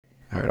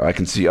All right, I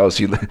can see. Oh,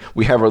 see,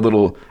 we have our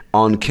little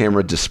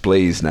on-camera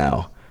displays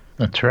now.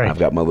 That's right. I've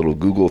got my little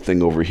Google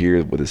thing over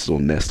here with this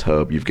little Nest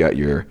Hub. You've got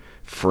your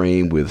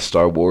frame with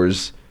Star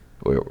Wars.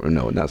 Or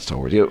no, not Star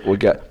Wars. Yeah, we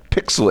got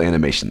pixel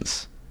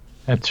animations.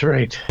 That's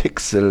right.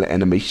 Pixel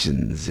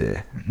animations.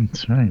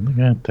 That's right. Look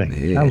at that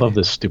thing. Yeah. I love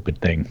this stupid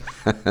thing.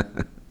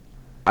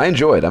 I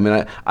enjoy it. I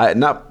mean, I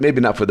not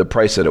maybe not for the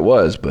price that it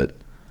was, but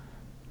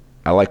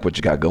I like what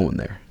you got going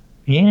there.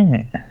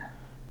 Yeah.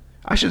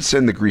 I should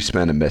send the Grease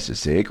man a message.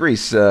 Say, hey,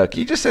 Grease, can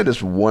you just send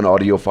us one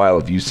audio file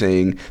of you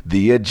saying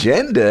the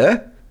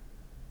agenda?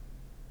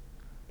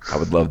 I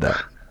would love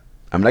that.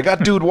 I mean, I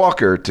got Dude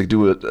Walker to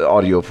do an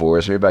audio for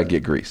us. Maybe I can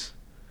get Grease.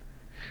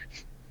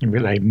 You'd be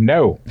like,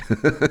 no.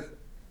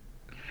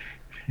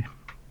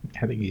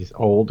 I think he's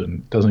old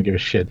and doesn't give a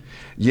shit.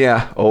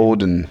 Yeah,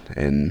 old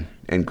and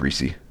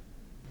greasy.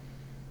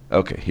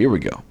 Okay, here we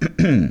go.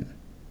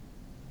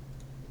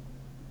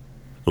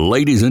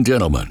 Ladies and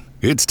gentlemen,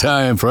 it's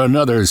time for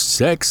another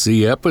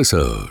sexy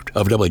episode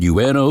of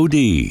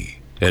WNOD.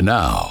 And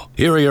now,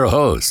 here are your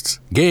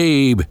hosts,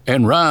 Gabe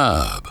and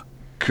Rob.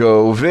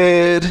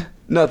 COVID,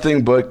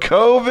 nothing but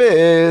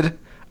COVID.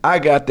 I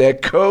got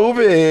that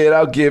COVID.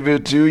 I'll give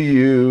it to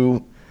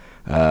you.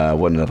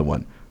 What another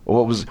one?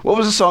 What was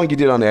the song you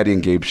did on the Addie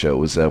and Gabe show? It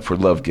was for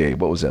Love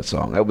Gabe. What was that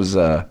song? That was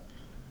oh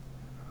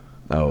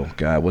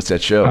God, what's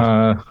that show?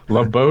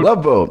 Love Boat.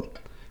 Love Boat.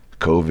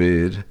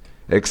 COVID,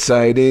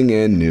 exciting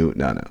and new.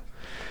 No.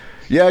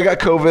 Yeah, I got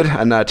COVID,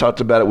 and I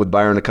talked about it with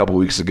Byron a couple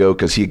weeks ago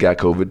because he got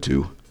COVID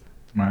too.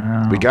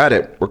 Wow. We got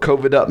it. We're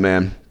COVID up,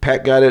 man.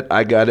 Pat got it.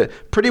 I got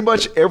it. Pretty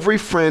much every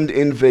friend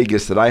in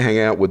Vegas that I hang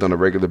out with on a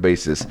regular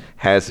basis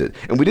has it.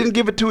 And we didn't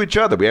give it to each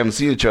other. We haven't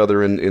seen each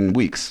other in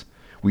weeks.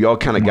 We all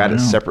kind of got it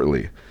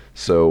separately.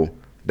 So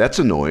that's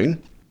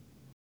annoying.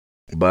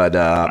 But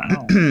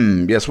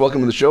yes,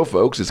 welcome to the show,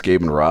 folks. It's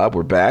Gabe and Rob.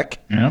 We're back.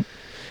 Yep.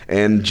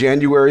 And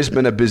January's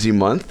been a busy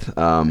month.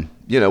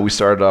 We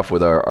started off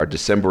with our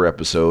December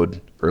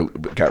episode,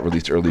 got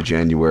released early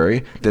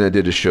January. Then I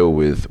did a show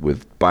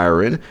with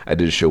Byron. I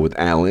did a show with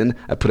Alan.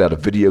 I put out a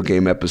video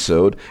game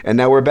episode. And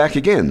now we're back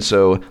again.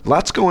 So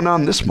lots going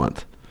on this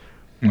month.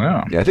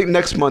 Wow. Yeah, I think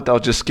next month I'll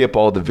just skip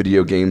all the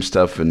video game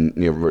stuff and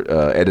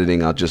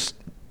editing. I'll just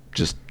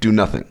do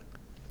nothing.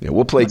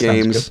 We'll play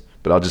games,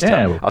 but I'll just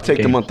I'll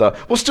take the month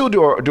off. We'll still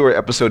do our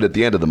episode at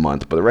the end of the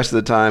month, but the rest of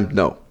the time,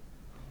 no.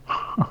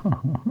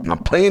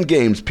 I'm playing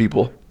games,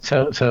 people.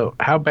 So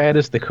how bad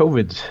is the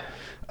COVIDs?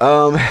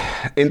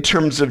 In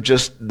terms of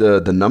just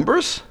the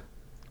numbers?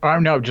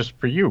 No, just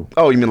for you.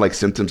 Oh, you mean like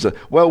symptoms?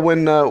 Well,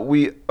 when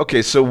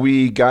so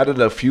we got it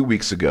a few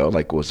weeks ago,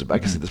 like what was it? I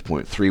guess at this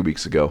point, 3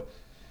 weeks ago.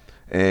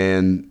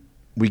 And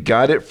we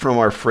got it from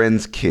our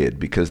friend's kid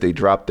because they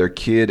dropped their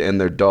kid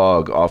and their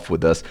dog off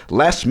with us.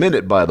 Last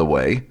minute, by the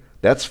way.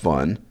 That's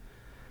fun.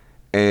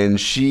 And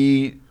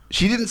she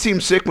didn't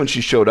seem sick when she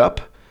showed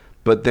up.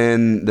 But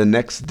then the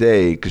next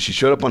day, because she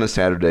showed up on a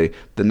Saturday,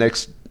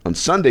 on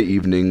Sunday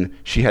evening,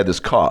 she had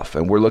this cough.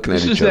 And we're looking at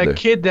each other. This is that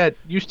kid that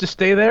used to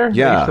stay there?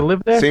 Yeah. That used to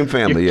live there? Same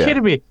family, You're yeah.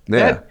 kidding me.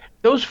 Yeah.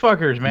 Those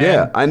fuckers, man.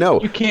 Yeah, I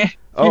know. You can't.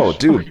 Oh,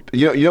 dude.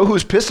 You know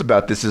who's pissed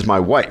about this is my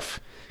wife.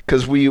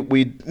 Because we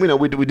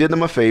did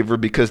them a favor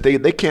because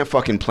they can't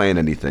fucking plan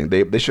anything.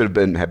 They should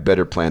have had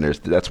better planners.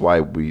 That's why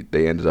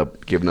they ended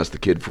up giving us the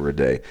kid for a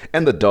day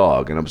and the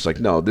dog. And I was like,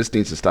 no, this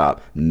needs to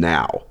stop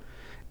now.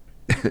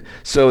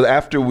 So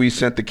after we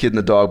sent the kid and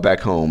the dog back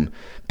home,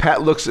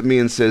 Pat looks at me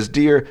and says,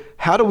 "Dear,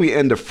 how do we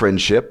end a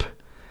friendship?"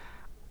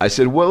 I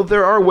said, well,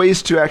 there are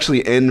ways to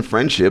actually end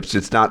friendships.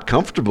 It's not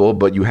comfortable,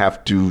 but you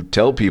have to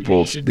tell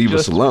people, leave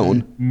us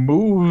alone.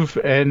 Move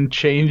and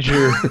change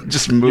your,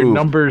 just move. Your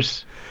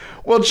numbers.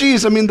 Well,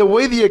 geez, I mean, the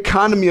way the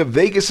economy of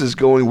Vegas is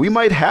going, we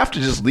might have to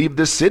just leave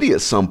this city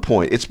at some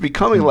point. It's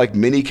becoming like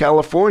mini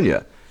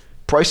California.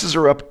 Prices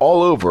are up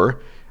all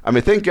over. I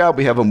mean, thank God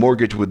we have a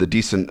mortgage with a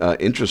decent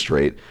interest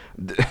rate.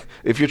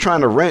 If you're trying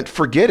to rent,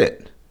 forget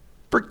it.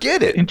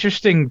 Forget it.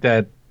 Interesting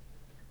that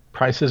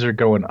prices are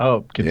going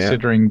up,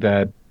 considering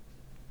that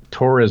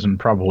tourism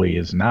probably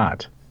is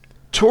not.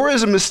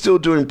 Tourism is still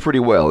doing pretty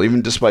well,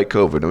 even despite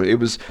COVID. I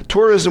mean,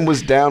 tourism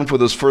was down for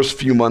those first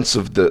few months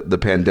of the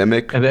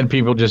pandemic. And then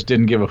people just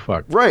didn't give a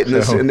fuck. Right.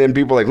 And then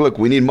people are like, look,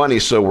 we need money,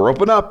 so we're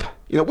open up.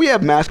 We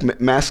have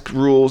mask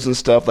rules and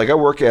stuff. Like I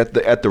work at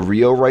the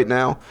Rio right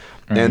now.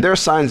 And there are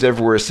signs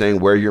everywhere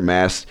saying wear your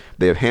mask.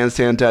 They have hand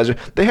sanitizer.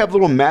 They have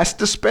little mask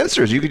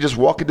dispensers. You could just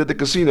walk into the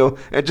casino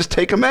and just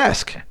take a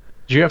mask.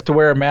 Do you have to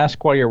wear a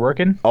mask while you're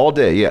working? All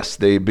day, yes.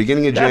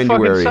 Beginning of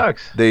January, fucking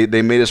sucks.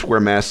 They made us wear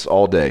masks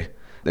all day.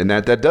 And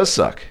that does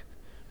suck.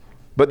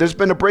 But there's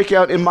been a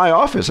breakout in my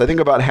office. I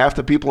think about half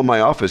the people in my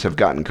office have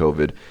gotten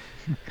COVID.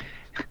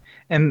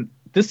 And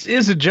this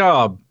is a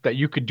job that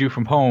you could do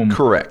from home.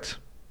 Correct.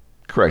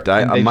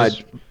 My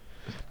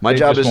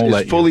job is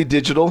fully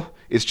digital.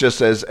 It's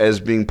just as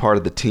being part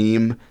of the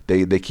team,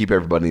 they keep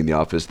everybody in the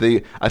office.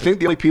 I think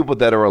the only people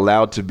that are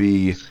allowed to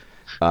be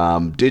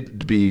go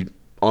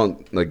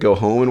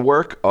home and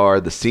work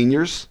are the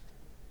seniors,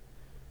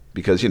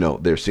 because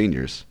they're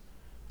seniors.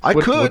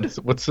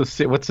 What's a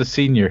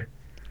senior?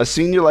 A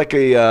senior, like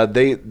a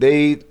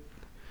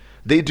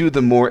they do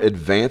the more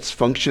advanced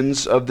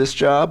functions of this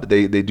job.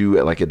 They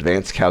do like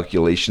advanced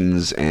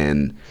calculations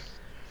and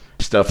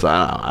stuff.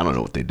 That I don't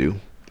know what they do.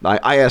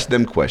 I ask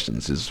them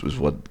questions. Is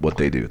what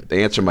they do.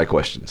 They answer my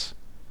questions.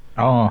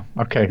 Oh,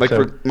 okay. Like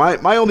for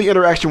my only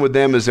interaction with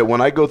them is that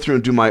when I go through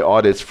and do my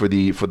audits for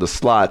the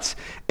slots,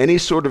 any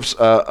sort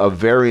of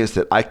variance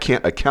that I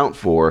can't account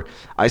for,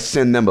 I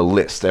send them a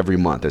list every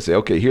month. I say,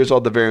 okay, here's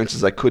all the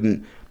variances I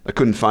couldn't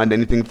find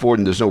anything for it,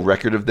 and there's no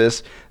record of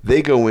this.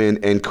 They go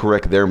in and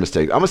correct their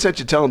mistake. I'm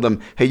essentially telling them,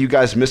 hey, you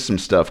guys missed some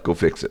stuff. Go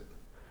fix it.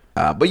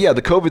 But yeah,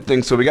 the COVID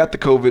thing. So we got the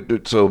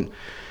COVID. So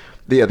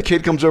yeah, the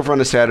kid comes over on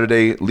a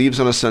Saturday, leaves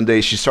on a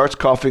Sunday. She starts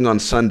coughing on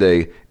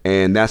Sunday,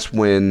 and that's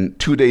when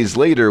 2 days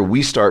later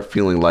we start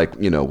feeling like,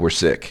 we're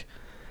sick.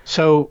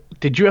 So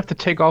did you have to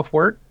take off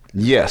work?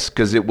 Yes,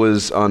 because it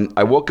was on.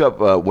 I woke up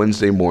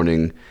Wednesday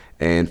morning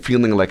and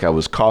feeling like I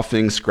was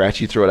coughing,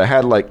 scratchy throat. I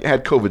had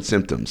COVID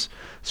symptoms.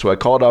 So I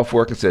called off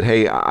work and said,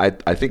 hey,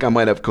 I think I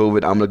might have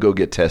COVID. I'm going to go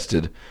get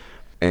tested.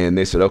 And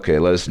they said, okay,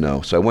 let us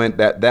know. So I went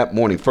that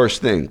morning,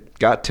 first thing,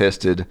 got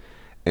tested.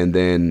 And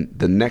then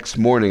the next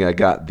morning I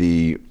got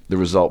the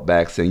result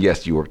back saying,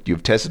 yes,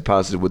 you've tested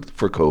positive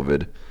for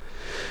COVID.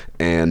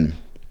 And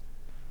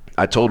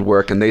I told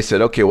work, and they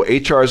said, okay, well,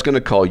 HR is going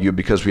to call you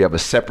because we have a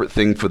separate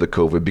thing for the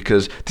COVID.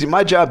 Because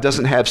my job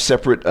doesn't have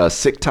separate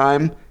sick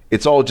time.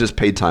 It's all just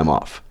paid time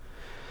off.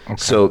 Okay.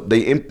 So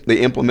they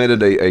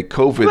implemented a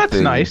COVID thing. That's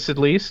nice, at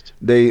least.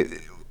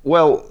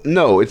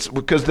 No, it's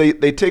because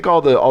they take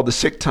all the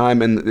sick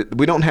time, and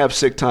we don't have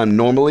sick time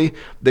normally.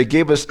 They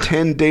gave us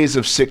 10 days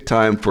of sick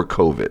time for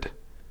COVID.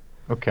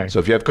 Okay. So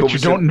if you have COVID, but you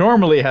don't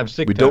normally have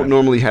sick time. We don't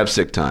normally have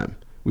sick time.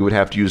 We would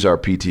have to use our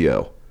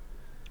PTO.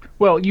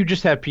 Well, you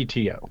just have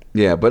PTO.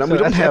 Yeah, but we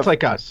don't have. That's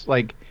like us.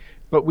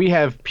 But we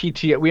have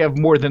PTO. We have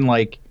more than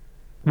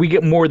we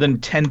get more than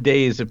 10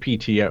 days of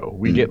PTO.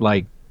 We get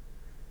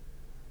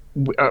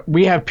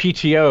we have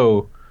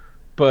PTO,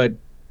 but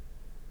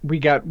we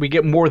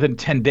get more than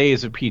 10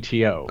 days of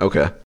PTO.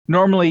 Okay.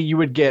 Normally you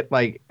would get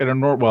I don't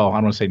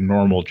want to say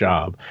normal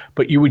job,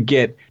 but you would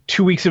get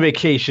 2 weeks of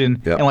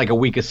vacation and a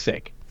week of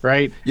sick,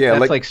 right? Yeah.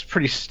 That's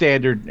pretty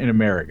standard in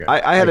America.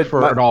 I had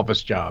an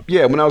office job.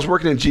 Yeah. When I was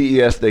working in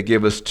GES, they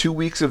gave us 2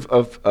 weeks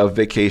of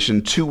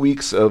vacation, 2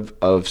 weeks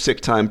of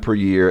sick time per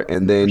year.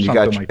 And then you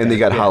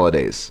got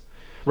holidays.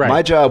 Right.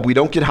 My job, we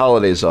don't get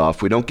holidays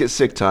off. We don't get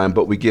sick time,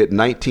 but we get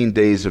 19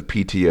 days of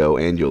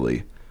PTO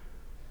annually.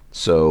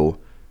 So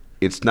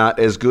it's not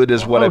as good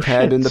as what I've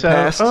had in the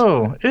past.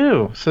 Oh,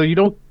 ew. So you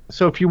don't.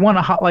 So if you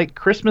want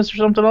Christmas or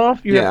something off,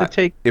 you have to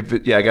take.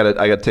 I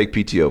gotta take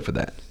PTO for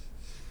that.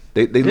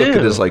 They look at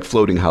it as like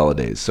floating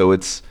holidays. So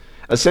it's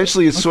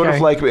essentially sort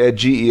of like at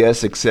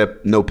GES,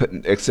 except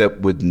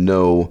with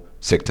no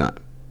sick time.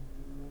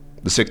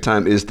 The sick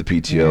time is the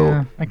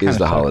PTO, is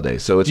the holiday.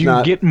 So it's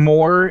not. Do you get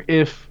more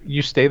if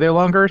you stay there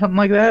longer or something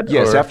like that?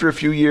 Yes, after a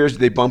few years,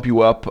 they bump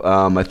you up.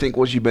 I think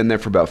once you've been there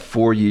for about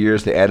 4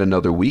 years, they add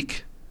another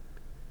week.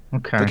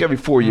 Okay. Like every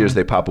 4 years,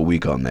 they pop a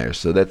week on there.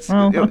 So that's.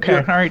 Okay.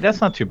 All right.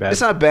 That's not too bad.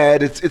 It's not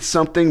bad. It's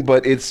something,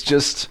 but it's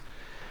just.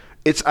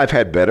 I've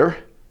had better.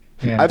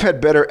 Yeah. I've had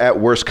better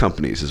at worse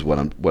companies, is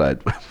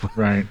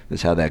right.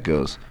 Is how that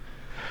goes.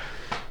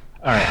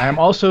 All right. I'm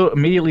also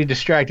immediately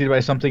distracted by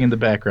something in the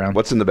background.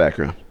 What's in the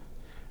background?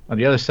 On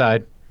the other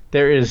side,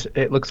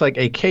 it looks like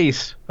a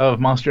case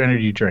of Monster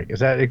Energy drink. Is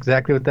that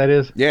exactly what that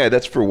is? Yeah,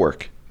 that's for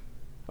work.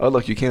 Oh,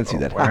 look, you can see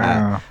that.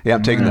 Wow. Yeah,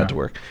 I'm taking that to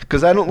work.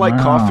 Because I don't like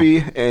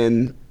coffee,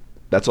 and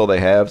that's all they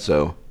have,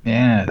 so.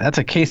 Yeah, that's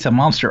a case of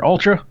Monster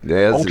Ultra?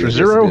 Yeah, Ultra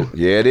Zero?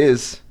 Yeah, it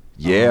is.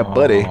 Yeah,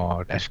 buddy.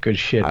 Oh, that's good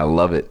shit. I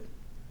love it.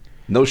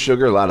 No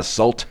sugar, a lot of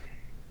salt.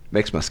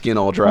 Makes my skin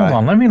all dry. Hold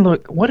on, let me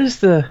look. What is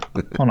the...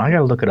 Hold on, I got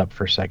to look it up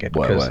for a second.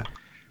 What?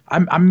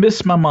 I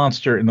miss my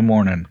Monster in the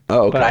morning.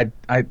 Oh, okay. But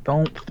I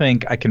don't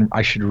think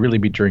I should really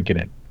be drinking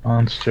it.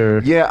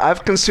 Monster. Yeah,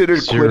 I've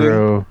considered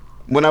Zero.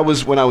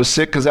 Quitting when I was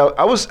sick because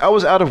I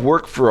was out of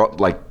work for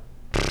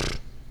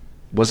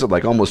was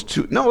it almost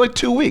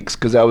 2 weeks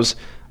because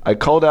I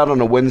called out on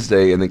a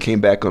Wednesday and then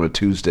came back on a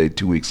Tuesday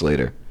 2 weeks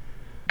later.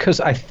 Because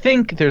I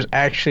think there's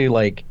actually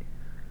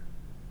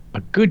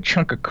a good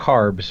chunk of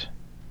carbs,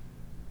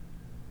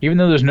 even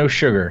though there's no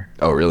sugar.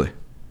 Oh, really?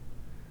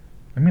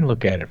 Let me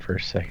look at it for a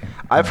second.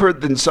 I've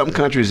heard that in some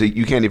countries that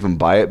you can't even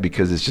buy it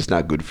because it's just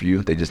not good for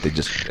you. They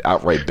just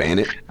outright ban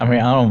it. I mean,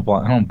 I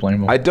don't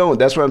blame them. I don't.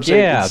 That's what I'm saying.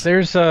 Yeah,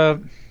 there's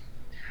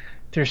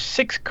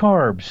 6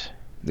 carbs.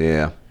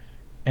 Yeah.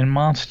 In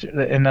Monster,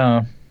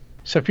 and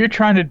so if you're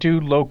trying to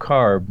do low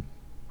carb,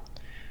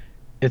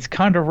 it's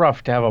kind of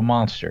rough to have a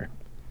Monster.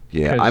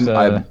 Yeah,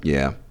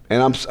 yeah.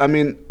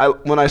 And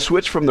when I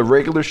switched from the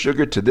regular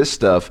sugar to this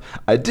stuff,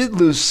 I did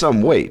lose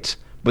some weight,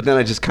 but then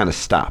I just kind of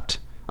stopped.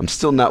 I'm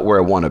still not where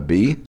I want to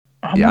be.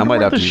 I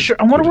might have to.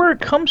 I wonder where it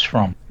comes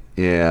from.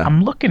 Yeah.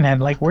 I'm looking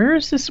at it where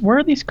is this? Where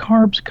are these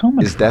carbs coming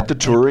from? Is that the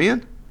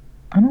Turian?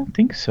 I don't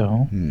think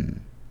so.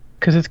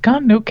 Because it's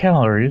got no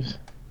calories.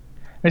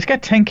 It's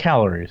got 10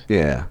 calories.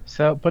 Yeah.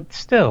 So, but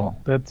still,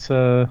 that's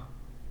there's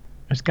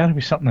got to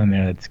be something in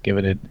there that's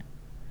giving it.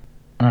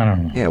 I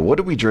don't know. Yeah, what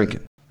are we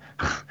drinking?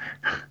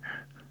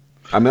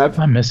 I mean,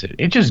 I miss it.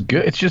 It's just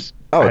good. It's just.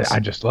 I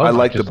just love it. I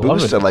like the just love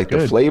boost. it. I like It's the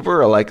good.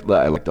 flavor. I like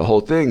the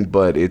whole thing.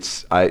 But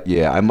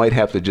I might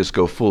have to just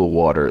go full of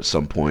water at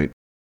some point.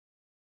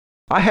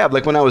 I have,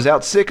 like when I was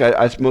out sick,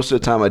 I most of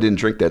the time I didn't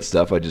drink that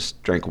stuff. I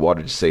just drank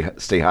water to stay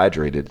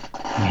hydrated.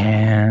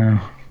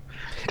 Yeah.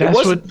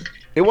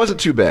 It wasn't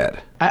too bad.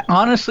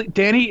 Honestly,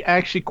 Danny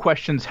actually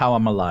questions how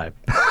I'm alive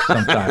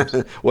sometimes.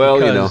 Well,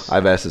 because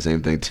I've asked the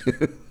same thing too.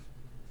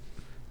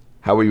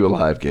 How are you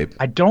alive, Gabe?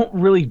 I don't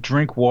really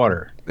drink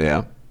water,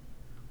 Yeah.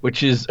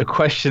 which is a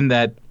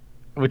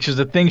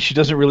thing she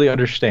doesn't really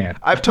understand.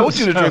 I've told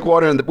you to drink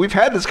water, and we've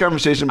had this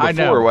conversation I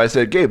know. before where I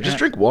said, Gabe, just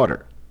drink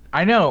water.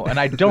 I know, and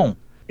I don't.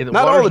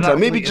 Not all the time.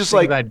 Maybe really a just thing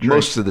like that I drink.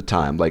 most of the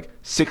time, like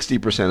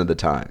 60% of the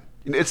time.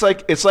 It's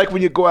like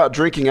when you go out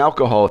drinking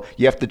alcohol,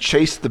 you have to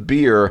chase the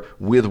beer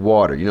with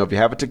water. If you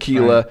have a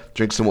tequila,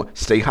 drink some water.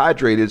 Stay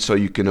hydrated so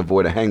you can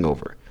avoid a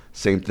hangover.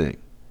 Same thing.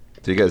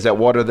 So you guys, is that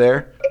water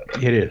there?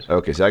 It is.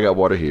 Okay, so I got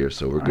water here,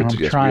 so we're good to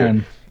I'm go.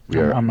 trying. We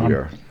are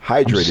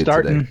hydrated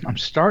today. I'm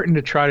starting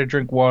to try to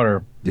drink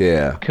water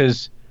Yeah.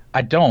 because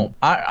I don't.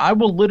 I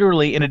will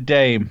literally in a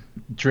day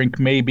drink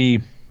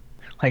maybe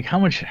like how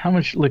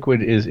much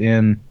liquid is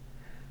in.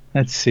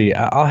 Let's see.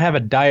 I'll have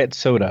a diet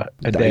soda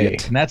a day,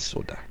 and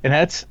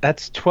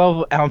that's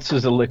 12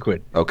 ounces of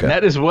liquid. Okay. And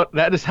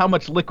that is how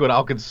much liquid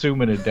I'll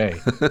consume in a day.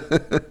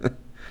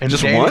 And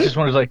Just Danny one? just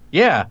was like,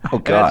 yeah. Oh,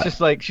 And God. it's just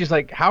like she's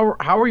like, how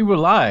are you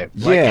alive?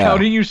 Like, Yeah. how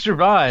do you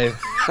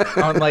survive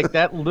on like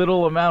that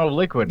little amount of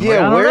liquid?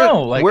 Yeah, I don't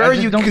know. Like, where I are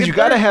just you? don't Because get you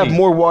got to have thirsty.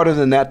 more water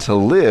than that to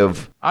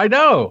live. I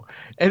know.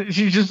 And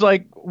she's just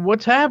like,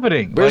 what's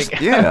happening?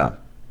 Like, Yeah.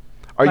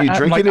 Are you I'm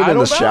drinking like, it I in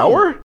the don't know.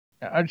 shower?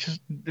 I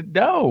just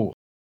no.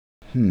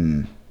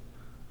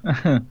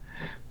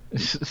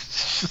 It's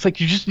just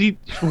like you just need.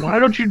 Why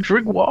don't you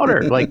drink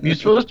water? Like you're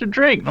supposed to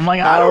drink. I'm like,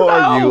 I How don't know.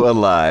 are you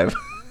alive?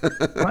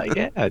 Like,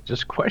 yeah,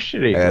 just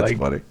questioning. That's like,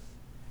 funny.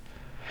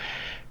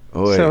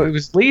 Oh, so yeah. it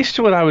was at least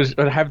when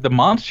I'd have the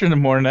Monster in the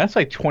morning. That's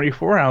like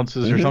 24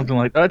 ounces or something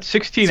like that. That's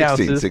 16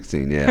 ounces.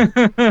 16, yeah.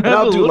 And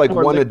I'll A do little like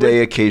more one a liquid.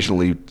 day,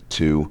 occasionally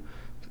two.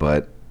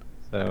 But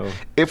So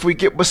if we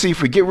get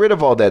rid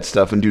of all that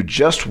stuff and do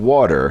just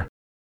water,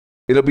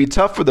 it'll be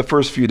tough for the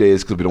first few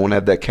days because we don't want to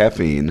have that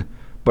caffeine.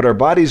 But our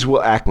bodies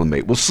will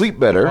acclimate. We'll sleep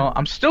better. well,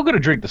 I'm still gonna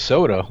drink the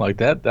soda like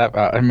that.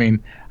 I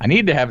mean, I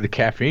need to have the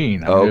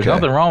caffeine. I mean, Okay. There's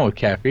nothing wrong with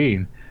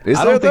caffeine. Is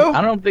I there, don't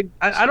think,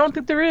 though? I don't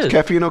think there is.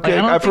 Caffeine okay? Like,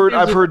 I don't I've think heard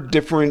there's I've heard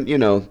different,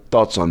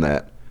 thoughts on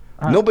that.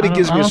 Nobody I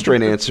gives me a don't straight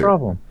think that's a answer.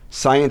 problem.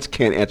 Science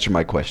can't answer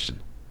my question.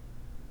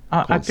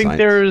 I Called think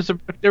science. if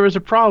there was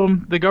a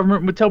problem, the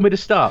government would tell me to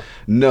stop.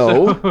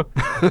 No.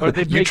 Or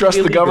they'd You make it trust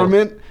the illegal.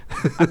 government?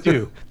 I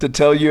do. To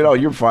tell you, oh,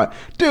 you're fine.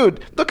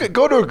 Dude,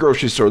 go to a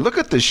grocery store. Look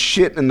at the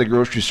shit in the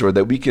grocery store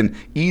that we can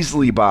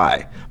easily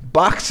buy.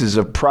 Boxes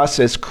of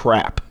processed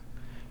crap.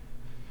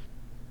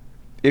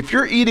 If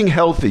you're eating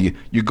healthy,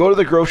 you go to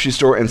the grocery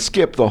store and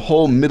skip the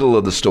whole middle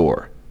of the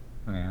store.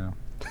 Yeah.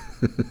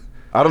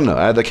 I don't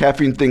know. The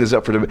caffeine thing is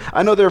up for debate.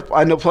 I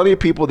know plenty of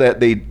people that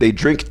they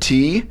drink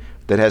tea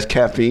that has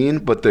caffeine,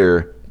 but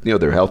they're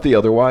healthy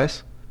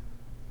otherwise.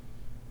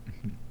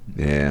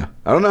 Yeah,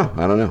 I don't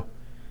know.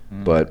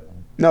 But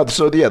no,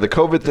 so yeah, the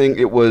COVID thing,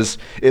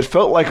 it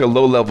felt like a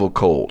low-level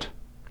cold.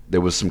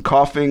 There was some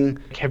coughing.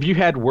 Have you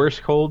had worse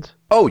colds?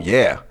 Oh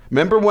yeah.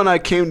 Remember when I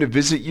came to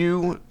visit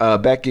you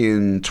back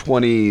in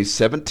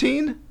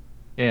 2017?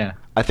 Yeah.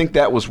 I think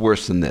that was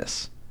worse than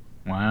this.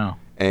 Wow.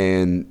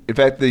 And in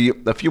fact,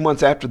 a few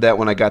months after that,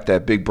 when I got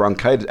that big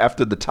bronchitis,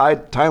 after the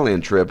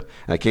Thailand trip,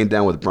 and I came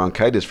down with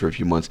bronchitis for a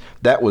few months,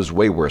 that was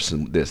way worse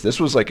than this. This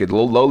was like a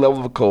low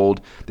level of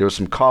cold. There was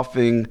some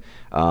coughing,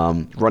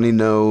 runny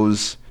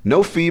nose,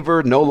 no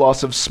fever, no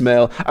loss of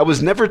smell. I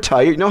was never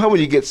tired. You know how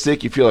when you get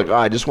sick, you feel like,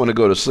 I just want to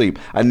go to sleep.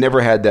 I never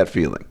had that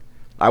feeling.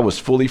 I was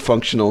fully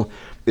functional.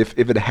 If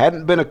it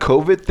hadn't been a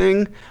COVID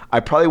thing,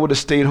 I probably would have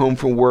stayed home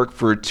from work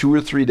for 2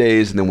 or 3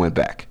 days and then went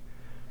back.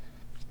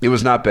 It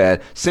was not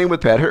bad. Same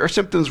with Pat. Her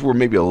symptoms were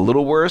maybe a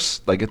little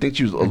worse. Like I think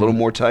she was a little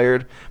more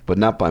tired, but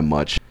not by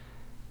much.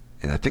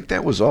 And I think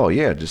that was all.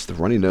 Yeah, just the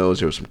runny nose.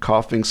 There was some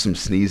coughing, some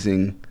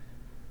sneezing,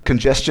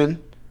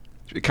 congestion.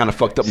 It kind of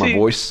fucked up my See,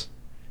 voice.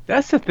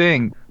 That's the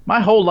thing. My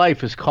whole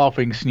life is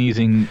coughing,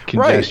 sneezing,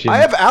 congestion. Right.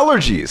 I have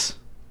allergies.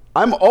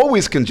 I'm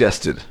always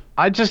congested.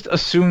 I just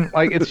assume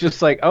like it's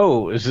just like,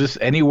 oh, is this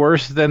any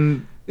worse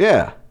than?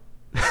 Yeah.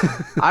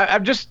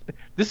 I'm just.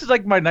 This is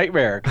like my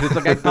nightmare because it's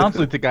like I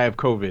constantly think I have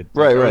COVID.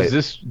 Right, Like, right. Is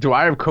this? Do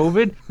I have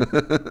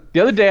COVID? The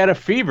other day I had a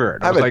fever.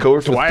 And I I've was had like,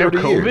 COVID for do I have 30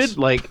 COVID? years.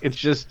 Like it's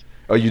just.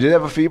 Oh, you did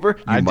have a fever?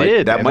 I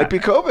did, That and might be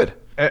COVID.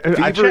 I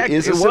Fever checked,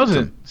 is a it symptom.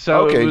 wasn't.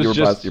 So okay, it was you're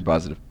just. you're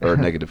positive or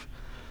negative.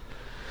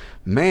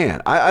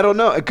 Man, I don't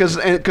know because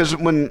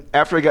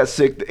after I got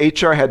sick, the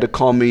HR had to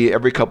call me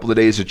every couple of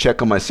days to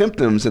check on my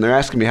symptoms, and they're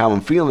asking me how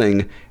I'm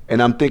feeling,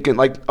 and I'm thinking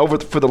like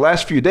for the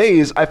last few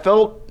days, I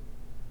felt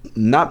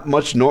not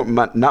much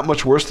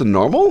worse than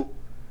normal.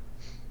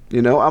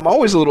 You know, I'm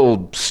always a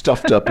little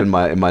stuffed up in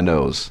my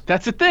nose.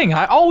 That's the thing.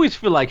 I always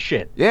feel like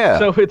shit. Yeah.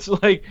 So it's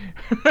like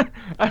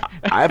I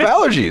have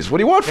allergies. What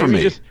do you want from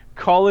me? Just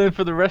call in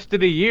for the rest of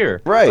the year.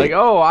 Right. Like,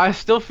 oh, I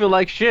still feel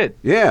like shit.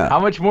 Yeah. How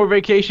much more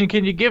vacation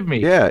can you give me?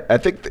 Yeah. I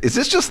think is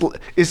this just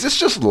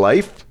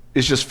life?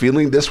 Is just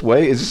feeling this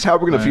way? Is this how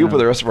we're gonna feel for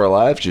the rest of our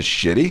lives? Just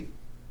shitty?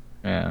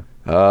 Yeah.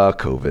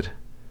 COVID.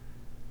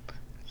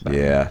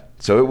 Yeah.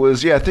 So it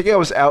was. Yeah. I think I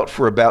was out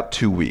for about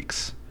 2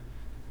 weeks.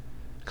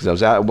 Because I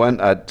was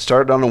out. I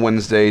started on a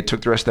Wednesday,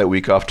 took the rest of that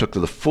week off, took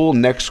the full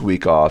next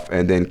week off,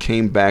 and then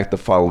came back the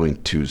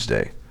following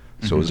Tuesday.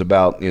 So it was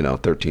about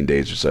 13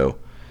 days or so.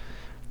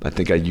 I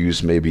think I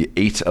used maybe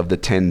 8 of the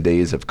 10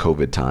 days of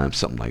COVID time,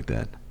 something like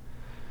that.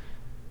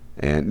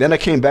 And then I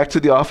came back to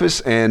the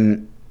office,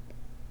 and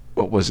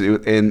what was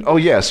it? And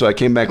so I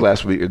came back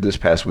this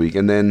past week,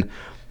 and then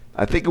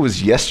I think it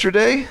was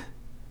yesterday.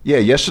 Yeah,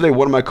 yesterday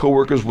one of my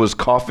coworkers was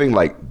coughing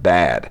like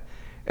bad,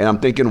 and I'm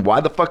thinking,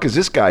 why the fuck is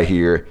this guy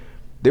here?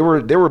 They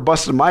were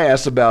busting my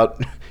ass about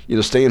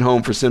staying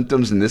home for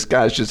symptoms, and this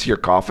guy's just here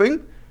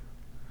coughing.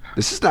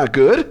 This is not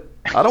good.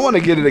 I don't want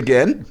to get it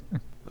again.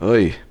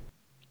 Oy.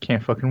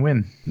 Can't fucking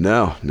win.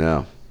 No.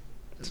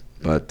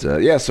 But so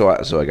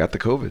I got the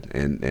COVID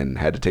and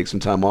had to take some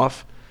time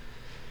off.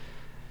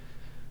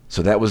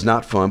 So that was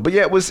not fun. But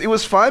yeah, it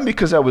was fine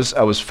because I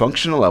was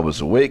functional. I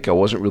was awake. I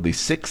wasn't really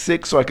sick,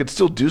 so I could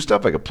still do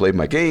stuff. I could play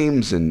my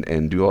games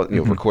and do all,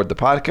 record the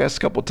podcast a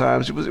couple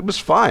times. It was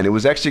fine. It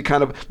was actually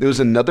there was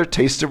another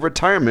taste of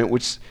retirement,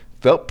 which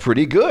felt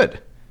pretty good.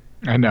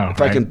 I know.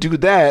 If I can do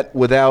that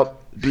without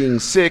being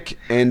sick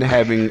and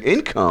having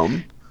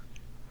income,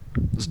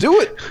 let's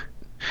do it.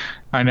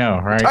 I know,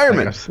 right?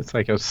 Retirement. It's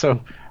like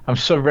I'm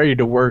so ready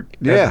to work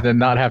than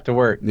not have to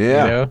work.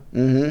 Yeah.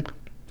 Mm-hmm.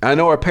 I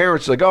know our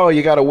parents are like, oh,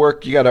 you got to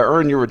work, you got to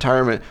earn your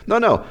retirement.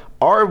 No.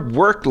 Our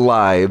work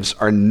lives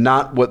are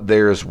not what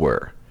theirs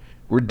were.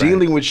 We're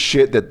dealing with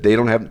shit that they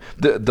don't have.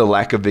 The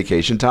lack of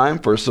vacation time,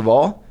 first of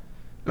all.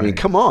 I mean,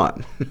 come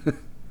on.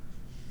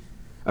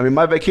 I mean,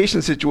 my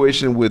vacation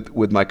situation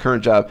with my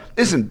current job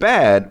isn't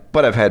bad,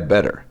 but I've had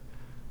better.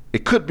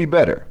 It could be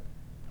better.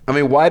 I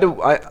mean,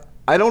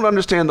 I don't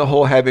understand the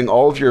whole having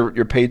all of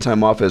your paid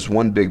time off as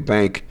one big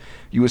bank.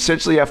 You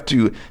essentially have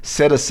to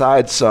set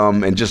aside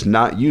some and just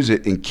not use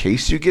it in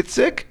case you get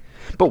sick.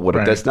 But what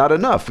if that's not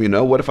enough?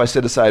 What if I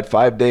set aside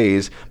 5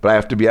 days, but I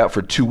have to be out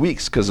for 2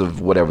 weeks because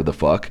of whatever the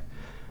fuck?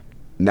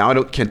 Now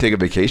can't take a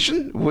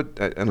vacation?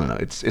 I don't know.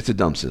 It's a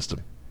dumb system.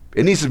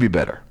 It needs to be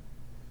better.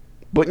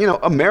 But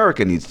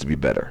America needs to be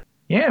better.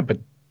 Yeah, but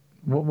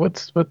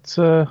what's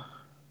I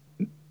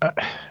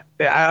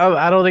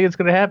don't think it's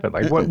going to happen.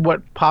 Like,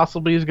 what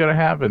possibly is going to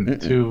happen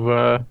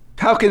to...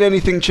 How can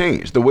anything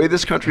change? The way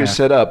this country is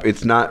set up,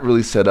 it's not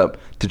really set up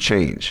to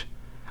change.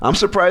 I'm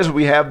surprised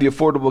we have the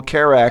Affordable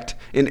Care Act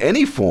in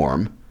any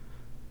form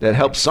that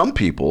helps some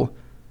people,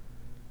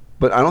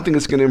 but I don't think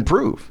it's going to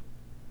improve.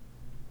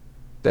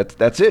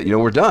 That's it.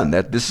 We're done.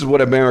 This is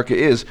what America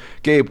is.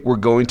 Gabe, we're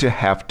going to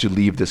have to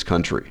leave this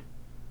country.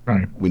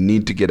 Right. We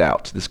need to get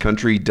out. This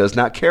country does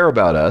not care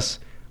about us.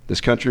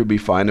 This country would be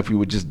fine if we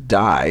would just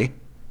die.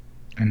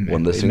 And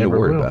one less thing to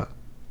worry about.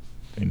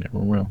 They never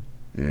will.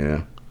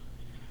 Yeah.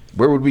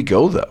 Where would we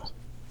go, though?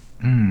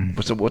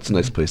 What's a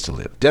nice place to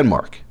live?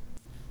 Denmark.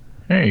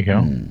 There you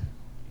go.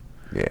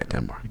 Yeah,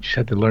 Denmark. You just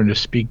have to learn to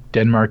speak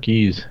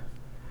Denmarkese.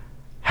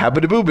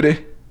 Habbity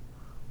boobity.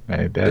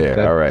 Hey,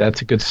 all right.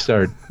 That's a good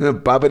start.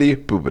 Bobbity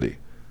boobity.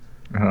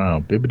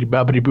 Oh, bibbity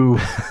bobbity boo.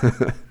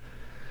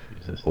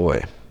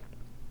 Boy.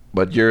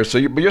 But you're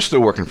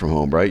still working from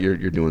home, right? You're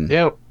doing.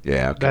 Yep.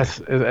 Yeah. Okay.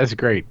 That's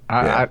great.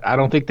 I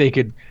don't think they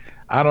could.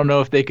 I don't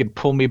know if they could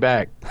pull me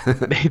back.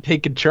 they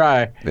could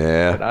try.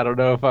 Yeah. But I don't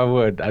know if I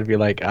would. I'd be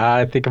like,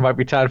 I think it might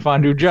be time to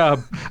find a new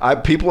job.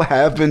 People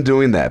have been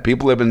doing that.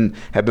 People have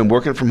been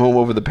working from home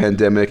over the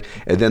pandemic,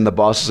 and then the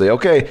boss will say,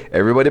 okay,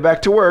 everybody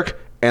back to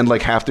work, and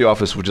like half the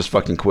office would just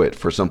fucking quit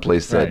for some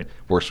place that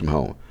works from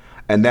home.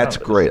 And that's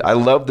great. I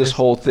love this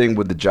whole thing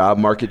with the job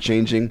market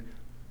changing.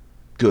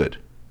 Good.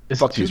 It's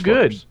too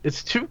good. Fuckers.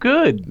 It's too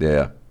good.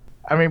 Yeah.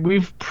 I mean,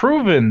 we've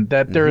proven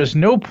that there is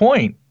no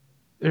point.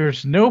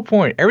 There's no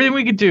point. Everything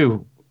we could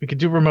do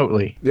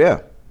remotely. Yeah.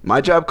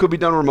 My job could be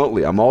done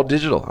remotely. I'm all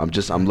digital. I'm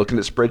looking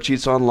at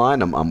spreadsheets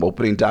online. I'm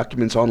opening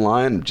documents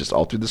online, just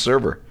all through the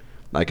server.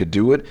 I could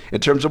do it. In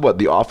terms of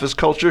the office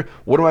culture,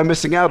 what am I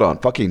missing out on?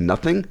 Fucking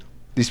nothing.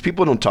 These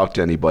people don't talk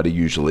to anybody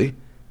usually.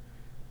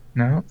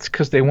 No, it's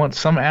because they want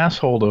some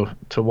asshole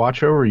to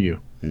watch over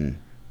you.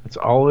 That's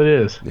all it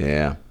is.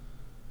 Yeah.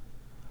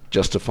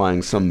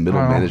 Justifying some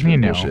middle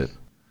management bullshit.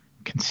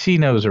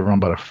 Casinos are run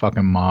by the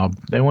fucking mob.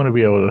 They want to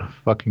be able to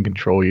fucking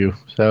control you.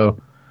 So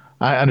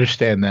I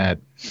understand that.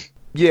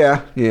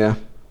 Yeah. I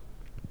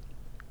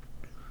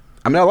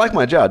mean, I like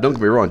my job. Don't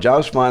get me wrong.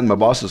 Job's fine. My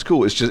boss is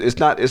cool. It's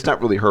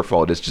not really her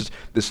fault. It's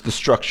the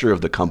structure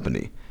of the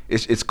company.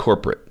 It's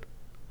corporate.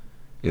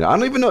 I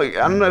don't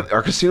know.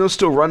 Are casinos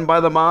still run by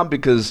the mob?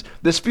 Because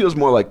this feels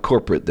more like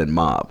corporate than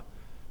mob.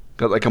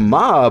 'Cause like a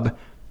mob,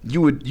 you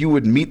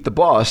would meet the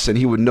boss and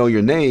he would know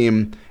your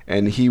name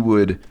and he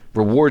would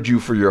reward you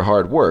for your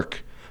hard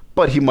work,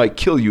 but he might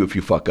kill you if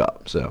you fuck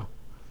up. So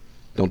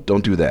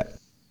don't do that.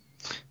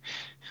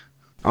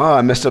 Oh,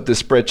 I messed up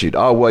this spreadsheet.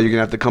 Oh, well, you're going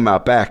to have to come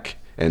out back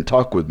and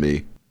talk with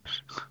me.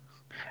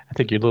 I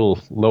think you're a little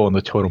low on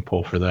the totem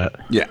pole for that.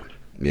 Yeah.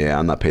 Yeah,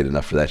 I'm not paid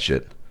enough for that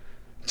shit.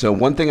 So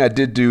one thing I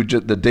did do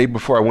the day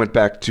before I went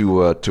back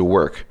to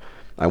work,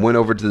 I went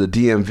over to the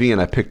DMV and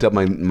I picked up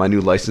my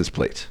new license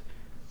plate.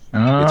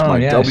 Oh, It's my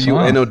yeah,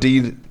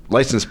 WNOD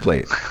license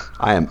plate.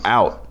 I am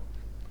out.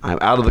 I'm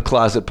out of the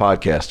closet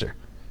podcaster.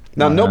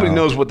 Now, nobody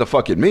knows what the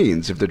fuck it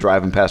means if they're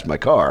driving past my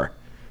car.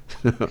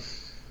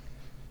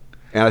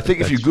 And I think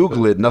if you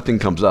Google it, nothing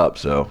comes up.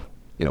 So,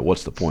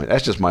 what's the point?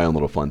 That's just my own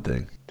little fun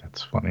thing.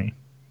 That's funny.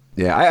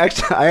 Yeah,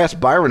 I asked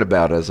Byron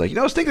about it. I was like,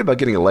 I was thinking about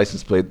getting a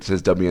license plate that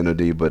says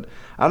WNOD, but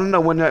I don't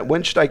know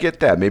when should I get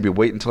that? Maybe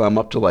wait until I'm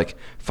up to like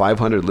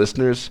 500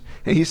 listeners.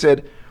 And he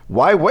said,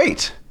 why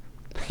wait?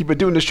 You've been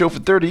doing this show for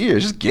 30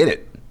 years. Just get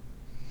it.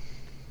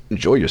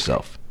 Enjoy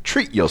yourself.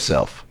 Treat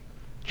yourself.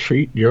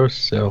 Treat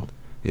yourself.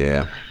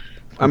 Yeah.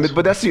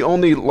 But that's the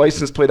only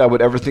license plate I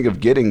would ever think of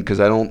getting because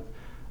I don't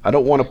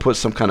want to put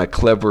some kind of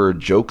clever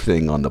joke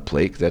thing on the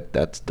plate.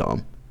 That's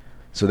dumb.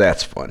 So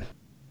that's fun.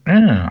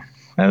 Yeah.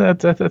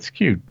 That's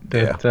cute.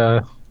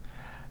 Yeah.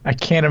 I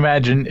can't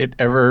imagine it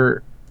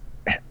ever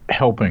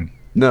helping.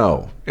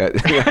 No.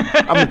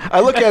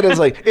 I look at it as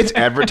like, it's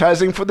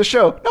advertising for the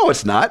show. No,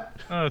 it's not.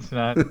 No, it's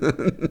not.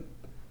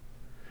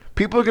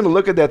 People are going to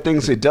look at that thing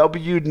and say,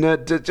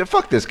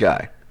 fuck this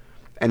guy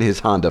and his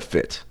Honda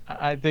Fit.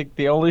 I think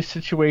the only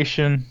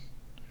situation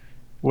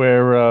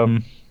where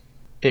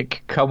it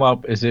could come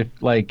up is if,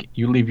 like,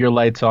 you leave your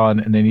lights on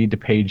and they need to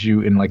page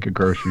you in, like, a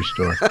grocery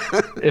store.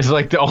 It's,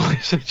 like, the only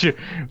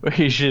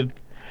situation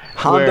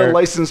Honda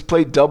license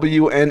plate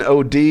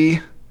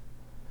WNOD.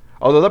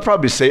 Although they'll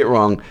probably say it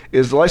wrong.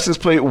 Is the license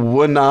plate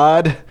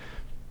WNOD?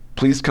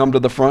 Please come to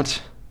the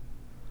front.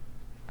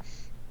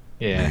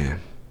 Yeah. Man.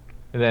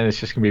 And then it's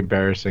just going to be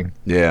embarrassing.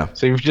 Yeah.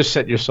 So you've just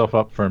set yourself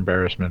up for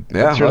embarrassment.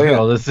 Yeah.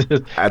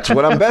 That's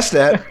what I'm best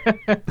at.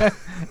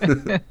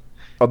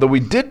 Although we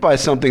did buy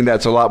something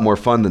that's a lot more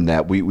fun than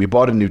that. We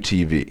bought a new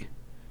TV.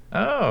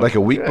 Oh. Like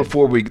a week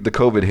before the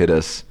COVID hit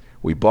us,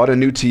 we bought a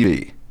new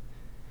TV.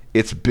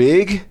 It's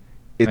big,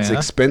 it's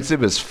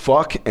expensive as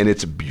fuck, and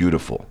it's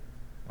beautiful.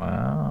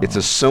 Wow. It's a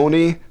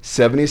Sony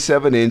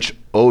 77-inch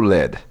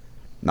OLED.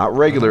 Not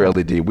regular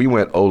LED. We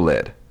went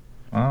OLED.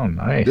 Oh,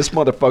 nice. This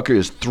motherfucker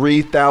is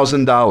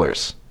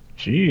 $3,000.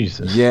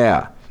 Jesus.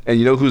 Yeah. And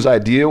you know whose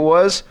idea it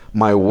was?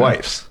 My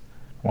wife's.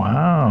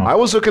 Wow. I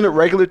was looking at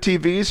regular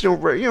TVs,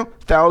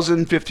 1,000,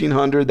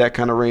 1,500, that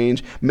kind of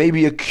range.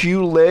 Maybe a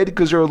QLED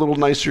because they're a little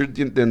nicer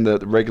than the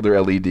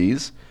regular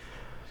LEDs.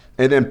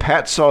 And then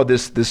Pat saw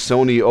this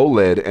Sony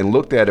OLED and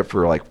looked at it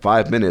for like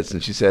 5 minutes,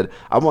 and she said,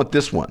 I want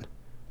this one.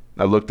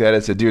 I looked at it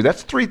and said, dear,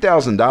 that's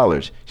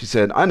 $3,000. She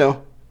said, I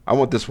know. I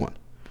want this one.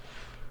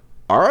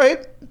 All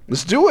right,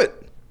 let's do it.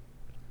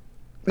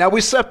 Now,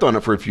 we slept on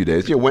it for a few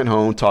days. Went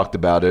home, talked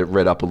about it,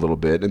 read up a little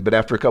bit. But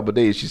after a couple of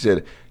days, she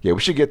said, yeah, we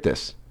should get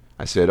this.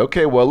 I said,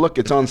 okay, well, look,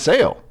 it's on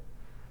sale.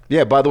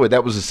 Yeah, by the way,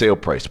 that was the sale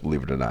price,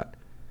 believe it or not.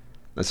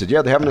 I said,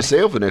 yeah, they're having a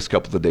sale for the next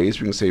couple of days.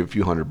 We can save a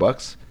few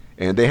 $100.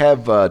 And they have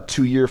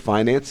 2-year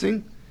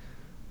financing.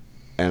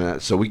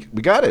 And so we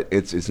got it.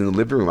 It's in the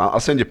living room.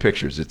 I'll send you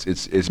pictures.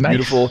 It's nice.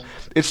 Beautiful.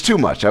 It's too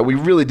much. We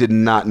really did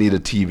not need a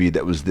TV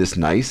that was this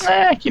nice.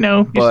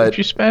 But if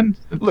you spend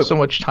so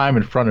much time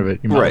in front of it,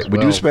 you might as well.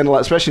 We do spend a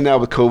lot, especially now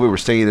with COVID. We're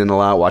staying in a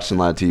lot, watching a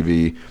lot of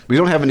TV. We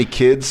don't have any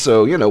kids,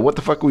 so what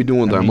the fuck are we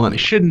doing with our money? You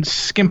shouldn't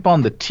skimp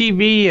on the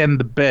TV and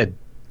the bed.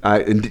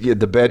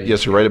 The bed.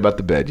 Yes, you're right about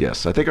the bed.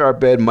 Yes, I think our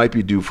bed might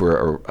be due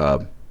for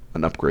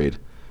an upgrade.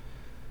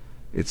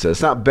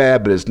 It's not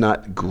bad, but it's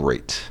not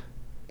great.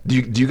 Do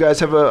you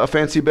guys have a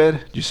fancy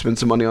bed? Do you spend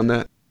some money on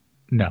that?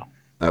 No.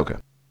 Okay.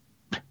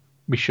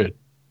 We should.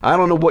 I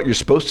don't know what you're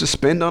supposed to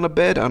spend on a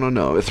bed. I don't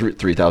know.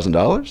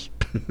 $3,000?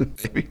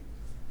 Maybe.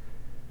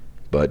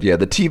 But yeah,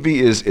 the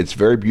TV it's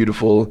very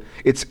beautiful.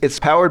 It's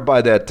powered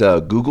by that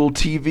Google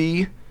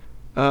TV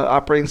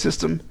operating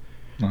system,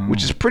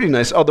 which is pretty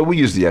nice. Although we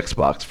use the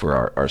Xbox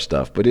for our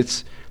stuff, but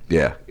it's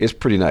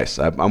pretty nice.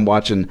 I'm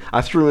watching.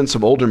 I threw in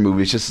some older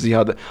movies just to see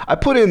how I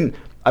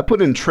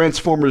put in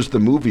Transformers the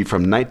movie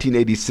from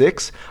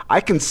 1986. I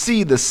can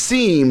see the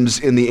seams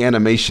in the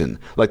animation,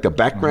 like the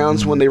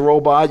backgrounds when they roll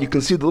by. You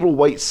can see the little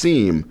white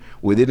seam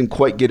where they didn't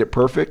quite get it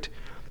perfect.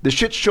 The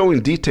shit's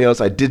showing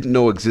details I didn't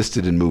know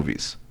existed in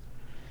movies.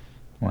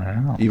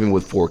 Wow. Even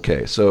with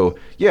 4K. So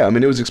yeah,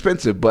 it was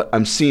expensive, but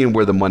I'm seeing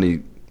where the money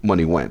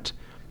went.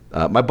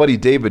 My buddy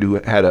David, who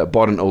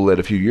bought an OLED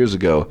a few years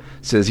ago,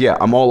 says, yeah,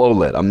 I'm all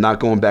OLED. I'm not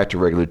going back to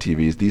regular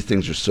TVs. These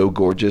things are so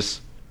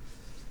gorgeous.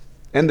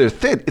 And they're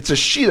thin. It's a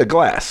sheet of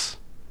glass.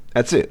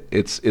 That's it.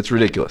 It's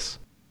ridiculous.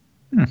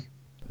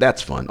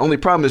 That's fun. Only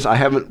problem is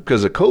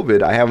because of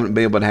COVID, I haven't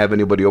been able to have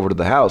anybody over to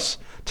the house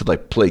to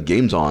like play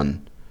games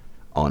on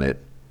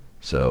it.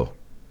 So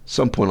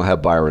some point I'll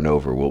have Byron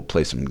over. We'll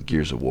play some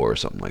Gears of War or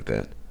something like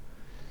that.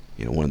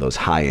 One of those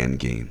high-end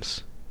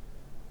games.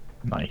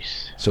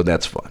 Nice. So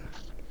that's fun.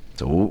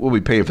 So we'll be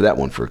paying for that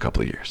one for a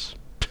couple of years.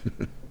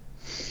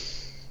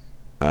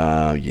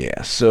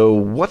 Yeah. So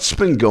what's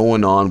been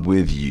going on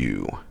with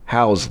you?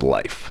 How's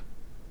life?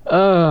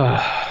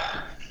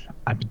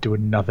 I've been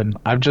doing nothing.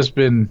 I've just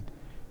been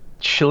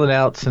chilling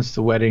out since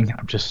the wedding.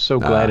 I'm just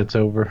so glad it's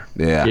over.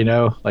 Yeah. You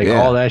know, like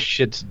all that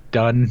shit's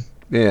done.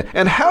 Yeah.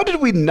 And how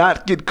did we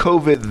not get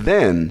COVID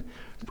then?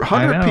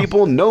 100 know.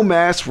 people, no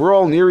masks, we're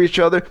all near each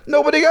other.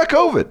 Nobody got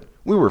COVID.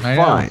 We were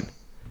fine.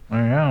 I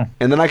know.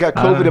 And then I got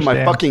I don't COVID in my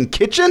understand. fucking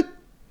kitchen?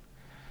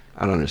 I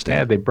don't Yeah,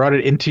 understand. they brought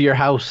it into your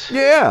house.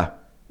 Yeah.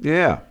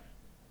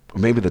 Or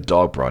maybe the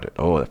dog brought it.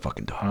 Oh, that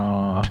fucking dog.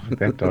 Oh,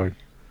 that dog.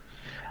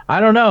 I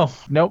don't know.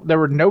 Nope, there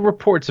were no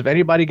reports of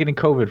anybody getting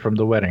COVID from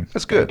the wedding.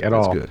 That's good. At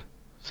That's all. good.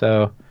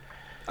 So,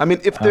 I mean,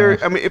 if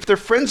they're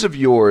friends of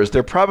yours,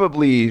 they're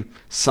probably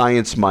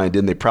science minded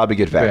and they probably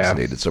get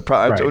vaccinated. So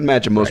I would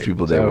imagine most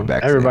people there were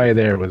vaccinated. Everybody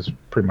there was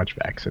pretty much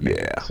vaccinated.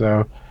 Yeah.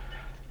 So,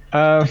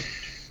 I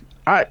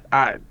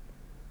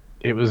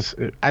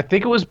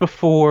think it was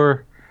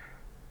before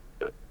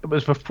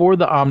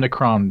the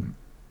Omicron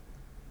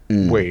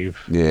wave.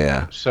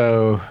 Yeah.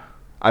 So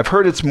I've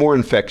heard it's more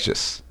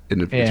infectious.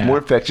 And it's Yeah. more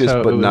infectious,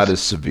 So but it not was- as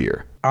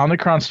severe.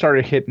 Omicron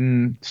started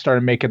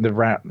making the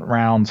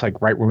rounds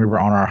like right when we were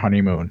on our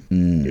honeymoon.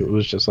 It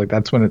was just like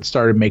that's when it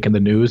started making the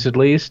news, at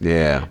least.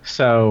 Yeah.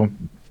 So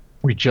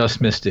we just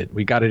missed it.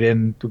 We got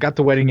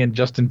the wedding in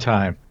just in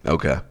time.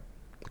 Okay.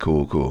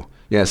 Cool.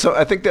 Yeah, so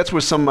I think that's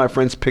where some of my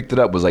friends picked it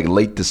up, was like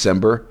late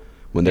December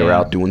when they were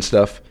out doing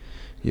stuff.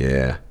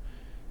 Yeah.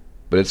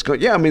 But it's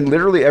good. Yeah, I mean,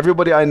 literally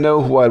everybody I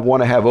know who I'd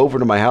want to have over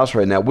to my house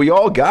right now, we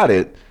all got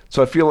it.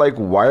 So I feel like,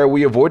 why are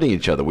we avoiding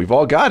each other? We've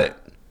all got it.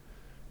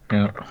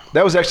 Yeah.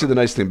 That was actually the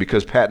nice thing,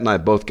 because Pat and I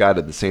both got it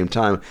at the same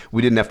time.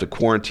 We didn't have to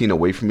quarantine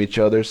away from each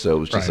other. So it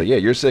was just like, yeah,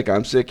 you're sick,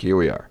 I'm sick, here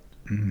we are.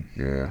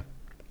 Yeah.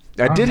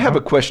 I did have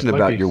a question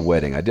about your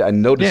wedding. I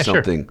noticed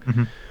something.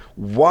 Sure.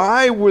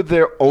 Why were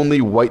there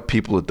only white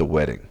people at the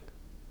wedding?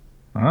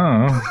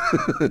 Oh.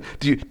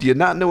 Do you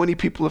not know any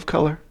people of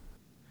color?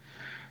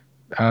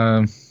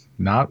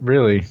 Not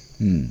really.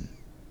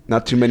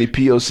 Not too many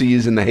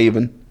POCs in the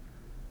Haven?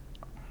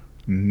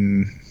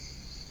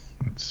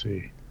 Let's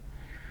see.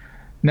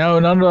 No,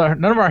 none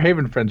of our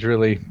Haven friends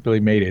really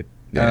made it.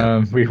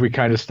 Yeah. We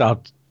kind of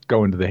stopped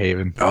going to the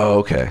Haven, Oh,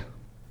 okay.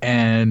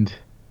 and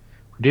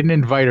we didn't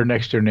invite our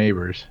next door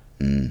neighbors.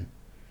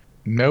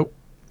 Nope.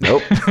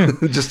 Nope.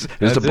 just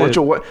a bunch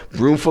of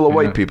room full of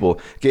white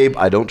people. Gabe,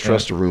 I don't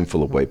trust a room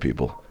full of white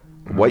people.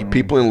 White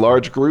people in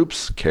large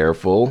groups,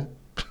 careful.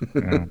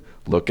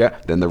 Look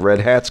at, then the red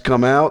hats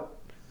come out.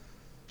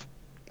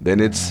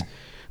 Then it's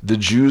the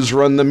Jews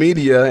run the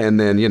media, and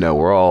then,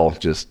 we're all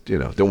just,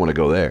 don't want to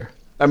go there.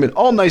 I mean,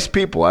 all nice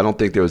people. I don't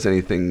think there was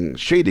anything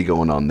shady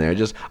going on there.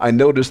 Just, I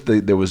noticed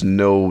that there was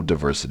no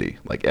diversity,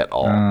 like, at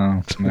all.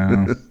 Oh,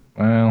 no.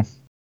 Well,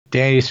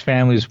 Danny's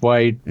family's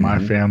white, my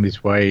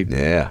family's white,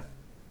 Yeah.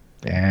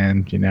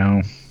 and,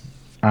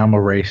 I'm a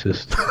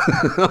racist.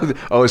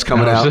 Oh, it's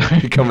coming out.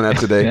 You're coming out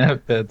today. Yeah,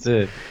 that's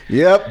it.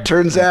 Yep.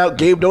 Turns out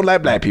Gabe don't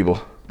like black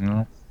people.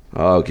 No,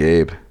 Oh,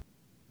 Gabe.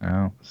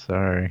 oh,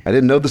 sorry. I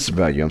didn't know this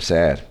about you. I'm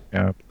sad.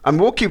 Yep.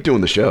 We'll keep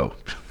doing the show.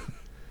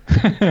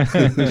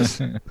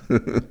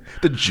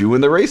 The Jew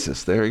and the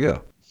racist. There you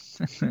go.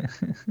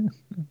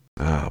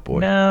 Oh, boy.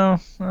 No,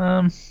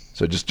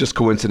 So just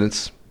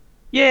coincidence.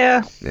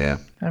 yeah. Yeah.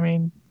 I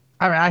mean,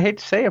 I hate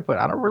to say it, but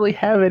I don't really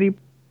have any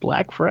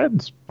black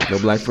friends. No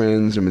black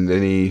friends. I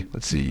mean,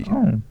 let's see.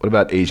 Oh. What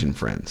about Asian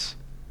friends?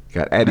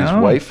 Got Addie's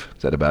No. wife.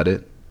 Is that about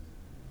it?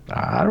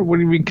 I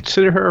wouldn't even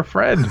consider her a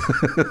friend.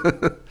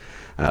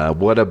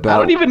 What I about...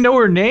 don't even know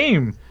her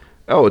name.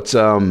 Oh, it's,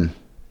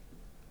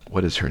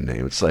 what is her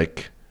name? It's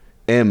like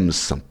M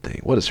something.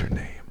 What is her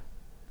name?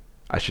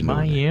 I should know.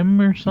 her name.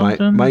 Mayim or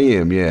something?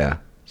 Mayim, yeah.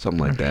 Something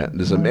like that.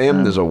 There's an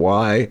M, there's a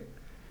Y.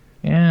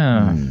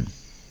 Yeah.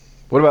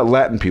 What about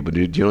Latin people?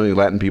 Do you know any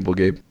Latin people,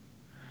 Gabe?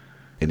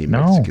 Any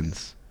No.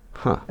 Mexicans?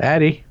 Huh.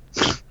 Addie.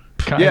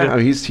 Yeah, I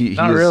mean, he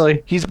Not is,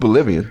 really. He's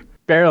Bolivian.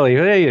 Barely. He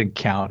didn't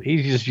count.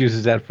 He just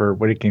uses that for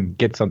when he can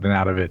get something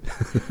out of it.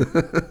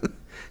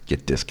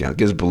 Get discount.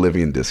 Get his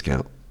Bolivian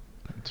discount.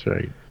 That's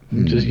right.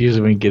 Just use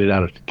it when you get it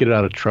out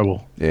of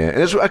trouble. Yeah,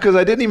 and it's because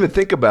I didn't even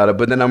think about it,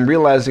 but then I'm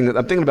realizing that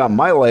I'm thinking about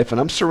my life, and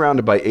I'm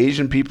surrounded by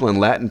Asian people and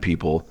Latin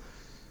people.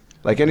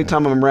 Like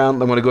anytime I'm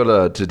around, I'm going to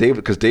go to David,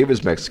 because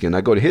David's Mexican.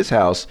 I go to his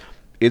house.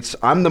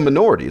 I'm the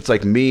minority. It's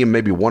like me and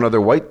maybe one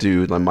other white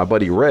dude, like my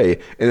buddy Ray,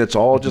 and it's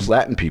all just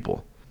Latin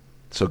people.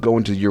 So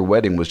going to your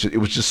wedding was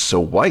just so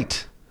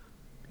white.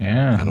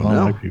 Yeah. I don't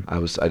know. I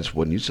just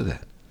wasn't used to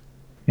that.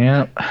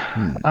 Yeah.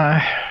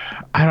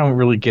 I don't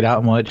really get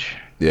out much.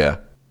 Yeah.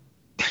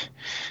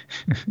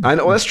 I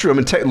know that's true.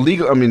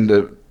 I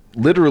mean,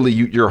 literally,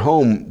 you're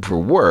home for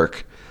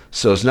work,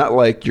 so it's not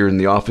like you're in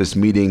the office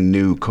meeting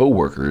new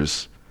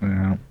coworkers,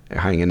 Yeah.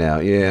 hanging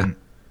out. Yeah,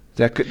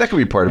 that could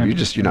be part of you.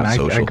 You're not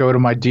social. I go to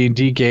my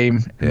D&D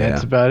game, and Yeah.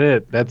 that's about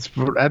it. That's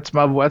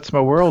my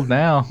world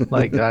now.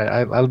 Like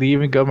I'll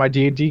even go to my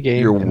D&D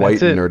game. Your and white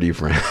that's it. nerdy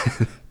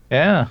friend.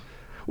 Yeah.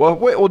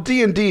 Well,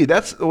 D&D.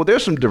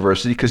 There's some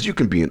diversity because you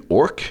can be an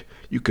orc,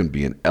 You can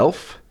be an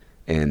elf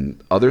and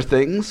other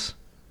things.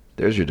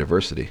 There's your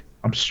diversity.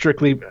 I'm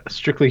strictly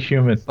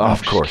human. Oh,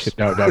 of course.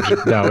 No. I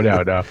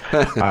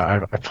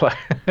play.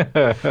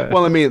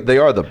 Well, I mean, they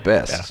are the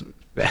best.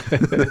 Yeah.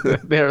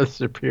 They're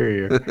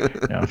superior.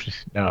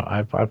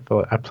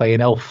 I play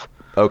an elf.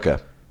 Okay.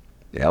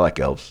 Yeah, I like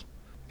elves.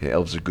 Yeah,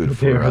 elves are good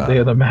for. They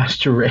are the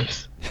master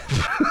race.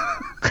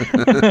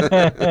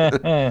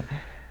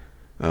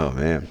 Oh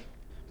man,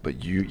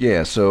 but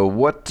yeah. So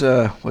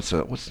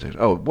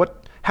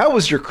how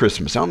was your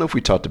Christmas? I don't know if we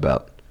talked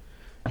about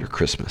your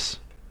Christmas.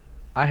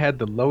 I had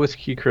the lowest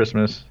key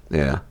Christmas.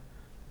 Yeah.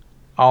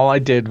 All I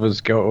did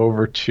was went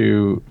over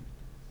to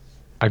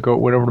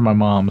my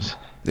mom's.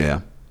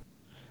 Yeah.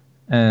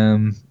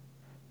 And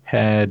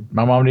had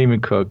my mom didn't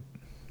even cook.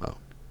 Oh.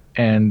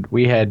 And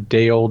we had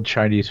day-old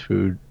Chinese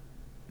food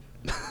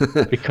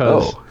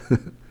because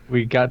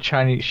we got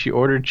Chinese. She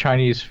ordered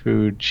Chinese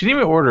food. She didn't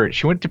even order it.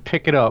 She went to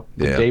pick it up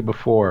the day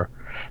before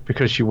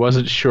because she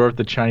wasn't sure if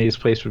the Chinese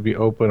place would be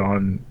open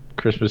on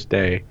Christmas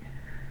Day.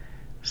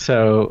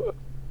 So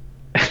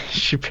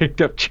she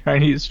picked up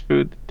Chinese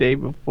food the day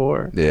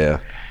before. Yeah.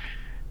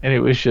 And it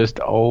was just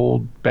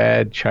old,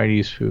 bad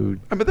Chinese food.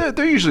 I mean,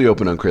 they're usually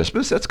open on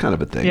Christmas. That's kind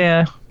of a thing.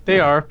 Yeah, they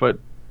are, but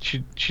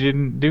she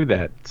didn't do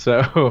that.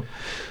 So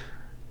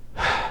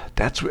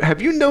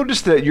have you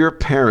noticed that your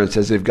parents,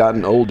 as they've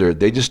gotten older,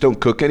 they just don't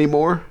cook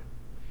anymore?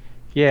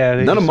 Yeah.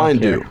 None of mine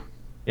do.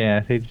 Yeah,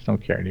 they just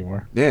don't care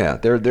anymore. Yeah,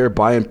 they're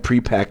buying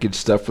prepackaged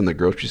stuff from the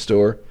grocery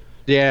store.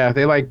 Yeah,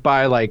 they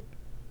buy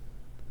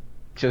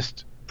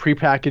just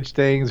prepackaged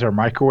things or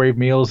microwave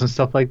meals and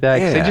stuff like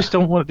that. Yeah. They just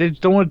don't want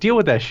to deal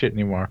with that shit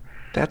anymore.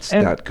 That's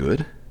not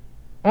good.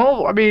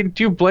 Well, I mean,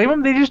 do you blame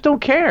them? They just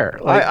don't care.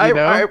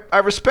 I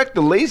respect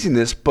the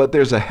laziness, but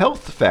there's a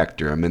health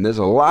factor. I mean, there's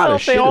a lot of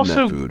shit in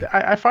that food.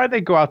 I find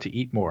they go out to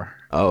eat more.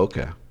 Oh,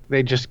 okay.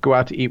 They just go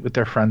out to eat with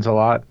their friends a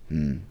lot.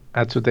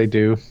 That's what they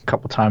do a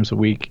couple times a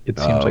week. It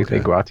seems like they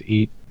go out to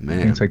eat.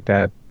 Things like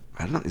that.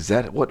 I don't know. Is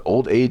that what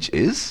old age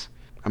is?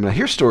 I mean, I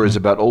hear stories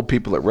about old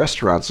people at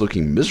restaurants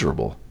looking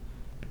miserable.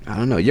 I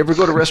don't know. You ever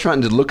go to a restaurant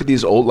and just look at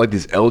these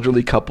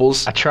elderly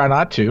couples? I try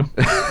not to.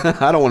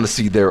 I don't want to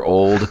see they're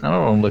old. I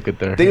don't want to look at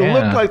their... They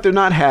look like they're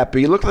not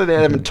happy. Look like they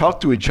haven't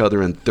talked to each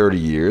other in 30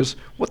 years.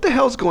 What the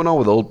hell's going on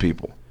with old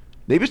people?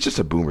 Maybe it's just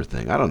a boomer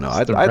thing. I don't know.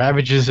 It's the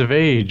ravages of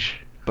age.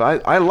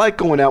 But I like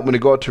going out when I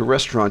go out to a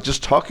restaurant,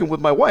 just talking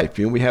with my wife.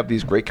 You know, we have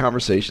these great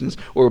conversations,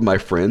 or with my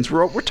friends.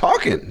 We're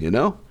talking, you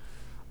know?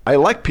 I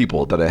like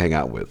people that I hang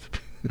out with.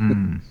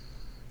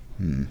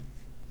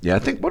 Yeah, I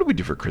think, what did we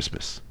do for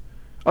Christmas?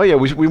 Oh, yeah,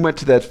 we went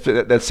to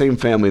that same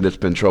family that's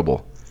been in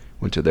trouble.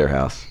 Went to their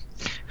house.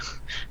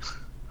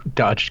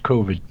 Dodged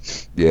COVID.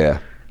 Yeah.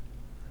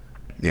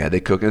 Yeah, they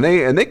cook. And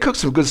they cook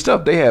some good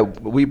stuff.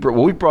 We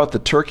brought the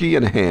turkey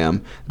and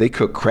ham. They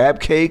cooked crab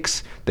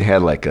cakes. They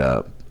had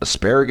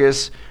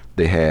asparagus.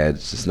 They had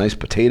this nice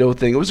potato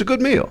thing. It was a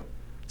good meal.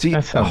 See,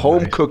 a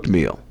home-cooked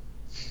meal.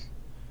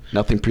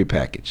 Nothing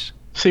prepackaged.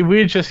 See,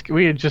 we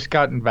had just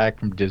gotten back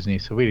from Disney,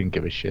 so we didn't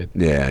give a shit.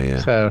 Yeah.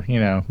 So,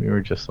 we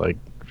were just like,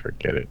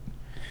 forget it.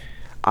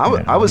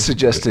 I was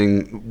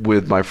suggesting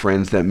with my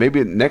friends that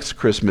maybe next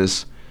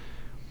Christmas,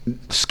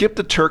 skip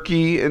the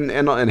turkey and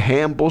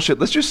ham bullshit.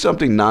 Let's do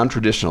something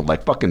non-traditional,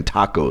 like fucking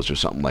tacos or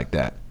something like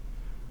that.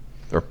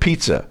 Or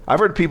pizza. I've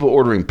heard people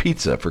ordering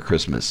pizza for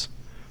Christmas.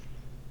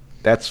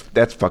 That's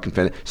fucking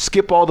fantastic.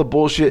 Skip all the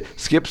bullshit.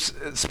 Skip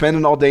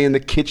spending all day in the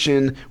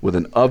kitchen with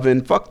an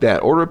oven. Fuck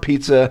that. Order a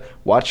pizza,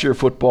 watch your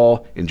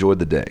football, enjoy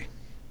the day.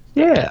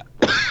 Yeah.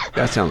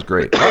 That sounds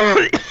great.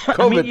 COVID.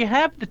 I mean, you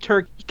have the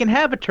turkey. You can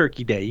have a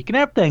turkey day. You can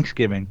have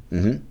Thanksgiving.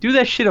 Mm-hmm. Do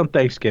that shit on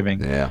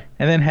Thanksgiving. Yeah.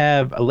 And then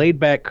have a laid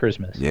back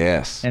Christmas.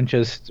 Yes. And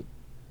just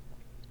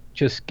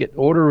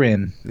order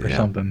in or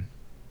something.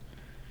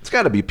 It's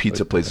got to be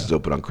pizza places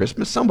open on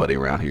Christmas. Somebody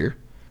around here.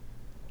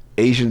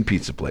 Asian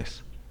pizza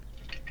place.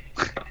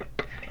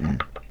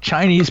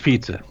 Chinese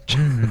pizza.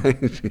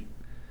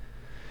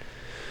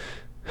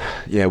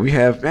 Yeah, we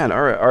have, man,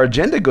 our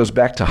agenda goes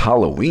back to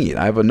Halloween.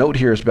 I have a note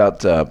here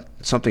about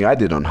something I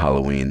did on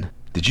Halloween.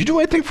 Did you do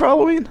anything for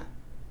Halloween?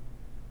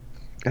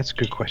 That's a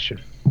good question.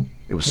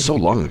 It was so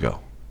long ago.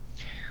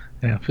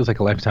 Yeah, it feels like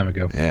a lifetime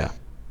ago. Yeah.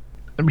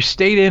 And we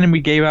stayed in and we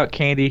gave out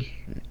candy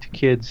to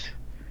kids.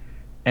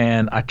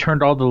 And I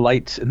turned all the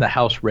lights in the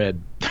house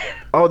red.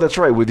 Oh, that's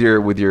right, with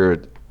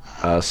your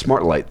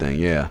smart light thing,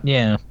 yeah.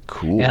 Yeah.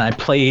 Cool. And I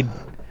played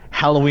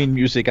Halloween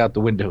music out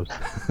the windows.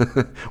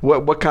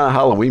 What kind of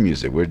Halloween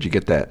music? Where did you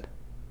get that?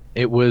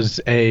 It was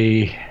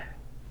a...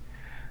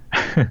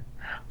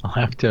 I'll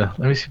have to...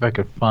 Let me see if I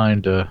can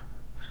find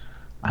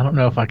I don't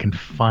know if I can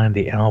find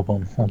the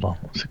album. Hold on.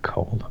 What's it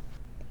called?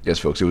 Yes,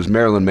 folks. It was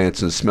Marilyn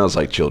Manson's Smells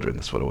Like Children.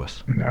 That's what it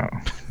was. No.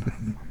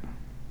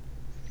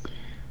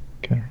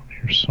 Got it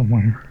here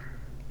somewhere.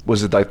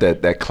 Was it like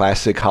that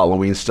classic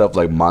Halloween stuff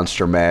like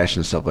Monster Mash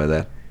and stuff like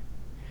that?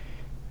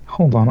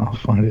 Hold on. I'll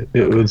find it.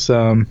 It was...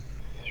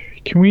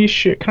 Can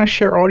I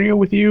share audio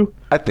with you?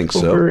 I think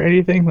so. Over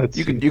anything?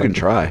 You can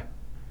try.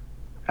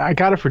 I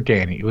got it for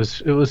Danny. It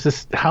was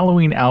this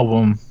Halloween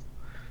album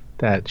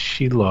that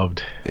she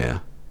loved. Yeah.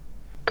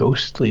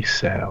 ghostly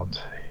sounds.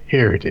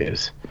 Here it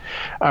is.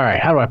 All right,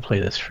 how do I play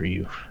this for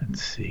you?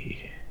 Let's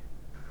see.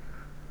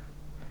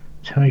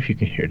 Tell me if you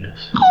can hear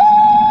this.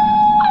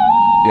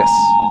 Yes.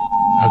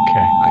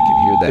 Okay. I can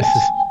hear that.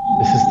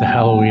 This is the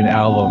Halloween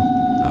album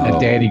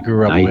that Daddy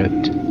grew up with.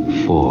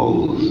 Night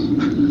falls.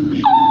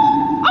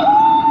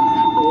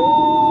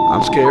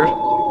 I'm scared.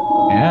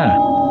 Yeah.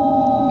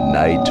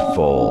 Night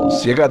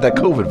falls. See, I got that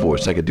COVID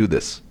voice. I could do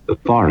this. The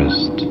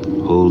forest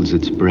holds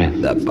its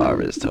breath. The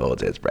forest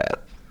holds its breath.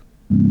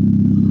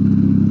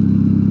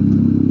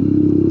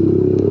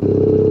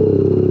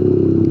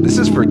 This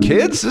is for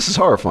kids? This is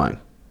horrifying.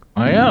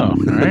 I know,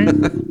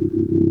 right?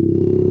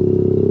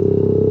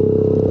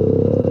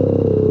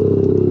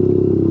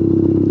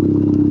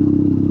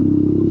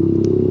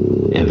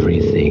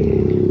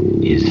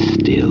 Everything is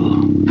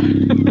still.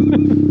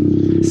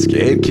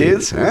 Scared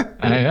kids, huh?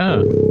 I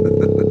know.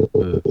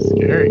 It's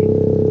scary.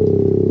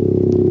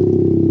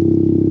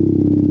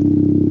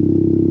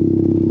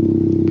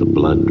 The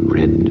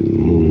blood-red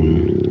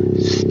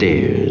moon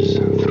stares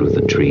through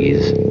the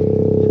trees.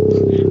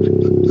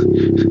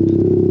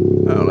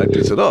 I don't like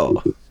this at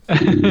all.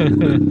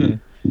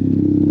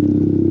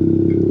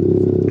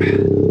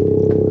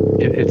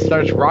 It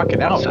starts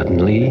rocking out.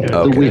 Suddenly, the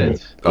Okay.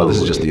 wind. Oh, this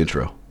is just the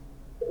intro.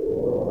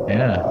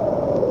 Yeah.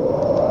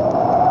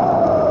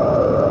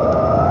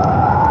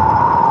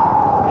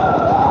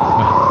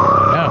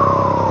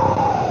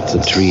 Yeah.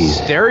 The trees.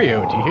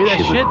 Stereo. Do you hear that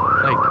Shiver. shit?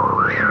 Like,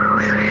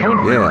 coming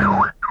from-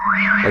 Yeah.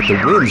 Like the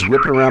wind's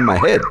whipping around my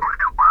head.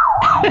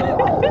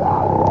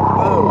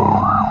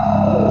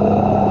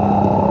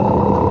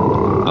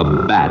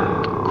 A bat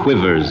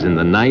quivers in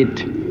the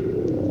night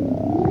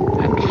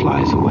and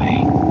flies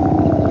away.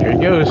 There he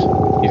goes.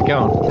 He's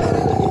gone.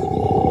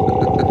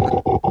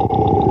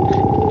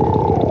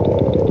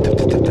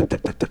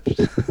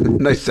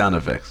 Nice sound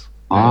effects.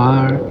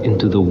 Far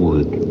into the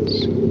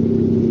woods,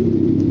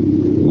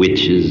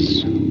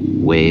 witches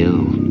wail.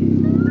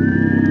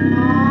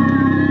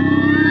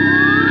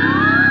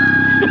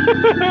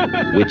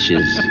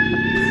 Witches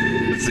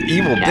It's the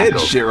Evil Dead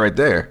shit right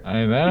there.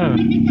 I know.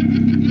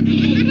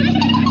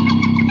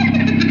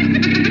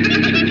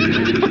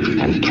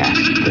 and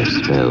cast their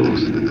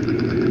spells.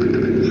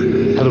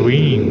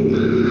 Halloween.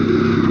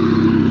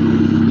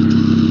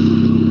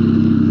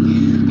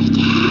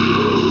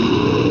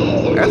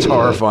 That's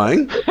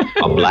horrifying.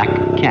 A black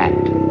cat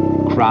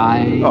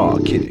cries Oh,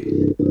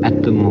 kitty.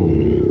 at the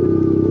moon.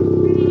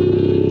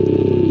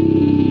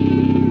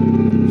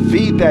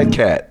 Feed that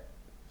cat.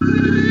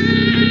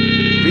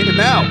 Feed it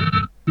now.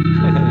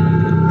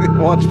 It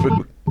wants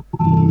food.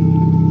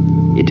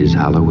 It is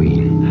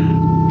Halloween.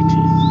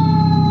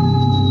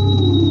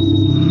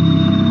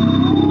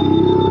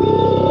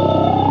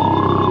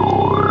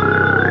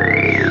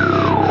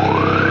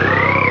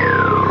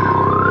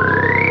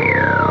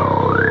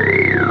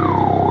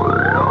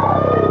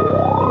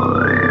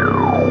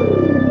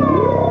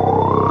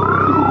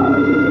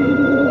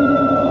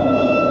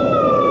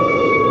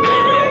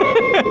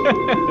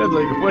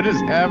 Like, what is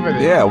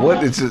happening? Yeah,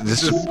 what is it?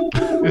 This is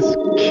This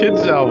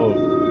kid's album.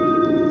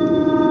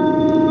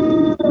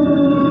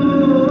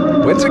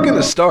 when's it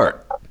gonna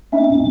start?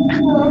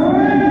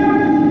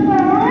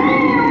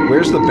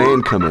 Where's the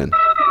band come in?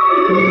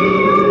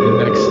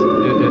 The next,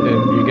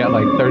 and you got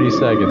like 30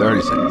 seconds.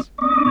 30 seconds.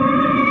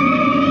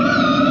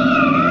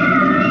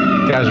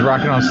 Guy's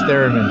rocking on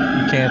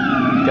Theremin. You can't.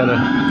 You gotta.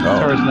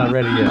 Guitar's not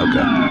ready yet.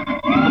 Okay.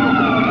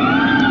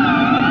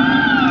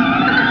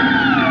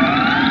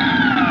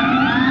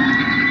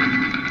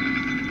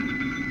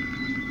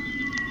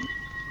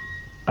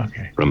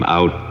 Okay. From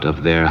out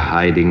of their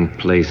hiding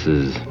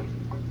places,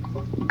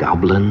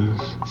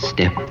 goblins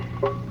step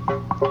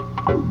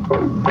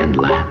and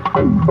laugh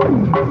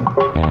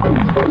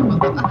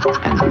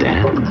and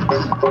dance.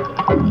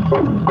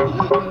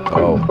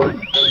 Oh.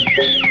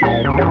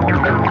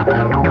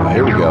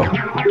 Here we go.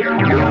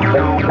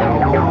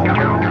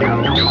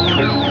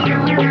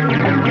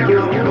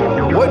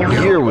 What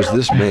year was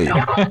this made?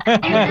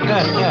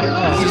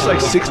 Is this like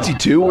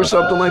 62 or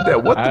something like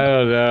that? What I the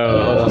don't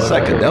know.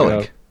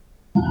 psychedelic?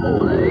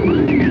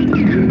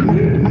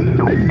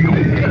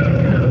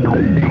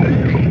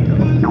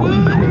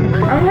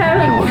 I'm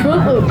having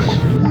Fruit Loops.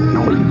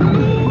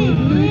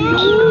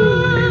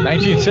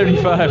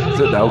 1975. Is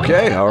it-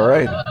 Okay, all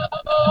right.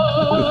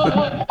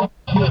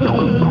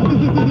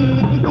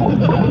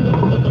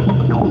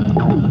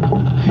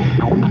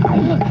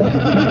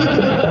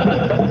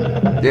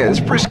 Yeah, this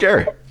is pretty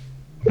scary.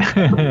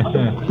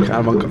 Kind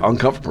of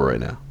uncomfortable right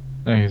now.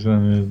 The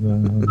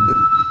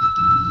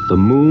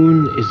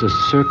moon is a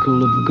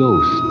circle of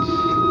ghosts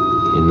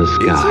in the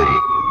sky.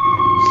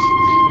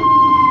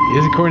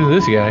 Is according to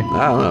this guy.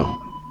 I don't know.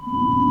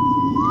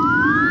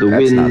 The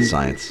That's wind not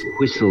science.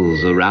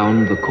 whistles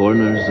around the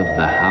corners of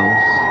the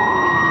house.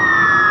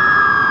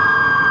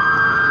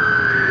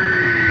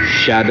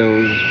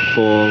 Shadows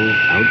fall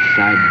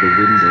outside the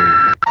window.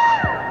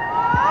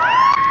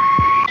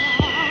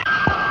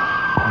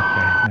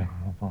 Okay.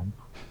 Hold on.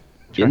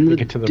 In Trying to the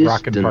get to the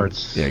rockin' distance,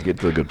 parts. Yeah, get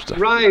to the good stuff.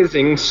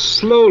 Rising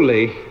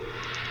slowly,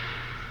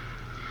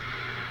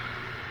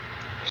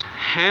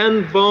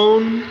 hand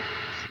bone,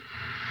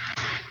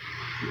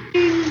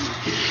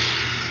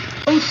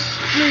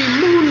 ghostly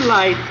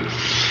moonlight.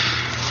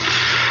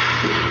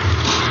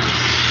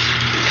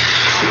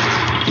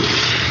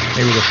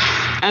 Here we go.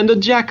 And a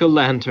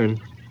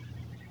jack-o'-lantern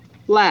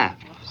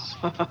laughs.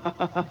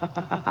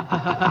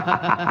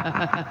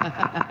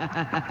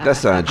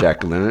 That's not a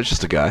jack-o'-lantern. It's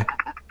just a guy.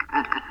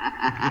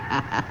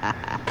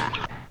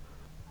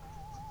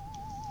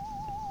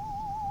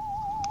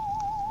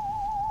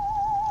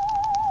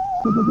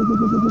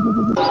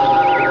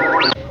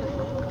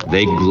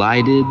 They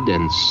glided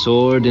and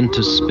soared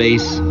into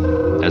space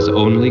as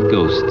only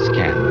ghosts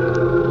can.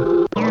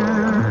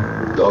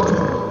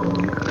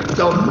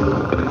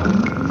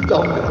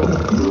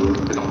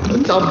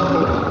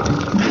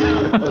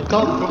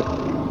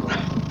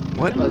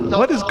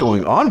 What is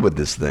going on with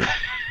this thing?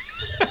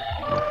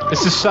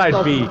 This is side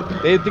B.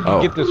 They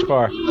didn't get this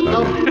far.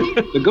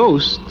 Okay. The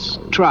ghosts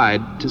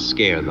tried to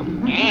scare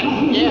them.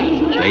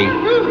 They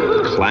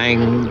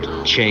clanged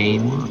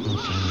chains.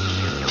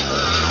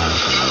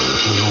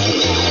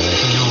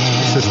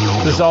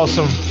 This is all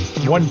some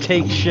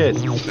one-take shit.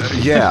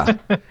 Yeah.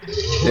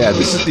 Yeah,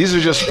 these are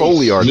just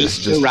Foley artists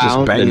just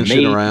banging and shit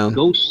made around.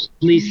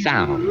 Ghostly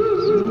sounds.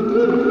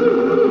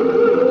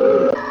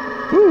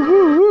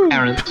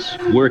 Parents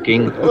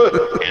working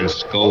and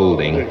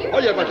scolding.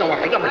 Oh,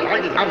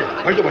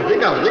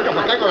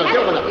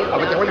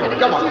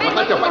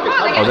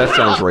 that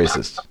sounds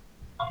racist.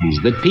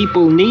 That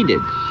people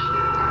needed.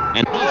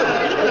 And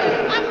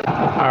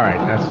All right,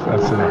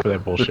 that's enough of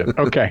that bullshit.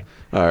 Okay.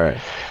 All right.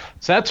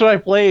 So that's what I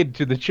played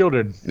to the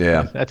children.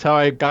 Yeah. That's how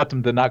I got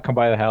them to not come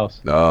by the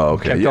house. Oh,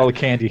 okay. Kept all the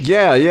candy.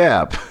 Yeah,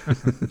 yeah.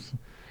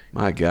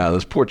 My God,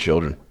 those poor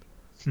children.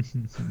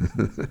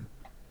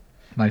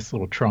 Nice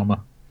little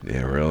trauma.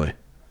 Yeah, really.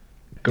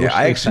 Ghostly Yeah,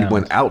 I actually sounds.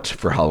 went out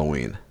for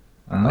Halloween.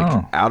 Oh.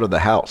 Like, out of the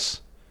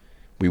house.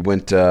 We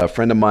went, a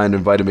friend of mine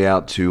invited me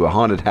out to a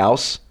haunted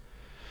house.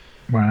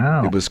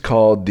 Wow. It was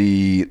called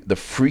the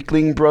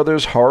Freakling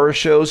Brothers Horror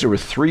Shows. There were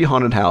 3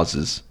 haunted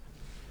houses.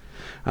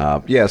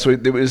 Yeah, so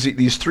there was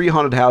these 3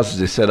 haunted houses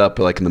they set up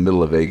like in the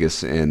middle of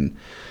Vegas, and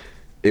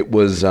it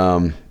was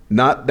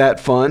not that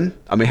fun.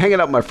 I mean,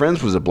 hanging out with my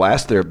friends was a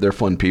blast. They're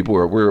fun people.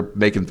 We're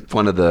making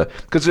fun of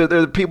because they're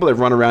the people that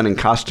run around in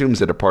costumes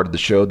that are part of the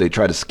show. They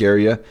try to scare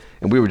you,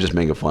 and we were just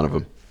making fun of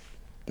them.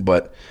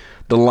 But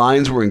the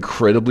lines were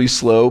incredibly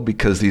slow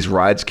because these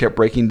rides kept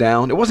breaking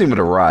down. It wasn't even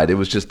a ride. It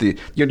was just you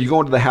go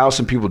into the house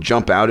and people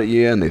jump out at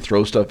you and they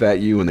throw stuff at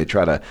you and they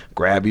try to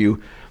grab you.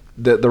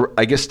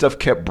 I guess stuff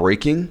kept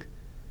breaking.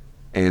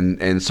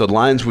 And so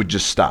lines would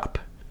just stop.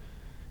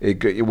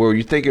 Where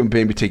you think it would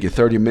maybe take you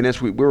 30 minutes,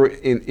 we were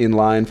in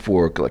line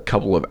for a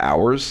couple of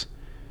hours.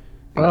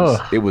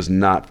 It was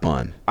not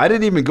fun. I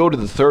didn't even go to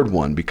the third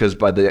one because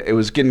it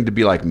was getting to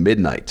be like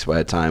midnight by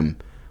the time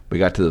we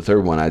got to the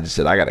third one. I just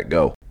said, I got to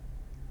go.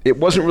 It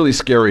wasn't really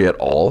scary at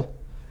all.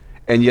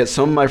 And yet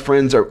some of my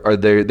friends are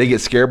there. They get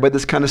scared by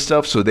this kind of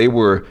stuff. So they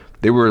were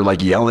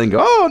like yelling,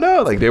 oh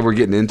no, like they were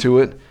getting into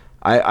it.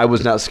 I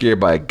was not scared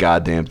by a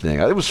goddamn thing.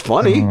 It was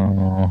funny.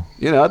 Oh.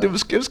 You know, it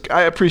was.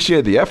 I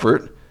appreciated the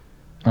effort.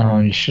 Oh,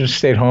 you should have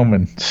stayed home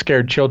and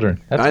scared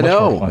children. That's I much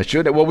more know. fun. I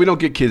should. Well, we don't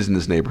get kids in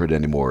this neighborhood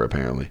anymore,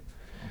 apparently.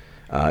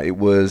 It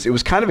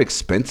was kind of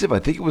expensive. I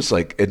think it was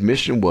like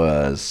admission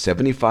was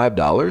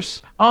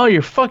 $75. Oh,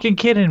 you're fucking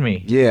kidding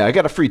me. Yeah, I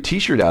got a free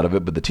T-shirt out of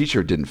it, but the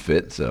T-shirt didn't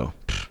fit, so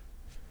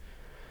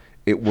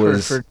it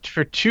was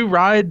for 2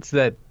 rides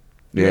that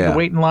you had Yeah. to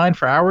wait in line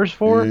for hours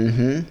for.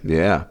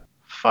 Yeah.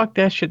 Fuck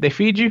that shit. They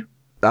feed you?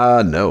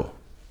 No,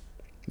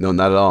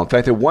 not at all. In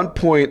fact, at one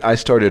point I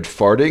started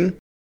farting,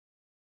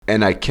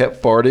 and I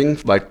kept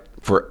farting like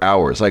for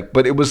hours.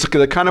 But it was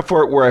the kind of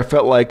fart where I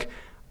felt like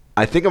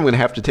I think I'm gonna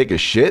have to take a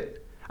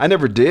shit. I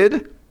never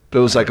did, but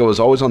it was like I was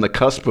always on the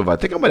cusp of I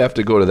think I might have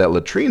to go to that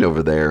latrine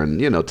over there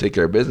and take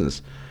care of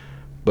business.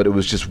 But it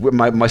was just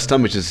my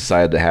stomach just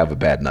decided to have a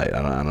bad night.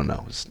 I don't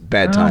know. It's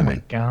bad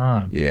timing. Oh my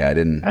god. Yeah, I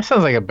didn't. That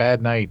sounds like a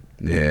bad night.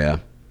 Yeah.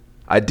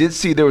 I did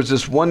see there was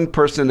this one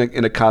person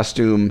in a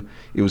costume.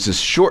 It was this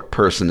short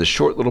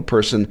little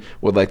person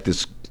with like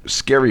this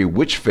scary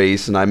witch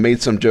face, and I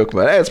made some joke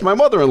about, hey, it's my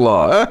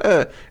mother-in-law,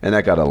 and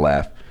that got a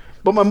laugh.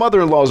 But my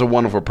mother-in-law is a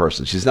wonderful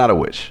person. She's not a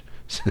witch.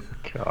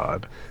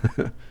 God.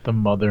 The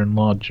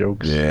mother-in-law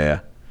jokes.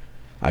 Yeah.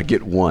 I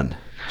get one.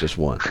 Just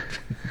one.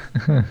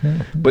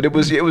 But it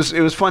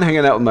was fun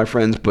hanging out with my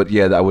friends, but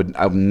yeah,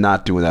 I'm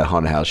not doing that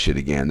haunted house shit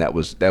again. That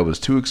was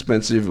too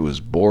expensive. It was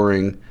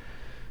boring.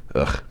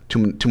 Ugh,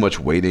 too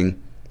much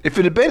waiting. If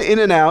it had been in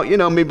and out,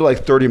 maybe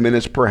like 30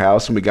 minutes per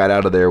house and we got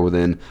out of there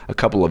within a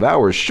couple of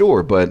hours,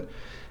 sure. But,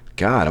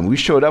 God, we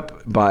showed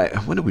up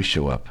when did we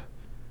show up?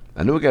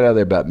 I know we got out of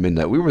there about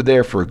midnight. We were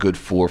there for a good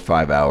 4 or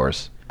 5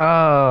 hours.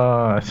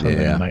 Oh, that sounds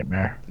like a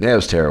nightmare. Yeah, it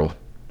was terrible.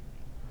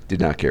 Did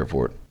not care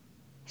for it.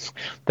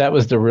 That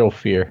was the real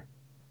fear.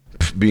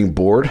 Being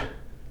bored?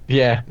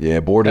 Yeah. Yeah,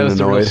 bored and That was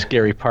the real annoyed.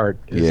 scary part,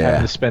 is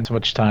having to spend so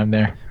much time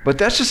there. But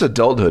that's just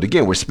adulthood.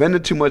 Again, we're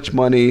spending too much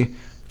money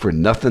for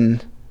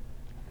nothing.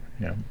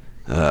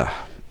 Yeah.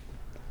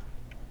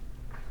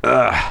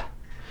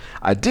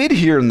 I did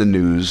hear in the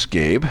news,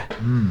 Gabe,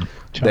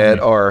 Tell that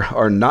me.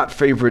 our not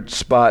favorite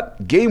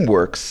spot,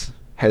 GameWorks,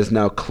 has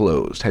now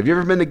closed. Have you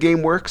ever been to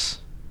GameWorks?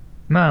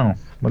 No.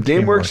 What's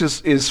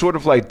GameWorks is sort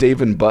of like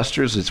Dave and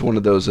Buster's. It's one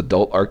of those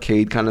adult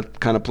arcade kind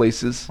of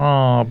places.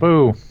 Oh,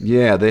 boo.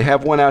 Yeah, they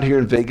have one out here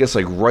in Vegas,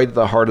 like right at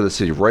the heart of the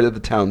city, right at the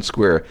town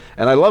square.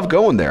 And I love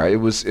going there.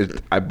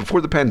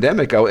 Before the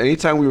pandemic,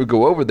 anytime we would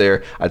go over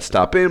there, I'd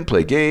stop in,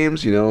 play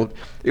games.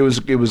 It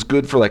was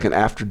good for like an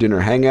after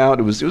dinner hangout.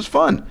 It was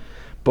fun,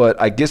 but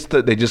I guess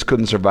that they just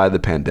couldn't survive the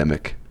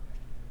pandemic,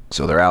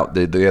 so they're out.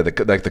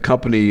 The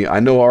company. I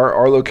know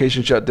our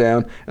location shut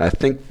down, and I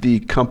think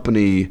the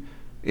company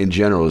in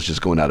general is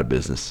just going out of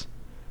business.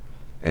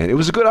 And it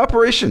was a good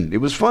operation. It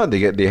was fun. They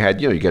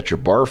had you got your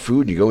bar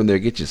food. You go in there,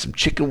 get you some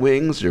chicken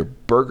wings or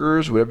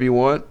burgers, whatever you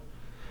want,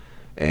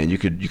 and you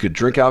could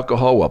drink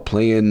alcohol while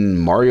playing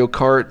Mario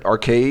Kart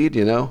arcade.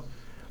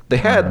 They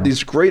had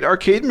these great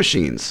arcade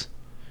machines,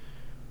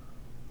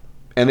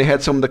 and they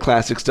had some of the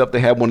classic stuff.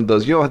 They had one of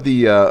those.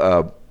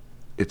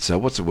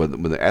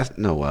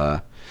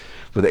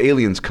 Where the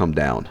aliens come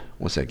down.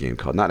 What's that game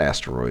called? Not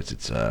Asteroids.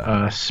 It's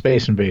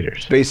Space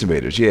Invaders. Space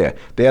Invaders. Yeah,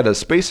 they had a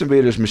Space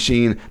Invaders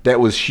machine that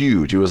was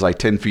huge. It was like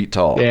 10 feet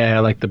tall. Yeah,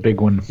 like the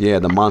big one. Yeah,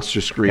 the monster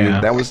screen.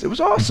 Yeah. It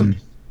was awesome.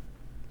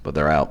 But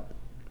they're out.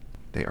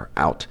 They are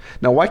out.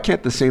 Now, why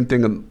can't the same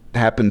thing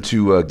happen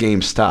to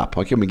GameStop?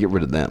 Why can't we get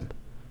rid of them?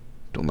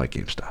 Don't like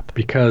GameStop.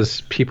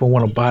 Because people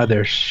want to buy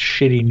their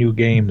shitty new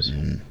games.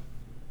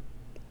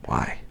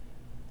 Why?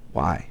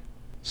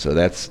 So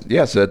that's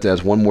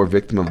one more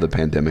victim of the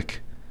pandemic.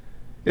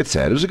 It's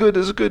sad. It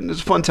was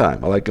a fun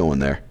time. I like going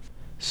there.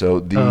 So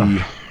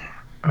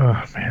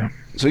Oh, man.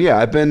 So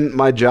yeah,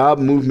 my job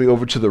moved me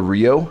over to the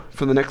Rio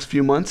for the next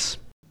few months.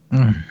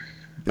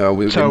 Where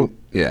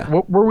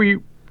were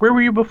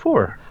you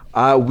before?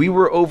 We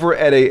were over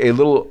at a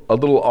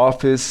little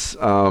office,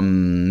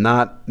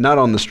 not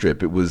on the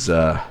strip. It was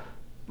like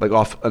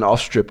an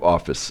off-strip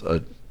office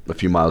a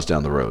few miles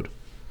down the road.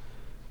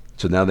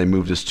 So now they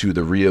moved us to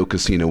the Rio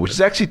Casino, which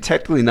is actually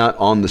technically not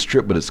on the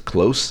strip, but it's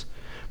close,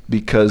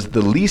 because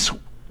the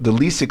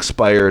lease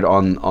expired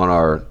on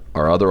our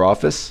other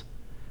office.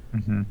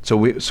 Mm-hmm. So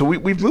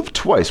we've moved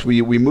twice.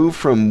 We moved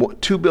from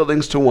 2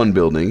 buildings to 1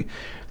 building,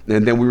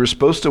 and then we were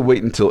supposed to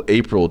wait until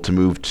April to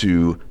move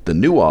to the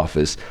new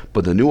office,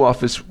 but the new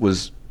office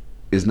is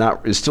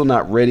still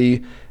not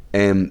ready,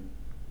 and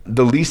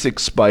the lease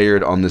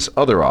expired on this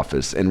other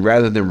office, and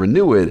rather than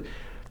renew it,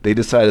 they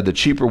decided the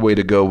cheaper way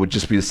to go would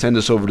just be to send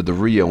us over to the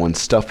Rio and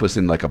stuff us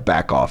in like a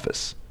back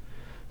office.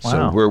 So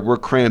Wow. we're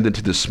crammed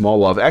into this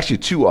small office, actually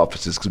 2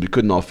 offices because we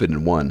couldn't all fit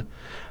in one.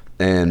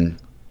 And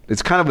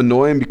it's kind of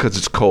annoying because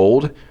it's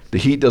cold. The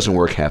heat doesn't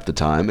work half the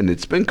time, and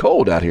it's been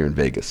cold out here in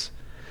Vegas.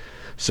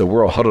 So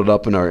we're all huddled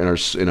up in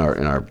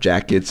our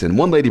jackets, and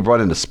one lady brought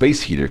in a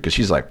space heater because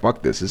she's like,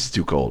 "Fuck this is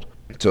too cold."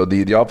 So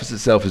the office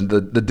itself is the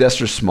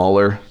desks are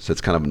smaller, so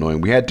it's kind of annoying.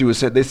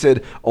 They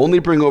said only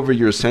bring over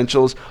your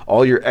essentials,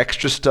 all your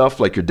extra stuff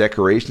like your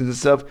decorations and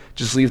stuff.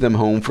 Just leave them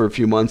home for a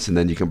few months, and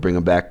then you can bring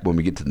them back when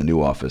we get to the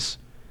new office.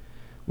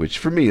 Which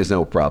for me is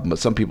no problem, but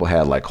some people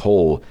had like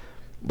all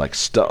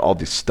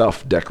this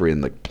stuff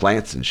decorating like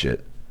plants and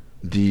shit.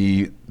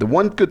 The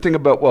one good thing a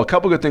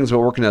couple good things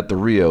about working at the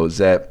Rio is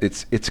that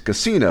it's a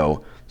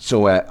casino,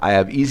 so I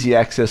have easy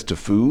access to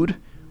food,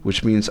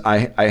 which means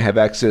I have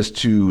access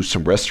to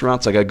some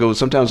restaurants. Like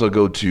sometimes I'll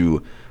go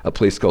to a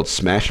place called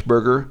Smash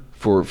Burger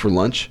for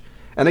lunch,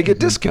 and I get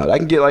discount. I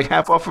can get like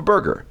half off a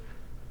burger.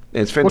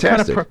 And it's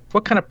fantastic.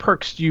 What kind of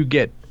perks do you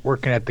get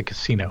working at the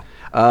casino?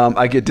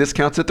 I get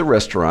discounts at the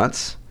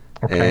restaurants,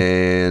 Okay.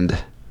 and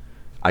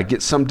I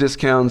get some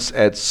discounts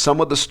at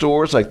some of the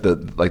stores, like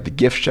the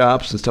gift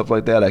shops and stuff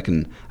like that. I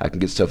can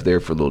get stuff there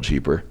for a little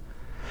cheaper.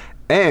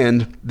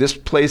 And this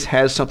place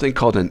has something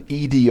called an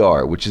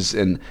EDR, which is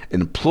an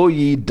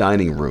employee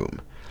dining room,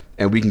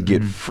 and we can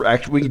get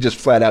we can just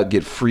flat out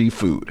get free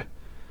food.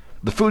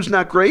 The food's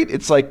not great;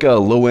 it's like a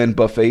low-end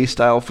buffet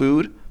style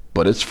food,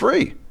 but it's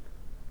free.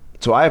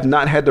 So I have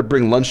not had to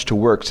bring lunch to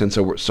work since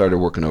I started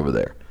working over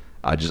there.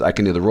 I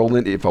can either roll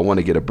in if I want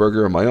to get a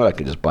burger on my own. I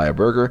can just buy a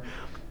burger,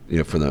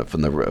 from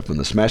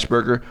the Smash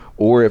Burger,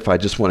 or if I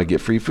just want to get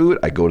free food,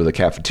 I go to the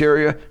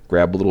cafeteria,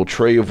 grab a little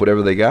tray of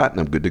whatever they got, and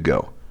I'm good to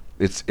go.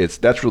 That's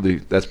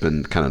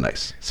been kind of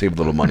nice. Save a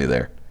little money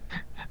there.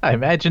 I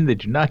imagine they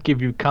do not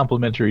give you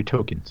complimentary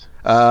tokens.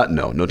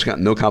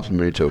 No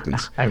complimentary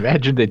tokens. I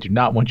imagine they do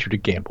not want you to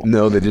gamble.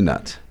 No, they did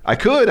not. I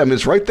could. I mean,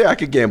 it's right there. I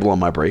could gamble on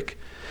my break.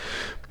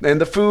 And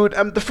the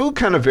food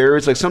kind of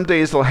varies. Like some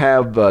days they'll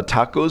have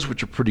tacos,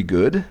 which are pretty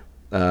good.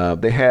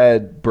 They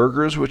had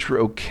burgers, which were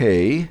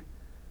okay.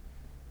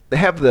 They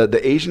have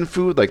the Asian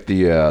food, like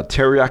the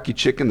teriyaki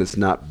chicken, that's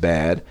not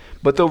bad,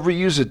 but they'll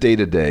reuse it day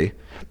to day.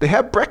 They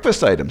have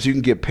breakfast items. You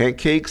can get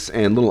pancakes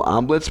and little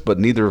omelets, but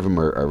neither of them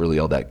are really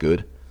all that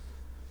good.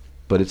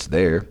 But it's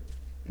there.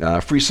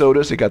 Free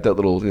sodas. They got that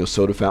little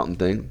soda fountain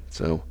thing.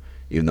 So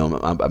even though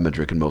I've been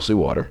drinking mostly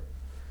water.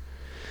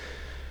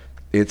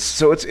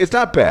 It's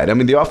not bad. I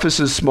mean, the office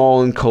is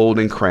small and cold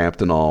and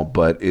cramped and all,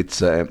 but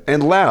it's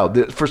and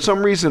loud. For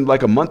some reason,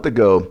 like a month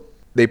ago,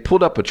 they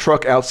pulled up a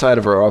truck outside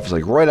of our office,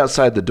 like right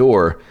outside the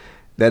door,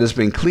 that has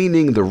been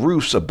cleaning the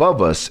roofs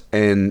above us,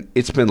 and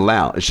it's been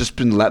loud. It's just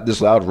been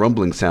this loud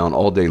rumbling sound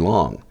all day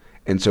long.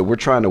 And so we're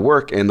trying to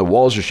work, and the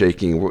walls are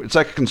shaking. It's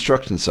like a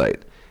construction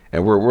site,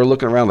 and we're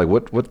looking around like,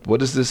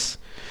 what is this?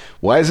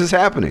 Why is this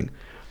happening?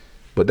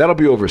 But that'll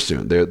be over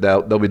soon.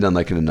 They'll be done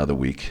like in another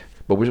week.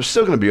 But we're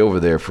still going to be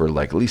over there for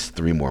like at least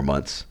 3 more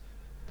months.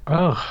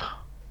 Oh.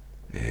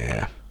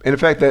 Yeah. And in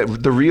fact,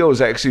 that the Rio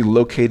is actually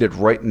located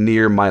right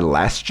near my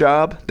last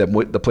job,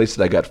 the place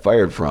that I got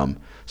fired from.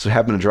 So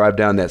having to drive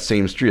down that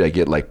same street, I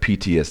get like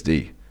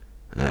PTSD.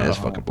 That's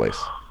a fucking place.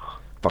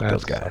 Fuck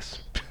those guys.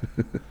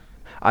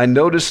 I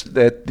noticed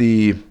that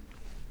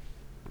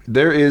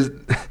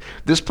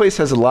this place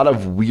has a lot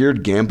of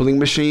weird gambling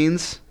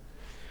machines.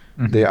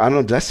 Mm-hmm. I don't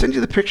know, did I send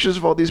you the pictures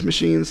of all these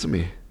machines?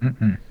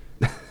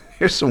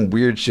 Here's some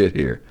weird shit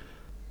here.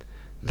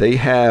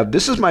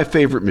 This is my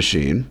favorite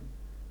machine.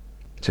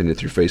 Send it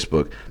through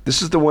Facebook.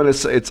 This is the one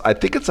I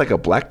think it's like a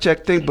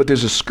blackjack thing, but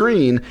there's a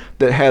screen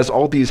that has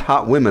all these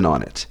hot women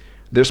on it.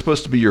 They're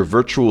supposed to be your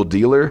virtual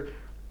dealer,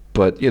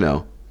 but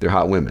they're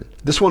hot women.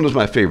 This one was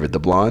my favorite, the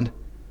blonde,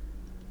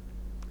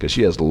 because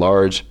she has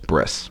large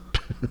breasts.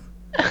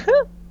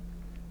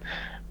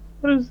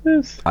 What is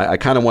this? I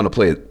kind of want to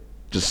play it,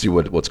 just see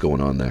what's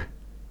going on there.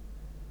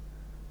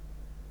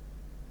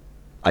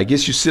 I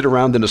guess you sit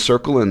around in a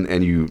circle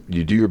and you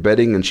do your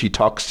betting, and she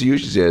talks to you.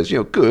 She says,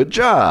 good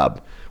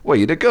job.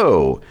 Way to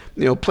go.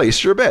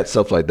 Place your bet,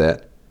 stuff like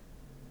that.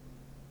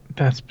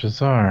 That's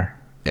bizarre.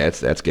 Yeah,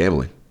 that's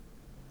gambling.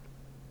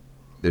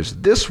 There's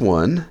this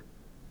one,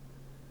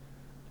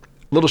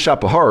 Little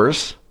Shop of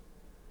Horrors.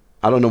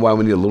 I don't know why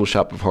we need a Little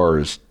Shop of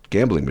Horrors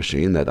gambling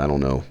machine. That I don't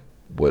know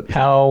what.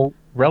 How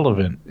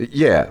relevant.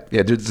 Yeah.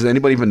 Does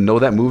anybody even know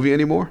that movie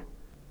anymore?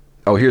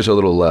 Oh, here's a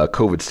little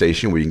COVID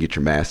station where you can get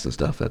your masks and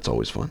stuff. That's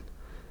always fun.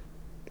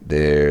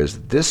 There's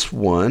this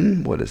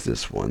one. What is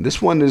this one?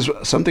 This one is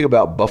something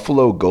about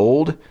Buffalo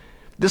Gold.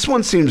 This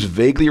one seems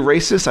vaguely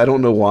racist. I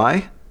don't know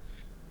why.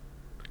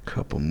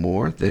 Couple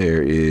more.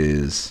 There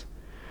is...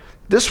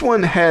 This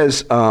one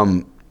has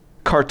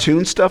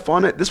cartoon stuff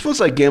on it. This one's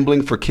like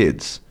gambling for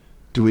kids.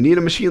 Do we need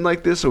a machine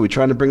like this? Are we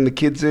trying to bring the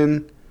kids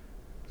in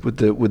with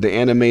the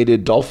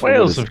animated dolphin?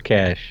 Whales of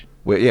cash.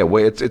 Yeah,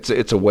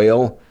 it's a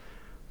whale.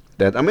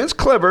 It's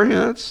clever.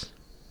 Yeah,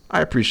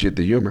 I appreciate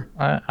the humor.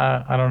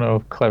 I don't know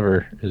if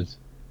clever is.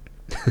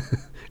 I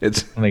don't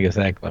think it's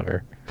that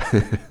clever.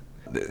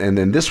 And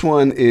then this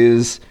one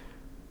is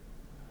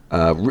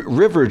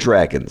River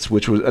Dragons,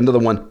 which was another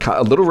one,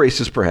 a little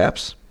racist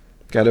perhaps.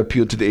 Got to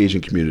appeal to the Asian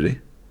community.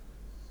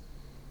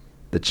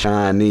 The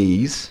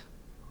Chinese,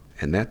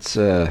 and that's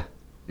what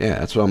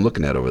I'm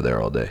looking at over there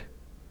all day.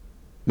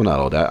 Well, not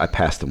all day. I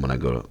pass them when I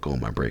go on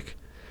my break.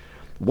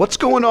 What's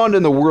going on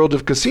in the world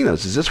of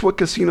casinos? Is this what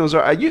casinos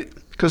are?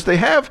 Because they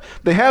have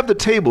the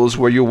tables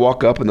where you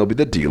walk up and there'll be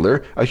the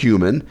dealer, a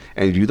human,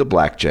 and you do the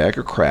blackjack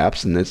or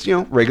craps, and it's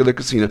regular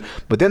casino.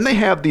 But then they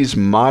have these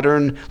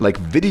modern like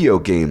video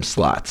game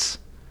slots.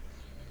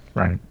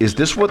 Right. Is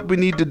this what we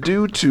need to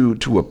do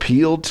to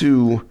appeal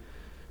to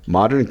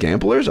modern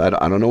gamblers? I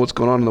don't know what's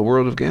going on in the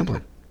world of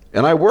gambling,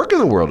 and I work in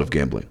the world of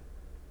gambling.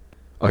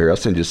 Oh, here, I'll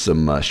send you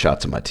some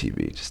shots of my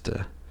TV just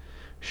to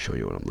show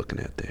you what I'm looking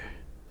at there.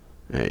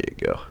 There you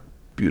go.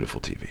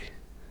 Beautiful TV.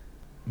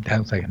 That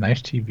looks like a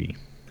nice TV.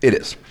 It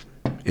is.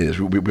 It is.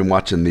 We've been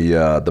watching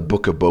the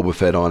Book of Boba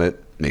Fett on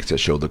it. Makes that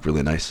show look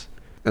really nice.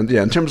 And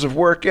yeah, in terms of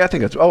work, I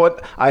think that's. Oh,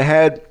 I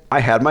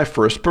had my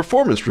first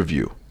performance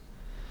review.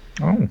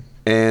 Oh.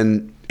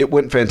 And it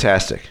went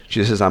fantastic.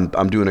 She says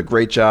I'm doing a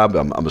great job.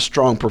 I'm a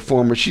strong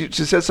performer. She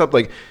said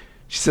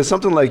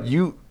something like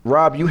you,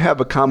 Rob, you have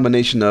a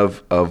combination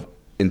of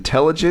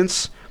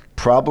intelligence,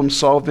 problem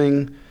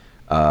solving,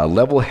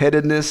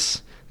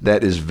 level-headedness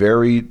that is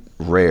very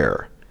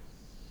rare.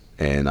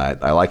 And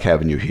I like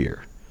having you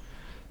here.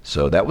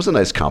 So that was a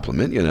nice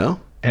compliment,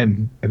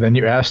 And then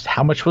you asked,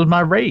 how much was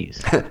my raise?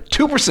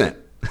 2%.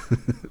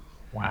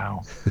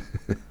 Wow.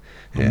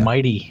 Yeah.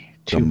 Mighty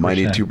 2%. The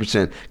mighty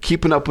 2%.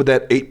 Keeping up with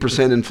that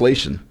 8%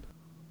 inflation.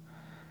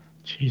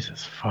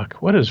 Jesus, fuck.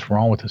 What is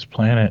wrong with this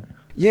planet?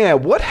 Yeah,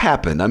 what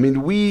happened? I mean,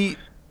 2%.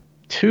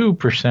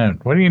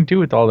 What are you going to do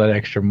with all that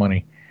extra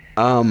money?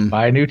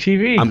 Buy a new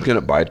TV. I'm going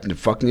to buy it.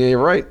 Fucking yeah, you're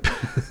right.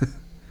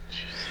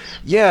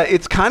 Yeah,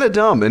 it's kind of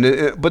dumb,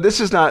 but this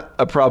is not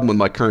a problem with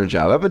my current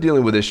job. I've been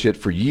dealing with this shit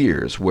for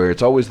years, where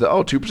it's always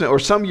 2%, or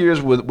some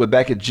years with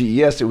back at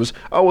GES, it was,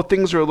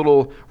 things are a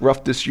little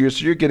rough this year,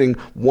 so you're getting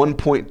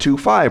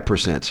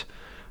 1.25%.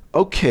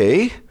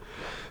 Okay,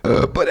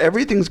 but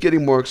everything's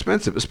getting more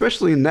expensive,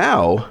 especially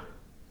now.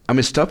 I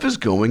mean, stuff is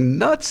going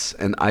nuts,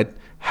 and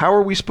how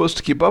are we supposed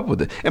to keep up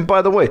with it? And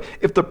by the way,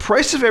 if the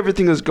price of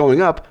everything is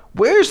going up,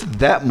 where's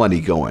that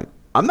money going?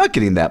 I'm not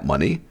getting that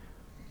money.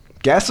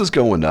 Gas is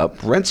going up,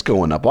 rent's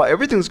going up,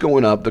 everything's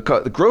going up, the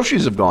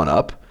groceries have gone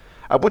up.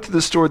 I went to the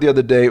store the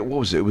other day, what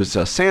was it? It was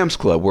Sam's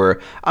Club,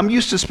 where I'm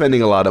used to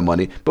spending a lot of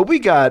money, but we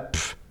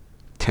got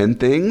 10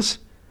 things.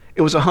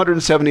 It was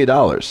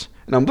 $170.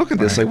 And I'm looking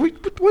at this like,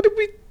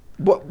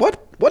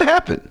 what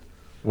happened?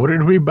 What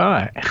did we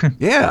buy?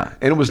 Yeah,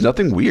 and it was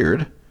nothing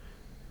weird.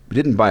 We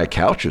didn't buy a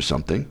couch or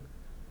something.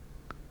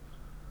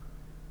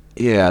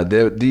 Yeah,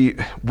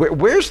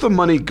 where's the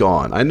money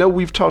gone? I know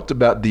we've talked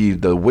about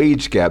the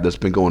wage gap that's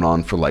been going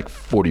on for like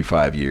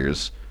 45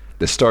 years.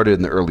 That started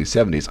in the early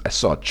 70s. I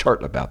saw a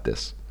chart about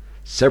this,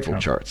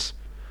 several charts.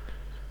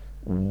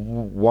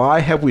 Why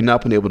have we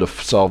not been able to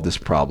solve this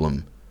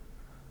problem?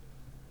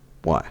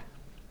 Why?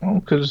 Well,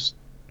 because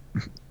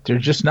they're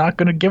just not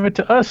going to give it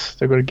to us.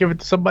 They're going to give it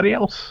to somebody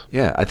else.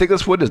 Yeah, I think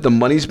that's what it is. The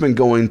money's been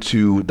going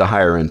to the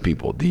higher end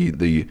people.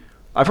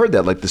 I've heard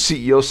that, like the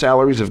CEO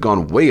salaries have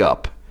gone way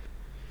up.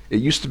 It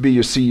used to be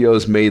your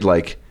CEOs made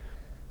like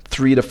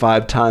 3 to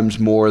 5 times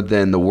more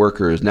than the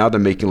workers. Now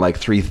they're making like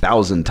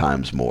 3,000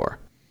 times more.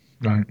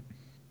 Right.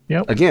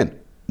 Yep. Again,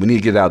 we need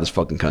to get out of this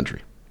fucking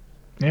country.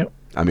 Yep.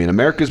 I mean,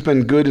 America's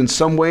been good in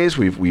some ways.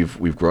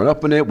 We've grown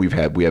up in it. We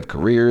have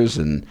careers,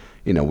 and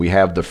we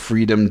have the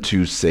freedom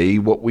to say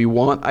what we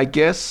want, I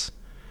guess.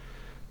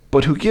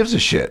 But who gives a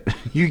shit?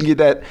 You can get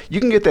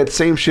that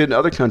same shit in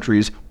other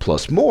countries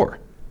plus more.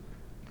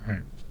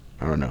 Right.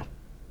 I don't know.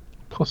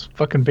 Plus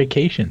fucking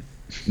vacation.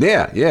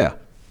 Yeah.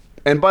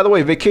 And by the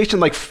way,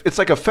 vacation, it's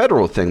like a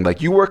federal thing.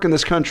 Like, you work in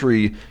this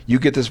country, you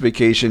get this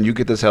vacation, you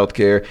get this health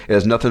care. It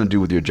has nothing to do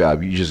with your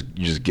job. You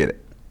just get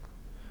it.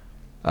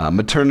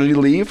 Maternity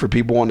leave for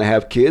people wanting to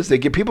have kids.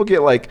 People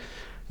get like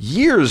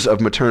years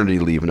of maternity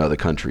leave in other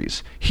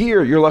countries.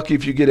 Here, you're lucky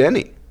if you get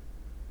any.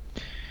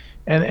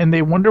 And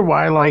they wonder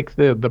why like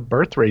the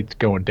birth rate's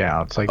going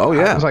down. It's like, oh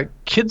yeah, I was like,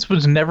 kids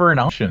was never an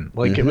option.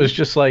 Like It was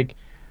just like,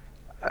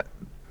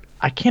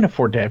 I can't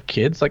afford to have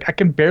kids. Like, I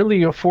can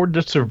barely afford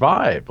to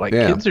survive. Like,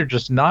 kids are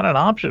just not an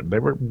option. They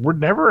were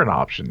never an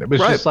option. It was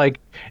just like,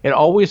 it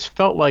always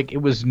felt like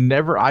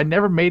I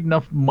never made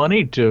enough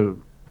money to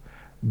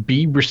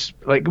be,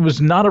 it was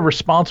not a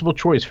responsible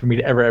choice for me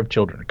to ever have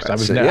children.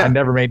 Because I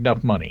never made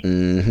enough money.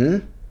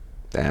 Mm-hmm.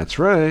 That's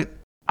right.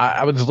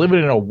 I was living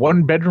in a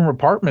 1-bedroom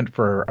apartment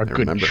for a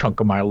good chunk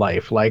of my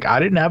life. Like,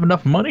 I didn't have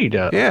enough money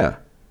to... Yeah.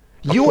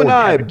 You and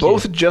I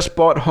both just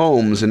bought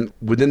homes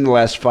within the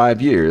last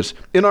 5 years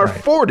in our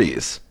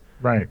 40s.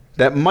 Right.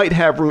 That might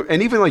have room.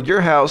 And even like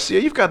your house,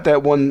 you've got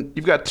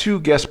 2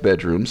 guest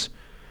bedrooms.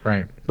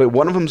 Right. But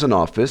one of them's an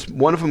office.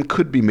 One of them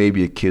could be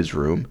maybe a kid's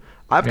room.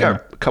 I've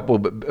got a couple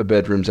of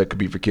bedrooms that could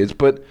be for kids.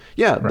 But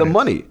the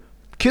money.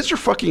 Kids are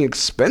fucking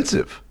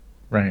expensive.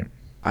 Right.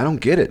 I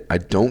don't get it.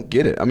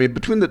 I mean,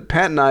 between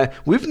Pat and I,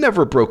 we've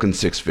never broken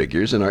 6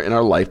 figures in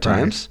our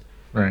lifetimes.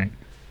 Right.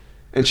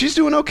 And she's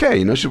doing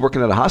okay. She's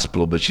working at a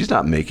hospital, but she's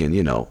not making,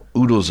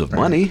 oodles of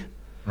money.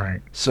 Right.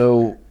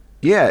 So,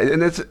 yeah,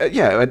 and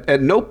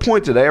at no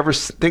point did I ever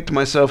think to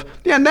myself,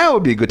 now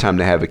would be a good time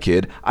to have a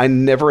kid. I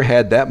never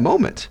had that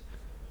moment.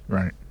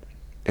 Right.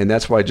 And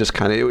that's why I just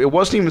kind of, it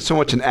wasn't even so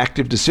much an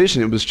active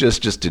decision. It was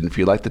just didn't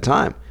feel like the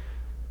time.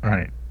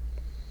 Right.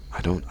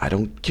 I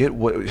don't get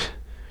what...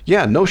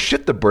 Yeah, no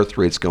shit, the birth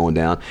rate's going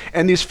down.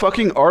 And these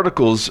fucking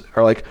articles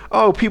are like,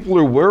 oh, people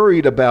are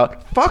worried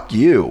about... Fuck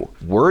you.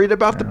 Worried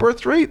about the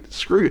birth rate?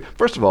 Screw you.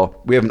 First of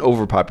all, we have an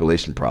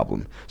overpopulation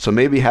problem. So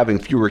maybe having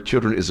fewer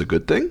children is a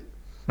good thing.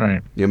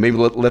 Right. Maybe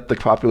let the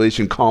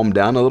population calm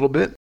down a little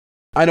bit.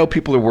 I know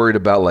people are worried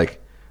about like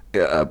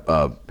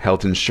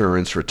health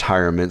insurance,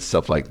 retirement,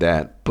 stuff like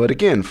that. But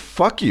again,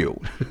 fuck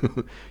you.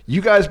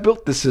 You guys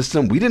built the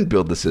system. We didn't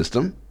build the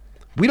system.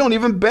 We don't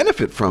even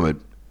benefit from it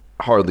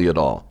hardly at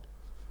all.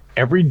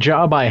 Every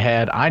job I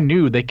had, I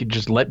knew they could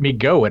just let me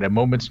go at a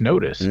moment's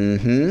notice.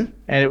 Mm-hmm.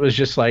 And it was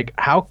just like,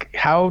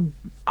 how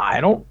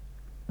I don't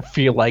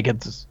feel like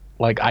it's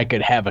like I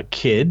could have a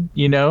kid,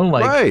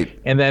 like, right.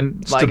 And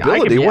then Stability. Like I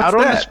could be What's out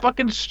that? on this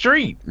fucking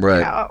street.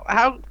 Right.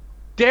 How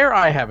dare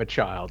I have a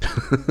child?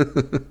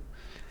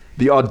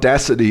 The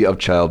audacity of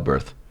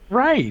childbirth.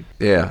 Right.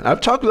 Yeah.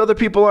 I've talked with other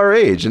people our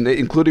age, and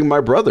including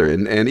my brother,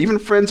 and even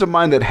friends of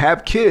mine that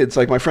have kids,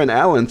 like my friend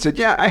Alan said,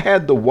 yeah, I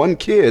had the one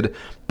kid,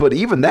 but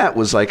even that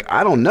was like,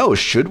 I don't know,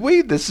 should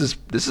we? This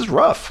is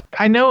rough.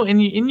 I know,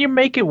 and you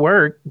make it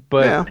work,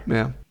 but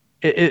yeah.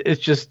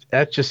 It's just,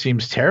 that just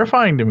seems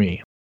terrifying to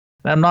me.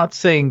 And I'm not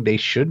saying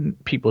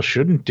people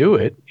shouldn't do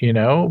it,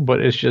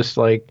 but it's just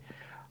like,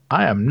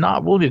 I am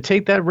not willing to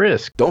take that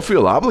risk. Don't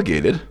feel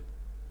obligated.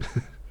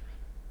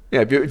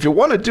 Yeah, if you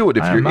want to do it,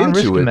 if you're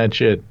into it, that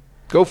shit.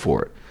 Go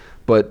for it.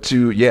 But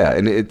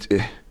and it,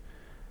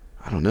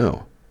 I don't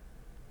know.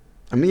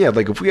 I mean, yeah,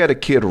 like if we had a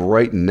kid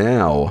right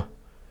now,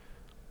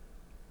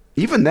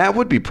 even that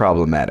would be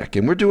problematic.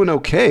 And we're doing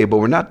okay, but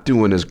we're not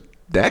doing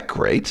that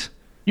great.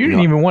 You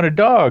didn't even want a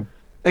dog.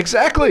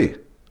 Exactly.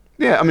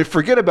 Yeah, I mean,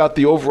 forget about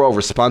the overall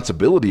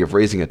responsibility of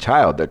raising a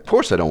child. Of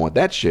course I don't want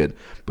that shit.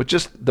 But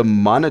just the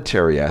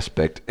monetary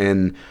aspect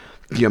and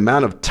the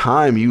amount of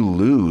time you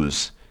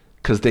lose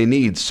because they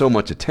need so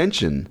much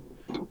attention.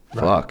 Right.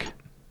 Fuck.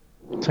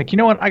 It's like, you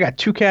know what? I got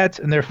 2 cats,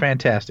 and they're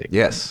fantastic.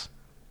 Yes.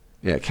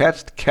 Yeah,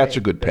 cats are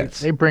good pets.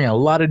 They bring a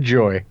lot of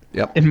joy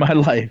in my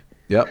life.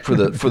 Yep, for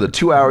the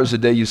 2 hours a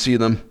day you see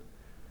them.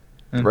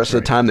 The rest of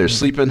the time they're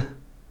sleeping.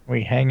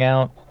 We hang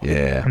out.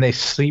 Yeah. And they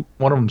sleep.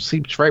 One of them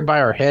sleeps right by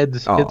our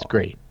heads. Oh. It's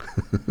great.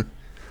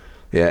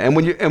 Yeah, and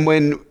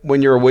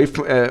when you're away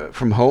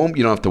from home,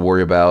 you don't have to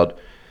worry about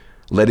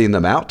letting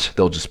them out.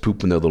 They'll just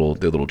poop in their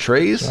little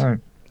trays. Right.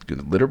 Get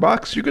a litter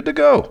box. You're good to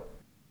go.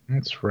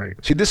 That's right.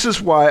 See, this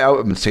is why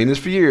I've been saying this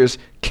for years.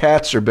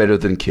 Cats are better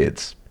than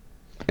kids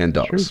and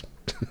dogs.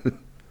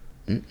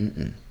 I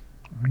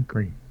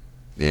agree.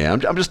 Yeah,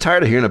 I'm just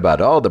tired of hearing about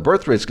it. Oh, the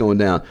birth rate's going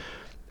down.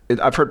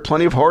 I've heard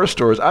plenty of horror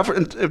stories.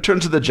 In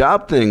terms of the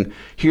job thing,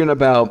 hearing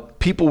about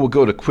people will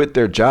go to quit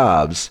their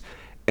jobs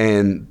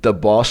and the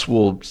boss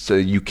will say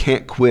you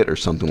can't quit or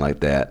something like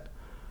that.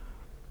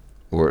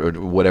 Or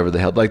whatever the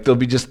hell. Like they'll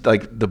be just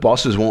like the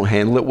bosses won't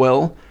handle it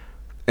well.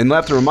 And they'll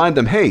have to remind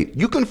them, hey,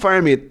 you can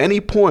fire me at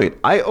any point.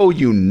 I owe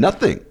you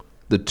nothing.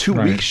 The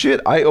 2-week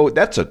shit,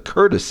 that's a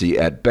courtesy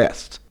at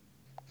best.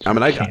 I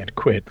mean, I can't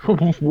quit.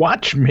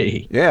 Watch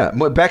me. Yeah,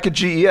 back at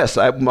GES,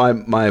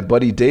 my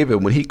buddy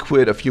David, when he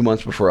quit a few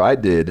months before I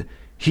did,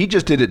 he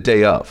just did it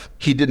day of.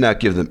 He did not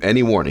give them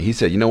any warning. He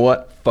said, you know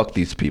what? Fuck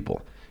these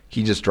people.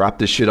 He just dropped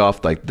this shit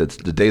off like the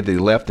day they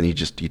left, and he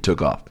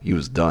took off. He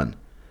was done.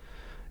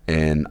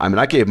 And I mean,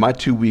 I gave my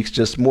 2 weeks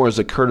just more as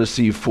a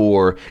courtesy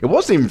for, it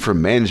wasn't even for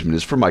management,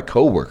 it's for my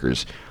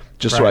coworkers,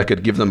 just so I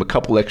could give them a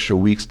couple extra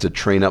weeks to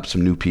train up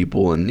some new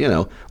people and,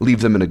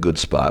 leave them in a good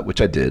spot,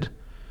 which I did.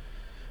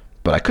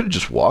 But I could have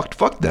just walked.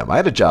 Fuck them. I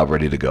had a job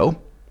ready to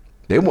go.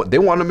 They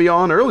wanted me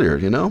on earlier,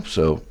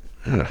 so.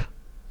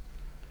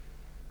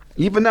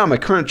 Even now, my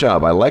current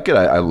job, I like it.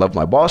 I love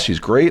my boss. She's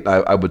great.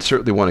 I would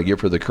certainly want to give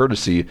her the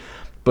courtesy.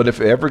 But if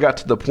it ever got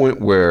to the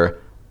point where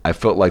I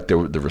felt like the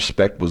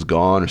respect was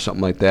gone or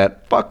something like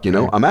that, fuck,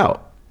 I'm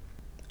out.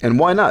 And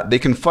why not? They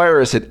can fire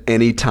us at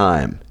any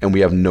time, and we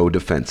have no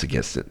defense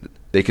against it.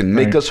 They can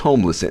make us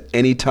homeless at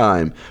any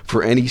time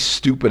for any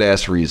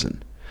stupid-ass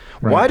reason.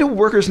 Right. Why do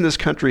workers in this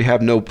country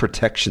have no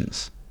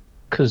protections?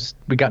 Because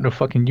we got no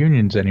fucking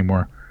unions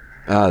anymore.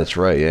 Ah, that's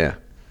right, yeah.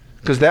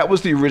 Because that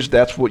was the original.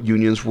 That's what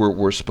unions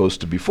were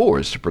supposed to be for,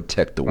 is to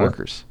protect the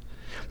workers.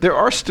 There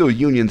are still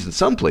unions in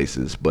some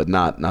places, but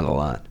not a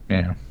lot.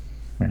 Yeah.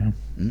 I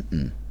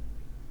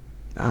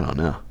don't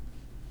know.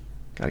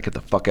 Gotta get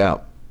the fuck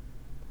out.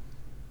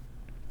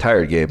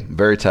 Tired, Gabe.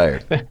 Very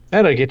tired.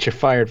 That'll get you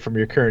fired from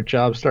your current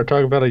job. Start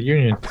talking about a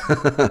union.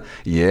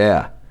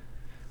 Yeah.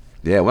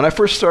 Yeah, when I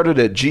first started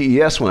at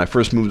GES, when I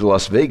first moved to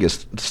Las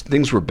Vegas,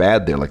 things were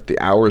bad there. Like the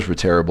hours were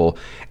terrible,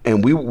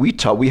 and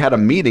we had a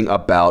meeting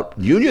about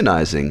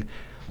unionizing,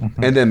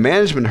 and then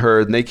management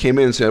heard, and they came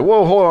in and said,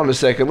 "Whoa, hold on a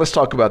second, let's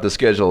talk about the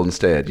schedule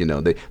instead."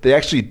 They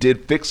actually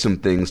did fix some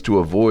things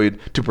to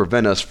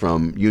prevent us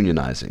from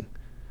unionizing.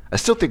 I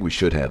still think we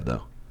should have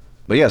though.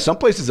 But yeah, some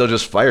places they'll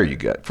just fire you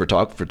for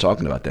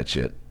talking about that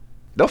shit.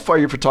 They'll fire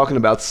you for talking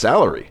about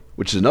salary,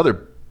 which is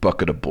another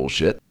bucket of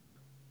bullshit.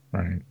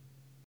 Right.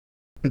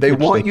 They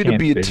want you to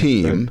be a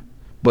team,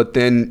 but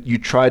then you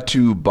try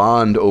to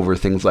bond over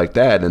things like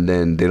that, and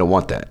then they don't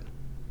want that.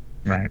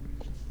 Right.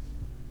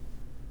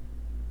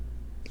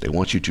 They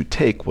want you to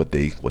take what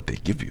they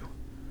give you.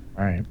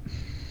 Right.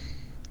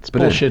 It's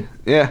bullshit.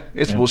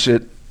 It's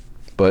bullshit.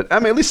 But I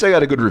mean, at least I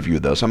got a good review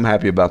though, so I'm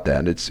happy about that.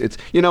 And it's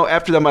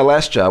after that my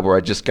last job where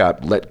I just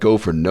got let go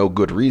for no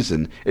good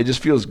reason, it just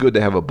feels good to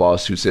have a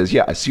boss who says,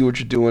 "Yeah, I see what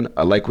you're doing.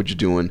 I like what you're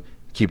doing.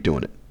 Keep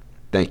doing it.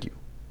 Thank you.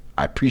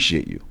 I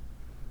appreciate you."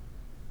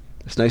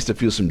 It's nice to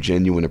feel some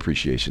genuine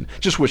appreciation.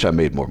 Just wish I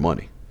made more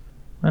money.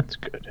 That's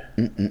good.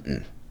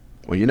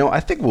 Well, I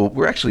think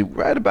we're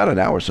at about an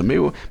hour, so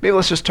maybe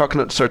let's just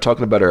start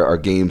talking about our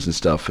games and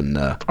stuff and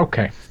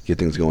get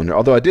things going here.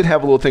 Although I did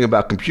have a little thing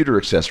about computer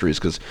accessories,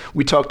 because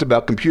we talked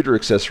about computer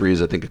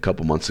accessories I think a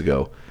couple months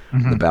ago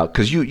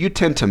because you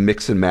tend to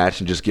mix and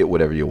match and just get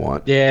whatever you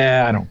want.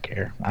 Yeah, I don't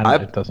care.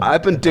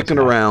 I've been dicking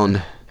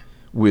around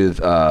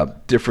with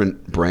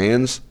different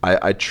brands.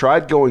 I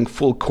tried going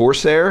full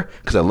Corsair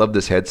because I love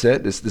this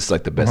headset. This is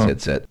like the best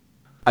headset.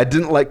 I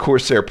didn't like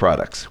Corsair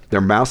products. Their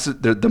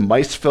the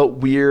mice felt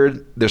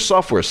weird. Their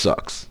software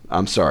sucks.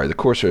 I'm sorry. The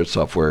Corsair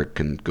software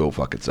can go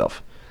fuck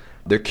itself.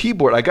 Their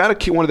keyboard, I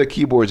got one of their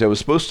keyboards that was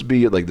supposed to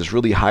be like this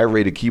really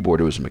high-rated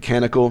keyboard. It was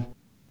mechanical.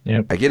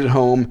 Yep. I get it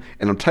home,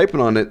 and I'm typing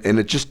on it, and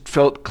it just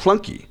felt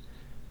clunky.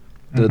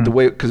 The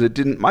way, because it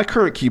didn't, my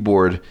current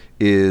keyboard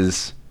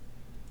is,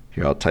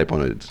 here, I'll type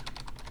on it.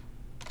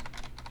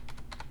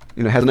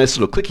 It has a nice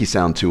little clicky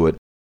sound to it.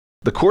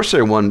 The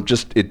Corsair one,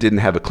 it didn't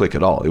have a click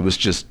at all. It was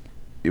just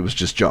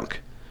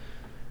junk.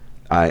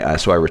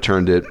 So I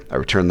returned it. I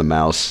returned the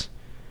mouse,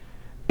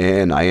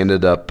 and I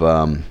ended up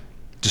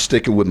just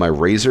sticking with my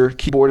Razer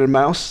keyboard and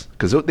mouse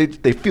because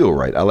they feel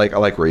right. I like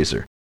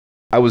Razer.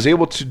 I was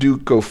able to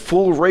go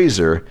full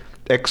Razer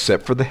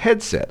except for the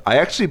headset. I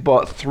actually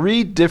bought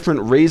 3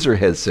 different Razer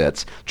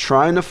headsets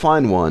trying to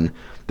find one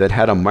that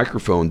had a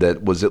microphone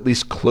that was at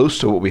least close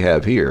to what we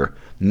have here.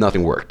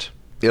 Nothing worked.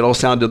 It all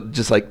sounded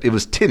just like it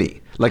was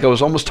tinny, like I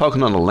was almost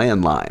talking on a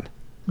landline.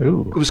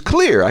 Ooh. It was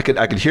clear. I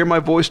could hear my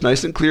voice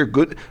nice and clear.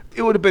 Good.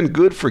 It would have been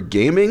good for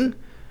gaming,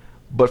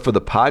 but for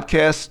the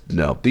podcast,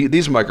 no.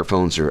 These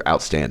microphones are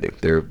outstanding.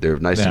 They're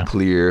nice and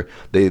clear.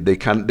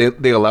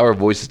 They allow our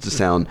voices to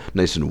sound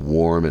nice and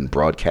warm and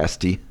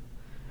broadcasty.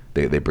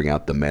 They bring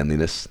out the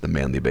manliness, the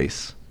manly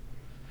bass.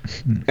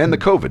 And the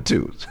COVID,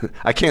 too.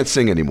 I can't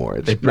sing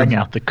anymore. They bring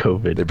out the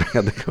COVID. They bring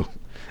out the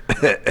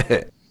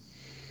COVID.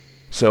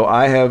 So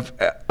I have,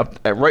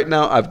 right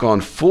now, I've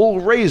gone full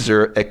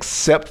Razer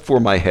except for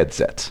my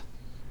headset.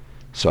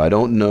 So I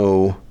don't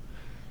know.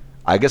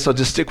 I guess I'll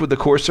just stick with the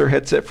Corsair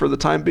headset for the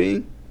time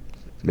being.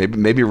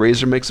 Maybe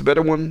Razer makes a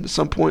better one at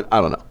some point.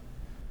 I don't know.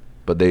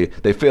 But they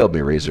failed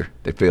me, Razer.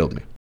 They failed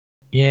me.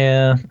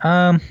 Yeah.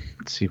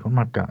 Let's see. What am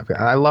I got?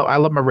 I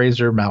love my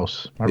Razer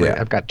mouse.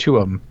 I've got 2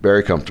 of them.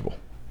 Very comfortable.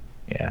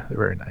 Yeah, they're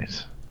very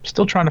nice.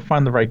 Still trying to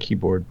find the right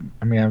keyboard.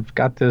 I mean, I've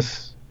got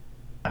this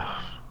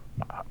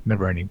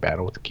never-ending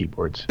battle with the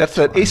keyboards. That's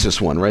that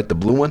Asus one, right? The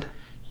blue one?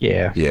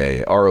 Yeah.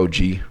 Yeah. ROG,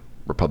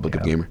 Republic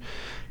of Gamer.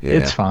 Yeah.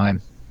 It's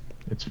fine.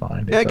 It's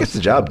fine. Yeah, it gets the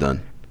job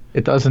done.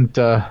 It doesn't.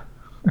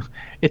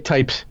 It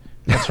types.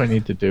 That's what I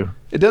need to do.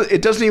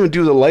 It doesn't even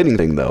do the lighting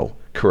thing though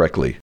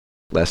correctly.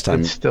 Last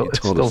time it still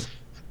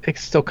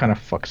kind of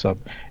fucks up.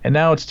 And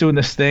now it's doing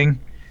this thing.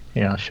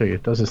 Yeah, I'll show you.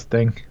 It does this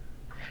thing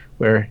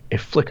where it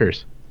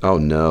flickers. Oh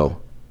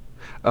no.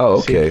 Oh,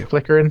 okay. See it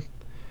flickering.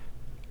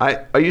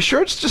 Are you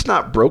sure it's just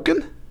not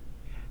broken?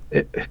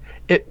 It's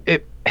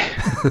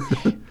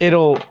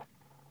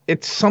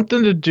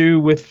something to do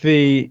with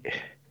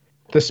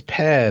this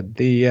pad,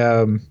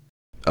 detachable.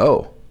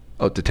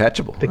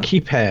 The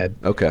keypad.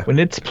 Okay. When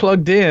it's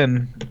plugged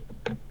in,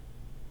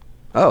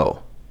 it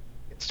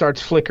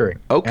starts flickering.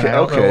 Okay. I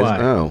don't know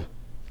why. Oh.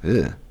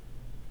 Yeah.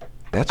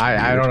 That's weird.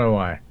 I don't know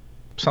why.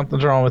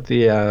 Something's wrong with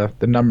the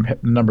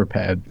number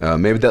pad.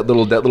 Maybe that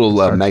little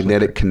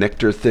magnetic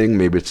connector thing.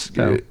 Maybe it's.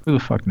 Who the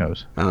fuck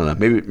knows? I don't know.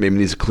 Maybe it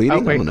needs cleaning.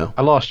 Oh, wait, I don't know.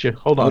 I lost you.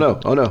 Hold on.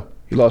 Oh no!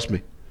 You lost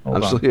me.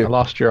 I'm still here. I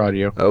lost your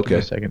audio. Okay. Give me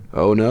a second.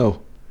 Oh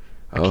no!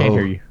 I can't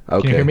hear you.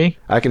 Okay. Can you hear me?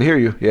 I can hear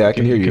you. Yeah, I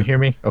can hear you. You can hear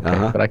me?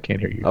 Okay, but I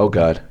can't hear you. Oh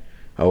God!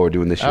 Oh, we're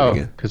doing this shit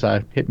again. because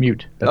I hit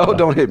mute. That's why.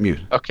 Don't hit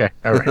mute. Okay.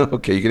 All right.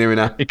 Okay, you can hear me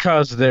now.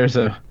 Because there's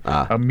a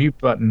mute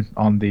button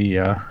on the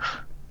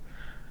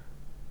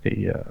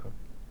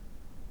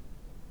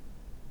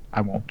I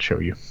won't show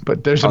you,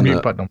 but there's a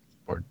mute button on the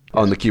keyboard.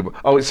 On the keyboard.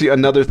 Oh, see,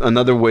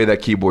 another way that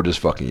keyboard is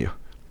fucking you.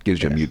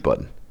 Gives you a mute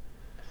button.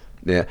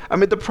 Yeah. I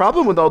mean, the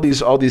problem with all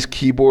these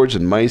keyboards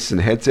and mice and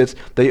headsets,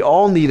 they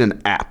all need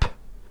an app.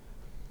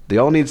 They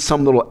all need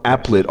some little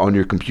applet on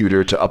your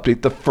computer to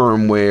update the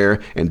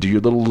firmware and do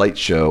your little light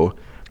show.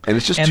 And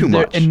it's just too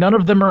much. And none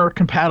of them are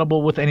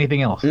compatible with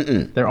anything else.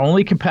 They're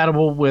only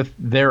compatible with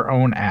their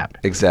own app.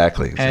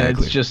 Exactly. And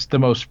it's just the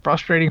most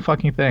frustrating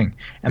fucking thing.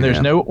 And there's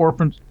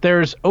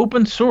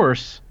open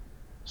source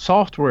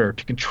software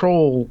to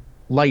control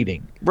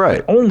lighting.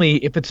 Right.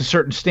 Only if it's a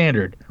certain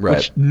standard. Right.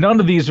 Which none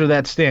of these are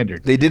that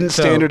standard. They didn't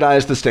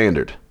standardize the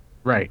standard.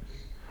 Right.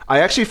 I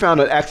actually found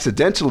out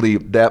accidentally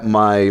that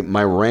my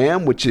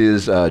RAM, which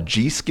is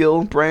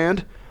G-Skill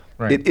brand,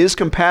 it is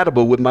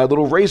compatible with my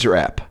little Razer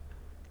app.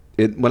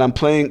 When I'm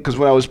playing, because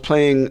when I was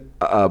playing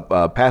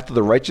Path of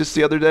the Righteous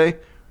the other day,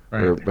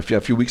 or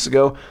a few weeks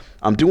ago,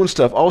 I'm doing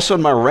stuff. All of a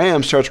sudden, my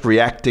RAM starts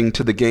reacting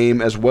to the game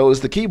as well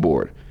as the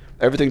keyboard.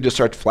 Everything just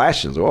starts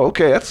flashing. So,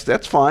 okay,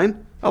 that's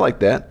fine. I like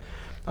that.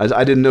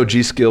 I didn't know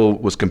G-Skill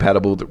was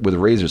compatible with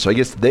Razer, so I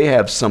guess they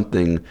have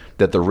something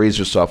that the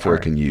Razer software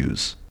can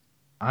use.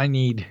 I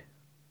need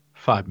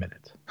 5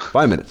 minutes.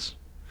 5 minutes.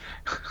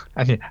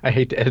 I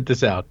hate to edit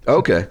this out.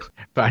 Okay.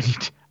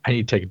 But I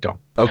need to take a dump.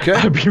 Okay.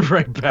 I'll be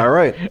right back. All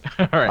right.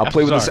 I'll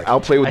play with the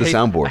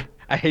soundboard.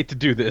 I hate to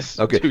do this.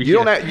 Okay. You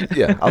don't have.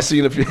 Yeah. I'll see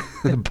you in a few.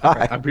 Bye.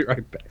 Right, I'll be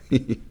right back.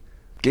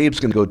 Gabe's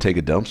gonna go take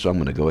a dump, so I'm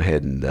gonna go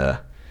ahead and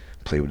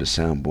play with the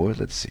soundboard.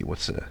 Let's see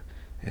what's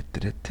Let's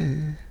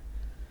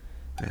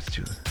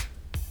do it.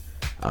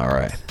 All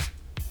right.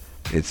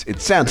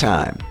 It's sound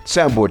time.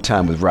 Soundboard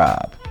time with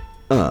Rob.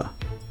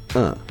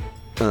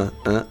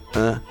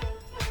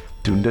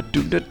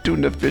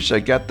 Tuna fish. I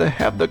got to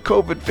have the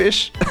COVID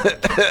fish.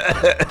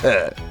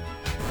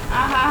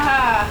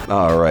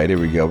 All right, here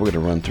we go. We're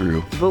gonna run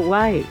through. But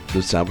why?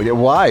 The sound. Yeah,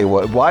 why?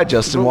 Why,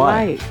 Justin? But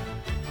why?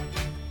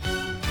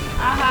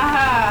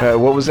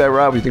 What was that,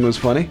 Rob? You think it was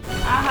funny?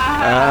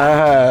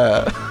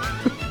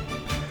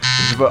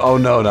 Oh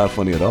no, not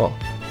funny at all.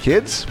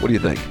 Kids, what do you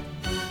think?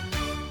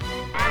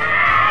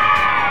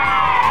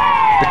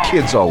 The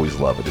kids always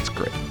love it. It's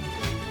great.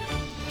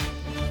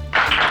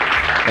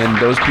 And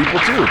those people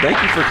too.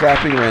 Thank you for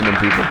clapping, random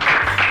people.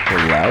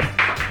 Very loud.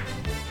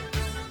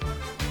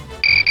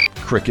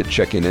 Cricket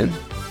checking in.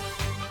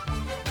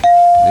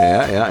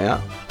 Yeah.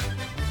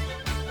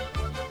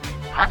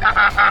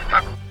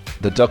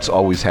 The duck's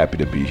always happy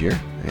to be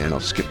here. And I'll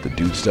skip the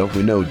dude stuff.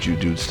 We know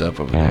dude stuff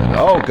over there.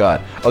 Oh,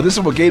 God. Oh, this is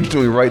what Gabe's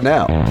doing right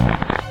now.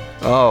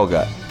 Oh,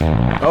 God.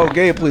 Oh,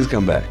 Gabe, please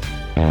come back.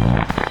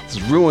 This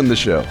has ruined the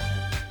show.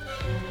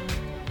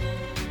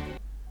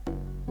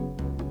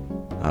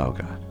 Oh,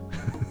 God.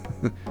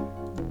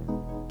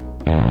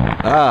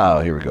 Oh,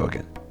 here we go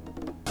again.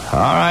 All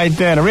right,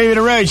 then.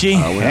 Arrivederci.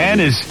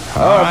 And is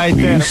all right,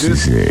 then.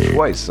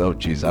 Twice. Oh,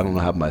 jeez. I don't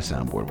know how my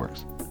soundboard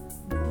works.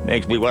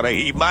 Makes me want to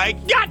eat my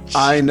guts.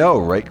 I know,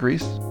 right,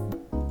 Grease?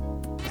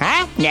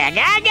 Huh?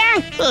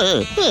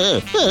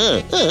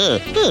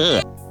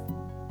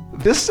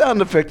 This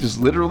sound effect is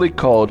literally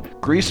called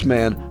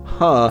Greaseman,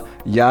 huh,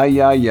 yeah,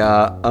 yeah,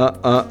 yeah,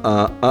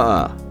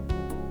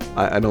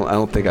 I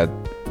don't think I,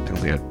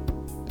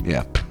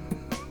 yeah.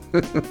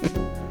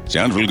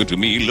 Sounds real good to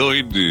me,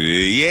 Lloyd.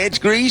 Yeah, it's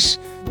Grease.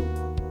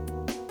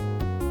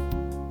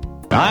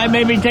 I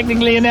may be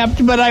technically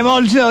inept, but I'm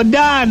also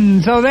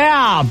done. So there.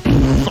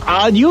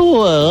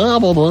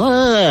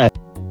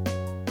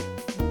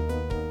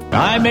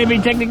 I may be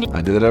technically...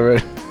 I did it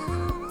already.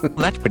 Well,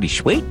 that's pretty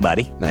sweet,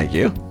 buddy. Thank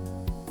you.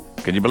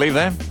 Can you believe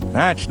that?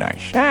 That's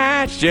nice.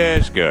 That's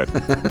just good.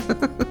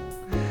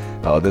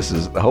 Oh, this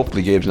is,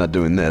 hopefully Gabe's not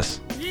doing this.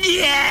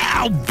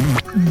 Yeah!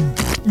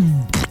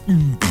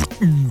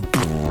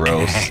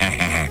 Gross.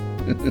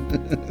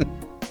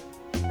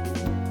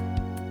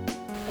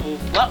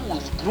 That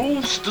was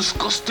gross,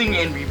 disgusting,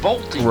 and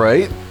revolting.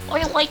 Right?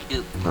 I like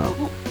it.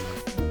 Oh.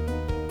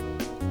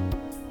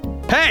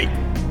 Hey!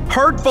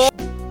 Hurtful!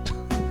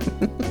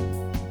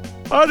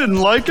 I didn't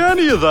like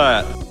any of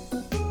that.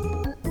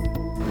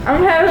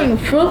 I'm having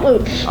Fruit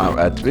Loops.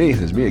 That's me.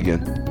 It's me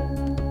again.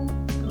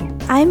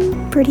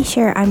 I'm pretty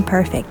sure I'm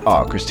perfect.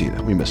 Oh,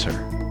 Christina. We miss her.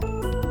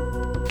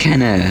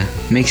 Kinda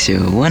makes you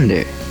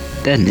wonder,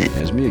 doesn't it?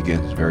 It's me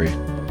again. It's a very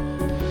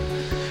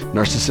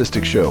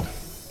narcissistic show.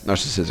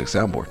 Narcissistic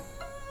soundboard.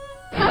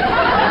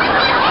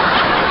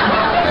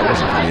 That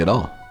wasn't funny at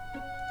all.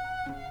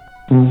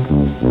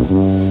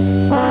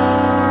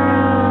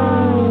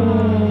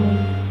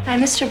 Hi,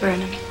 Mr.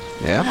 Burnham.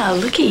 Yeah? Wow,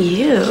 look at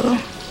you.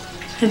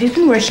 Have you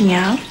been working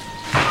out?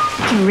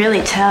 I can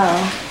really tell.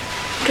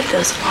 Look at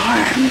those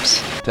arms.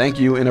 Thank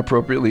you,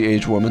 inappropriately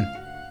aged woman.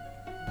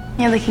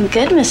 You're looking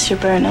good, Mr.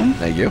 Burnham.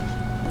 Thank you.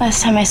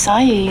 Last time I saw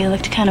you, you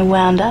looked kind of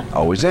wound up.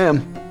 Always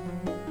am.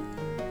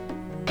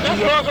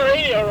 Let's walk the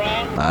radio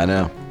around. I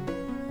know.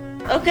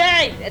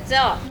 Okay, it's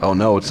off. Oh,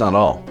 no, it's not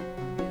all.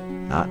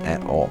 Not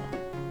at all.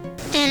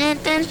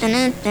 There's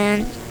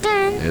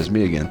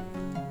me again.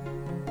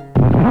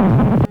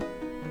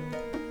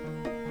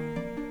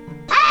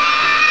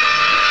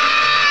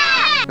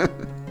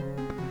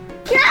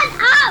 Shut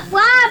up,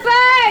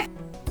 Robert!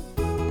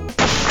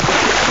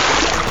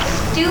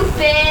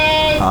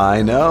 Stupid!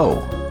 I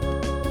know.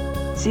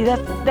 See,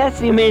 that's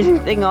the amazing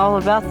thing all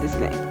about this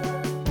thing.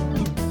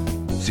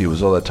 See, it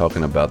was all that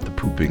talking about the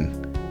pooping,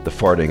 the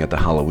farting at the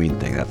Halloween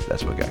thing.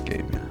 That's what got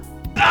Gabe.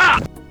 Yeah.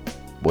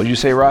 What did you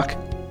say, Rock?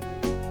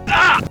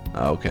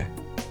 Oh, okay.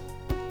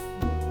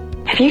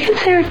 Have you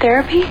considered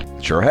therapy?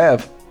 Sure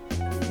have.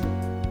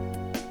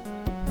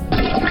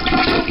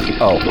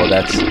 Oh, well,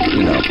 that's,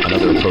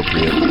 another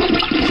appropriate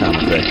sound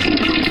effect.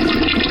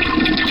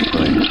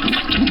 Right.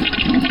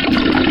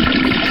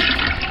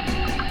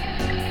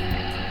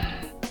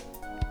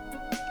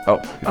 Oh.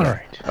 All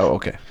right. Oh,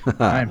 okay.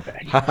 I'm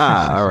back.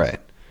 All right.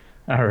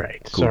 All right.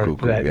 Cool, Sorry cool,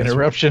 for that yes.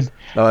 interruption.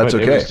 Oh, that's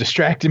but okay. It was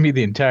distracting me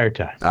the entire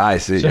time. I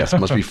see. So- Yes,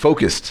 must be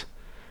focused.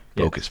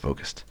 Yes.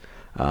 Focused.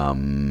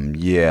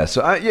 Yeah.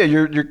 So,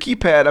 your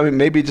keypad. I mean,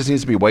 maybe it just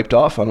needs to be wiped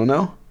off. I don't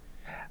know.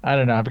 I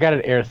don't know. I've got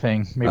an air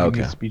thing. Maybe Okay.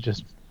 it needs to be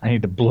just. I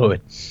need to blow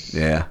it.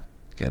 Yeah.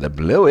 Gotta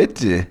blow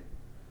it.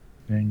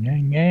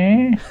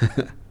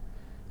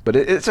 But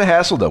it's a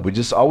hassle, though.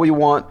 All we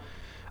want.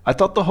 I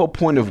thought the whole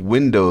point of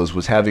Windows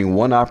was having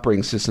one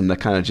operating system that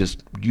kind of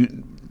just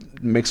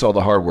makes all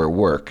the hardware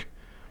work.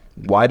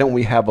 Why don't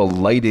we have a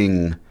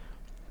lighting?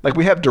 Like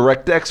we have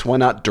DirectX, why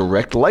not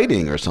Direct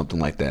Lighting or something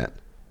like that?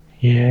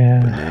 Yeah.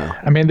 No.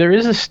 I mean, there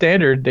is a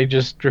standard. They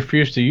just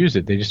refuse to use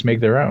it. They just make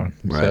their own.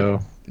 Right. So.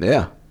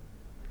 Yeah,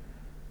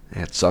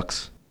 it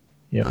sucks.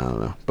 Yeah. I don't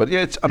know. But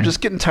yeah, I'm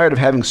just getting tired of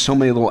having so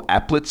many little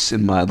applets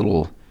in my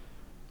little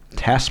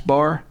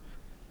taskbar.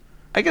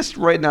 I guess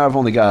right now I've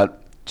only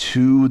got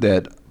two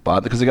that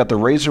bother, because I got the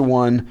Razer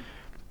one,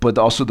 but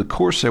also the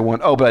Corsair one.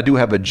 Oh, but I do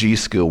have a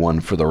G-Skill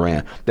one for the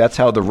RAM. That's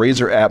how the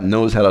Razer app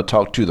knows how to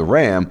talk to the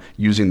RAM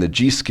using the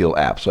G-Skill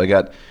app. So I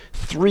got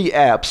 3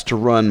 apps to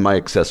run my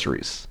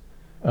accessories.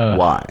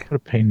 Why? What a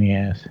pain in the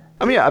ass.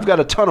 I mean, yeah, I've got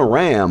a ton of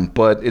RAM,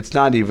 but it's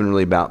not even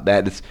really about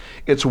that.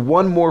 It's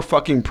one more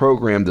fucking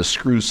program to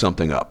screw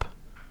something up.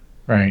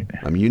 Right.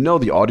 I mean,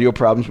 the audio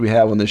problems we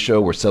have on this show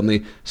where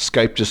suddenly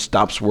Skype just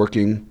stops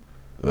working.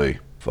 Hey,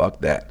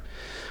 fuck that.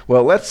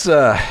 Well, let's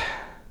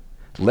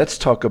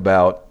talk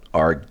about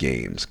our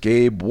games.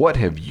 Gabe, what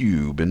have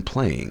you been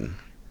playing?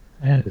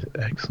 That is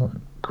an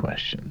excellent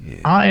question.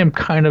 Yeah. I am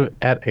kind of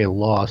at a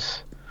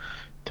loss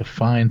to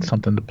find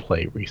something to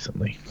play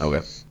recently. Okay.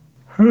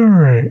 All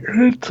right,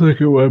 let's look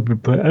at what I've been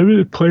playing. I've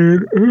been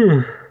playing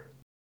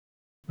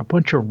a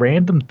bunch of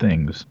random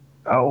things.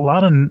 A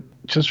lot of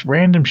just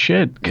random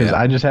shit, because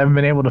I just haven't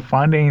been able to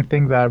find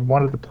anything that I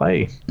wanted to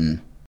play.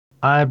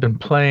 I've been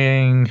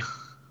playing,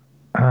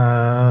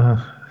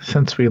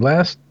 since we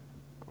last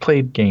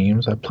played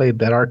games, I played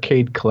that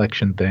arcade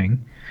collection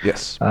thing.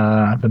 Yes.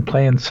 I've been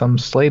playing some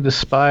Slay the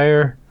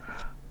Spire.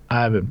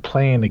 I've been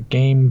playing a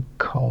game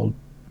called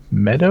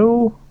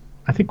Meadow.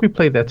 I think we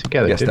played that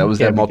together. Yes, that was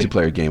that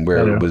multiplayer game where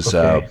Meadow, it was,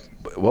 okay.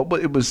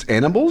 it was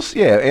animals?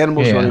 Yeah,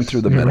 animals running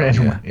through the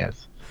meadow.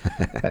 Yes.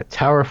 That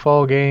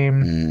Towerfall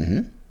game.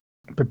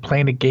 Mm-hmm. I've been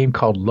playing a game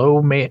called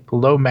Low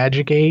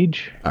Magic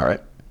Age. All right.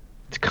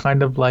 It's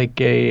kind of like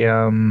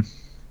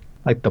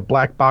like the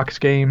black box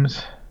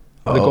games,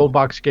 the gold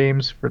box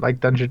games for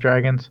like Dungeons &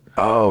 Dragons.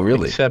 Oh,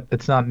 really? Except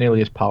it's not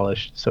nearly as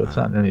polished, so it's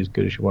not nearly as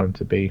good as you want it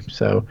to be.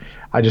 So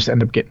I just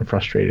end up getting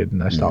frustrated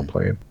and I stop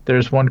playing.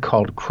 There's one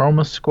called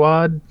Chroma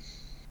Squad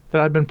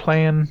that I've been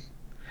playing.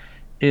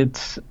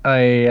 It's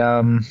a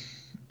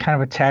kind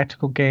of a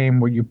tactical game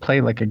where you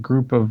play like a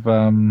group of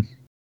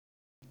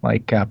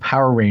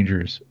Power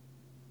Rangers,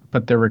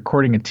 but they're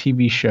recording a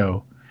TV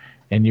show.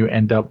 And you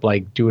end up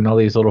like doing all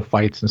these little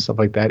fights and stuff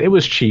like that. It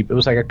was cheap. It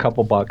was like a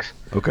couple bucks.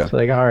 Okay. So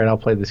like, all right, I'll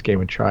play this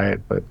game and try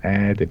it, but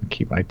it didn't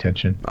keep my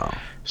attention. Oh.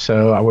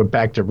 So I went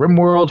back to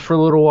RimWorld for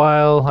a little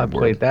while. I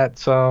played that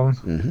some.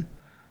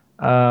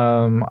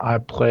 Mm-hmm. I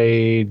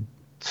played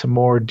some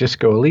more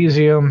Disco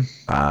Elysium.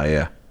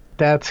 Yeah.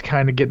 That's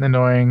kind of getting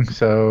annoying.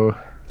 So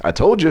I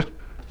told you.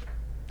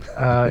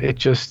 It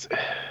just,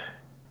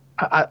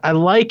 I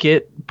like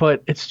it,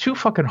 but it's too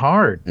fucking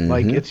hard. Mm-hmm.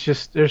 Like it's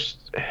just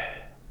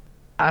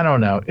I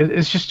don't know.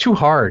 It's just too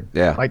hard.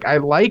 Yeah. Like I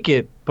like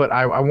it, but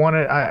I want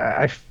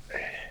to.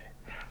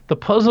 The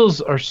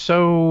puzzles are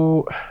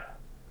so.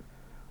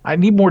 I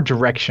need more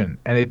direction,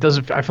 and it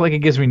doesn't. I feel like it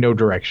gives me no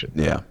direction.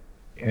 Yeah.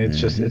 And it's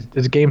just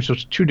this game's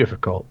just too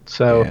difficult.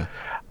 So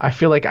I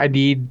feel like I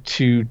need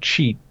to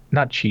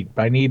not cheat,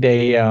 but I need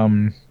a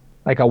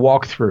like a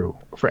walkthrough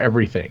for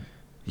everything.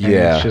 And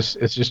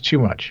it's just too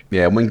much.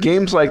 Yeah, when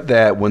games like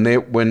that, when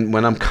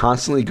I'm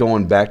constantly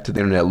going back to the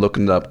internet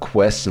looking up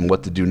quests and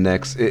what to do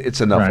next, it's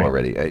enough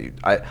already.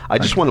 I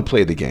just want to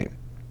play the game.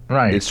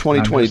 Right. It's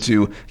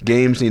 2022.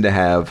 Games need to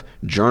have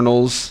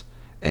journals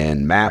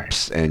and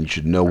maps, and you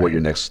should know what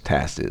your next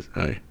task is.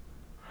 Right.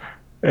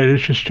 And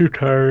it's just too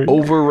tired.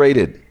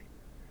 Overrated.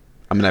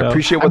 I mean, I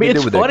appreciate what they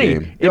did with that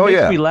game. It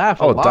makes me laugh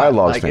a lot.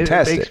 Dialogue's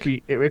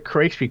fantastic. It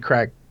makes me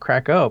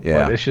crack up,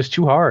 but it's just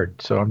too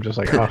hard. So I'm just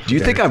like, do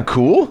you think I'm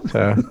cool?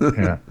 So,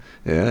 yeah.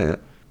 Yeah.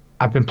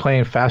 I've been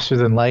playing Faster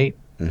Than Light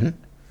a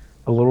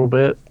little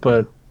bit,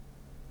 but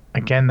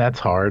again, that's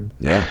hard.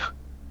 Yeah.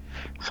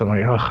 So I'm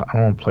like, I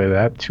don't want to play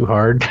that. Too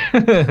hard.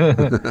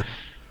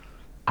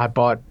 I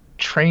bought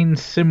Train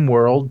Sim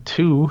World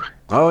 2.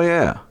 Oh,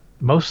 yeah.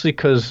 Mostly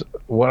because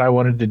what I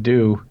wanted to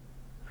do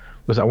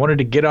was I wanted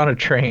to get on a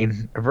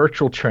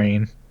virtual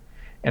train,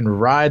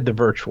 and ride the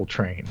virtual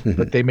train,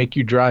 but they make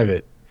you drive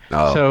it.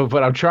 Oh. So,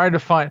 but I'm trying to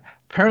find.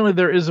 Apparently,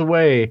 there is a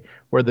way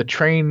where the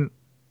train,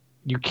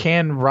 you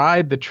can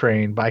ride the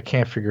train, but I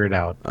can't figure it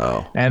out.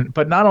 Oh.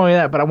 But not only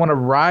that, but I want to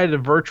ride a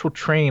virtual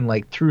train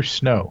like through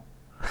snow,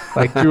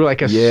 like through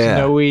like a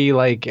snowy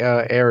like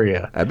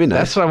area. That'd be nice.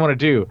 That's what I want to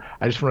do.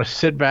 I just want to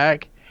sit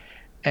back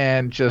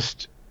and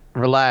just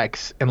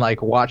relax and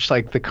like watch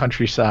like the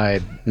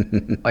countryside,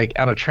 like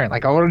on a train.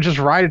 Like I want to just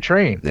ride a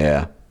train.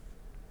 Yeah.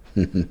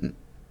 And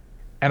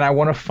I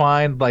want to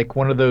find like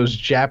one of those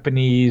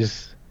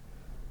Japanese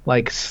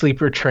like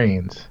sleeper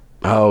trains.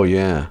 Oh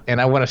yeah. And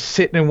I want to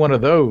sit in one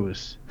of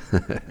those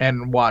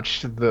and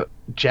watch the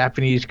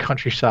Japanese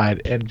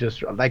countryside and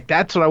just like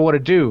that's what I want to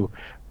do.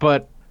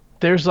 But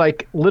there's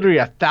like literally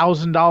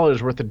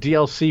 $1,000 worth of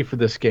DLC for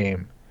this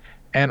game,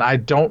 and I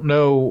don't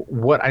know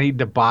what I need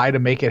to buy to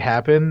make it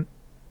happen.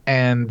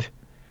 And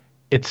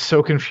it's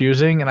so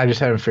confusing, and I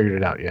just haven't figured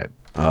it out yet.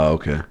 Oh,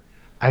 okay.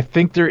 I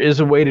think there is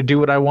a way to do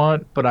what I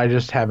want, but I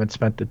just haven't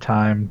spent the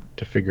time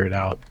to figure it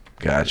out.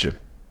 Gotcha.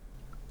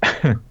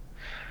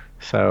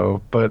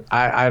 So, but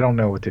I don't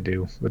know what to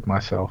do with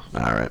myself.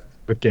 All right.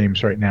 With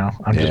games right now.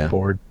 I'm just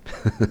bored.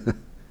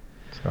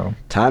 So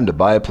time to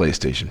buy a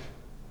PlayStation.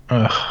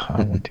 I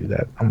won't do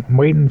that. I'm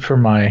waiting for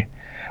my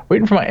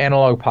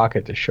Analog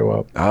Pocket to show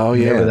up. Oh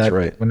yeah, that's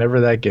right. Whenever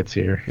that gets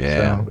here.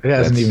 Yeah. So it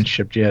hasn't even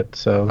shipped yet,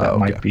 so that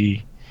might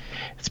be.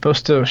 It's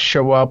supposed to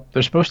show up.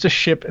 They're supposed to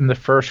ship in the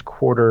first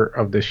quarter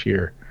of this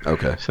year.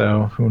 Okay.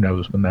 So who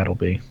knows when that'll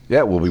be?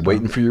 Yeah, we'll be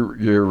waiting for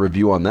your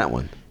review on that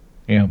one.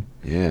 Yeah.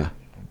 Yeah.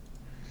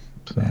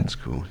 So. That's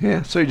cool.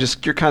 Yeah. So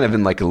you're kind of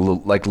in like a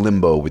little like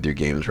limbo with your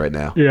games right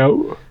now. Yeah.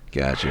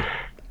 Gotcha.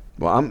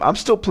 Well, I'm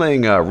still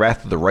playing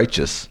Wrath of the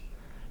Righteous.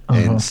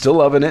 And still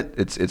loving it.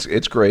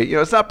 It's great. You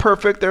know, it's not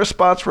perfect. There are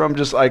spots where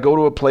I go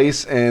to a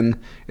place and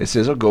it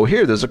says, "Oh, go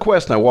here. There's a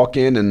quest." And I walk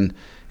in and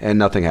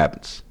nothing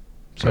happens.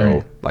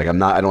 So like I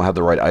don't have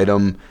the right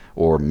item,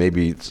 or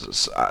maybe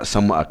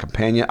a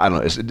companion. I don't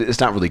know. It's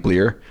not really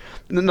clear.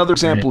 And another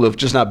example of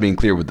just not being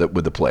clear with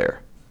the player.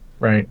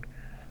 Right.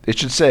 It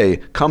should say,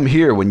 "Come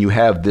here when you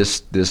have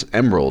this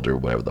emerald," or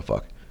whatever the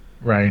fuck.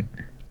 Right.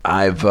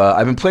 I've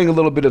been playing a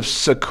little bit of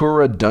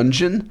Sakura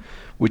Dungeon,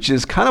 which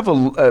is kind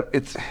of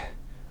it's.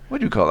 What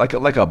do you call it?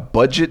 Like a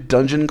budget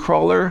dungeon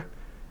crawler.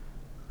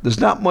 There's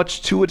not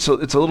much to it, so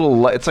it's a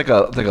little. It's like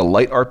a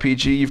light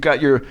RPG. You've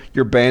got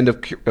your band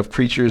of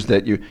creatures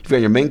that you've got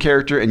your main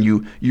character, and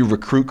you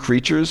recruit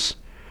creatures.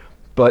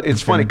 But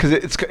it's funny because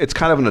it's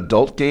kind of an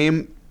adult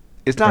game.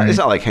 It's not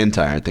like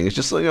hentai or anything. It's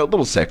just a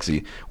little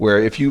sexy. Where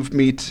if you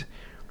meet,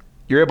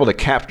 you're able to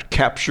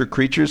capture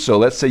creatures. So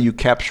let's say you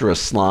capture a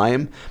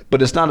slime,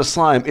 but it's not a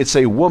slime. It's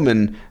a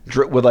woman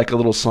with like a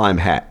little slime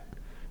hat.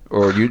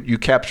 Or you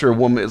capture a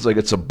woman. It's like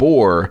it's a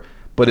boar,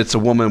 but it's a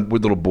woman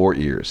with little boar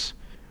ears.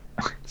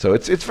 So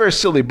it's very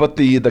silly, but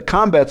the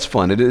combat's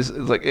fun.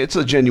 It's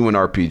a genuine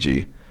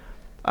RPG.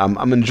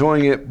 I'm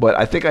enjoying it, but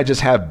I think I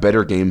just have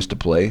better games to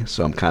play,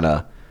 so I'm kind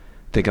of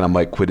thinking I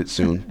might quit it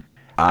soon.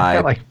 I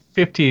got like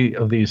 50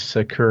 of these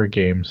Sakura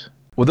games.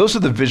 Well, those are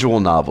the visual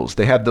novels.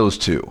 They have those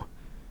too.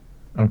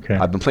 Okay.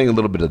 I've been playing a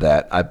little bit of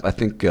that. I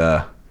think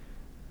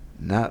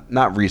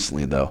not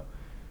recently though.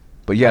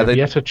 But yeah,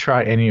 you have to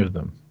try any of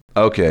them.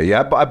 Okay,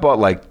 yeah, I bought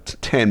like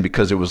 10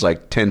 because it was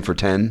like 10 for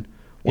 10.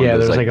 Yeah,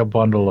 there's like a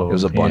bundle of them. It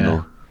was a bundle.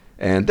 Yeah.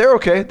 And they're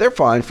okay. They're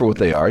fine for what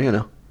they are, you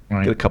know.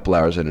 Right. Get a couple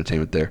hours of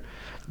entertainment there.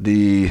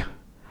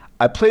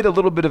 I played a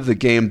little bit of the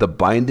game The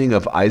Binding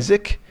of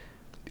Isaac.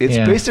 It's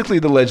basically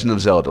The Legend of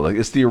Zelda. Like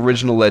it's the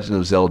original Legend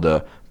of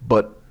Zelda,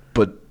 but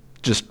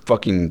just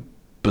fucking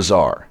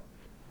bizarre.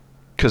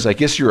 Because I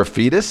guess you're a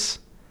fetus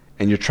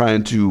and you're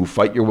trying to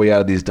fight your way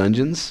out of these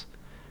dungeons.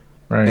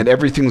 Right. And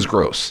everything's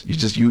gross.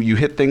 You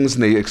hit things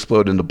and they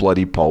explode into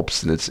bloody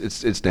pulps, and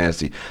it's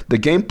nasty. The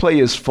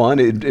gameplay is fun.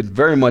 It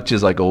very much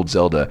is like old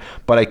Zelda,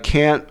 but I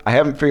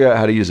haven't figured out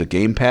how to use a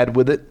gamepad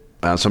with it.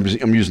 So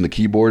I'm using the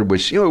keyboard,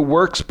 which it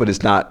works, but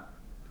it's not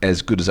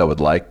as good as I would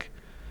like.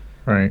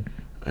 Right.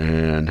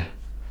 And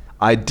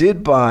I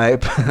did buy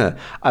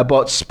I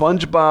bought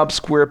SpongeBob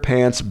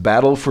SquarePants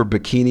Battle for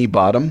Bikini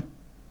Bottom,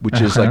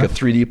 which is like a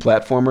 3D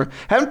platformer.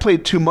 Haven't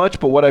played too much,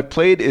 but what I've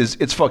played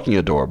it's fucking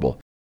adorable.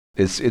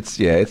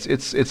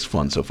 It's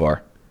fun so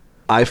far.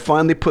 I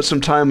finally put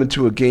some time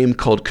into a game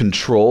called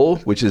Control,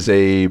 which is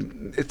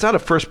it's not a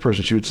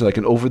first-person shooter, it's like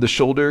an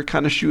over-the-shoulder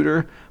kind of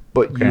shooter,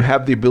 but you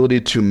have the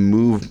ability to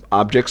move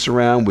objects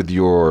around with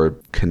your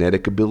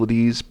kinetic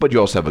abilities, but you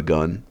also have a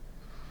gun.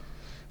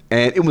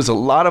 And it was a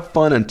lot of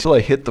fun until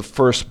I hit the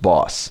first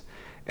boss.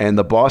 And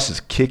the boss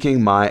is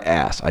kicking my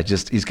ass.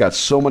 He's got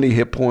so many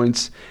hit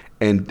points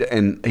and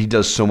he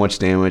does so much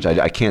damage.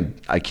 I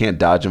can't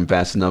dodge him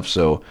fast enough,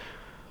 so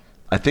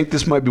I think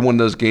this might be one of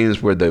those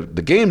games where the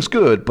game's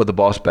good, but the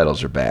boss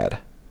battles are bad.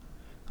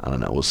 I don't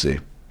know. We'll see.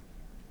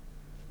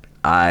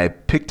 I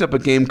picked up a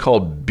game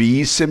called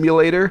Bee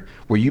Simulator,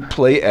 where you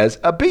play as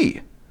a bee.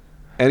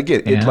 And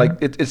again,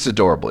 it's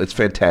adorable. It's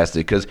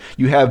fantastic because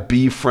you have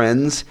bee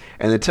friends,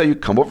 and they tell you,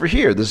 come over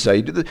here. This is how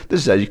you do this.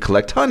 This is how you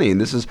collect honey. And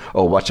this is,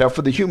 watch out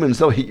for the humans.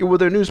 They'll hit you with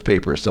their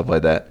newspaper, stuff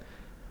like that.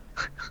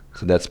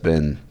 So that's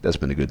been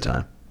a good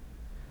time.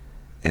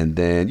 And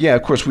then,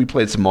 of course, we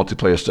played some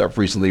multiplayer stuff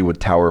recently with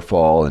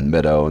Towerfall and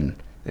Meadow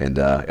and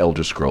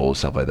Elder Scrolls,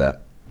 stuff like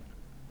that.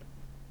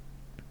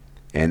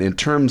 And in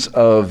terms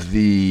of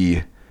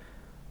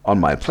on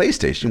my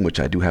PlayStation, which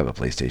I do have a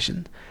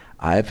PlayStation,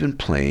 I've been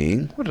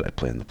playing, what did I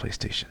play on the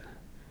PlayStation?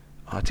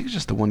 I think it's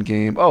just the one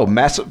game. Oh,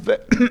 Mass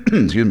Effect,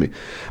 excuse me,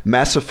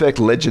 Mass Effect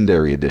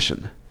Legendary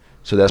Edition.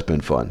 So that's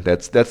been fun.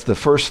 That's the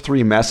first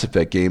 3 Mass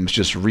Effect games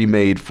just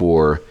remade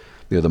for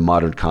the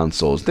modern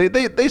consoles. They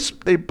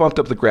bumped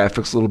up the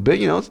graphics a little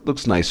bit. It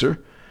looks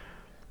nicer.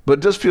 But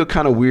it does feel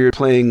kind of weird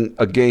playing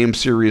a game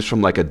series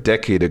from like a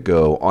decade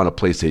ago on a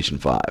PlayStation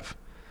 5.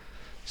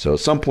 So at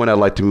some point I'd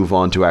like to move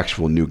on to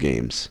actual new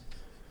games.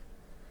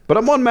 But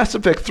I'm on Mass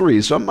Effect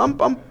 3, so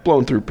I'm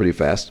blowing through pretty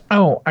fast.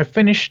 Oh, I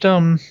finished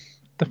the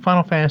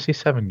Final Fantasy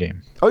VII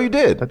game. Oh, you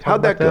did?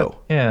 How'd that go?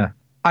 Yeah.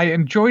 I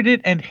enjoyed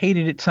it and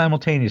hated it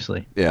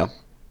simultaneously. Yeah.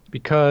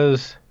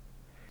 Because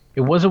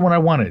it wasn't what I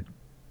wanted.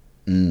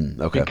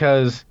 Okay.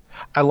 Because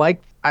I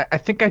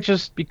think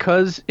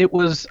because it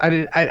was,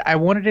 I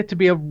wanted it to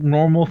be a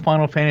normal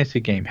Final Fantasy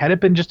game. Had it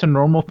been just a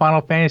normal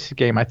Final Fantasy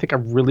game, I think I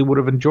really would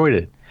have enjoyed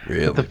it.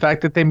 Really? But the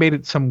fact that they made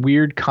it some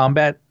weird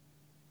combat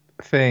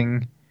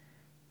thing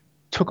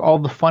took all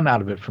the fun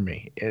out of it for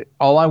me.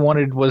 All I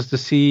wanted was to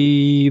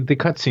see the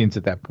cutscenes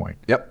at that point.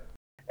 Yep.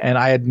 And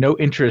I had no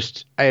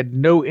interest.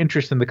 in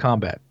the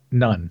combat.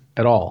 None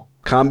at all.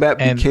 Combat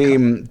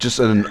became just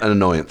an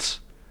annoyance.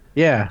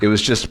 Yeah. It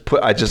was just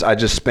I just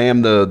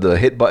spam the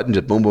hit button,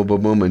 just boom, boom,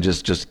 boom, boom, and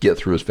just get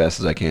through as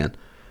fast as I can.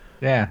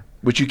 Yeah.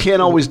 Which you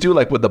can't always do,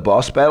 like with the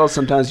boss battles.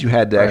 Sometimes you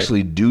had to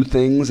actually do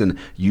things and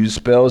use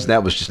spells, and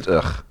that was just,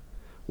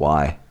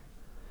 why?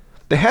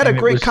 They had a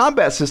great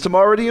combat system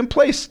already in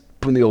place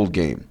from the old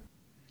game.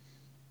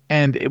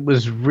 And it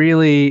was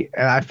really,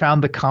 I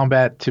found the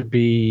combat to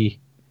be,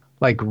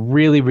 like,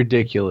 really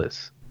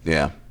ridiculous.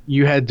 Yeah.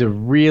 You had to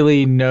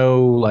really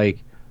know,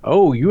 like,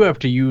 oh, you have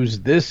to use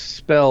this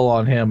spell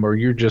on him or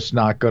you're just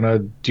not going to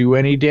do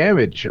any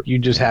damage. You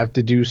just have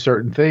to do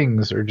certain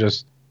things or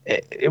just...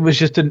 It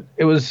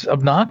was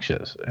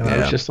obnoxious. And I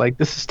was just like,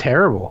 this is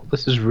terrible.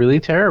 This is really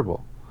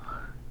terrible.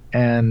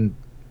 And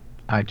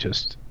I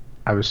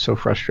was so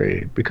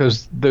frustrated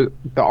because the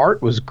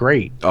art was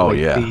great. Oh,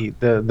 like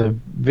the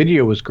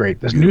video was great.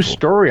 This new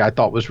story I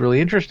thought was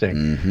really interesting.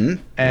 Mm-hmm.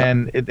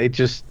 And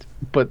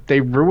but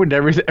they ruined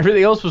everything.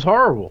 Everything else was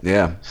horrible.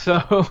 Yeah.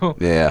 So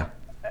yeah.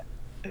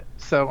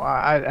 So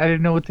I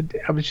didn't know what to do.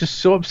 I was just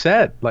so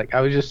upset. Like I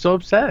was just so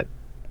upset.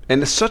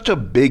 And it's such a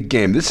big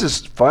game. This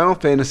is Final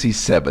Fantasy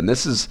VII.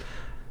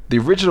 The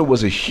original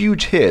was a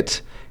huge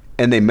hit,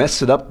 and they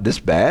messed it up this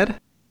bad?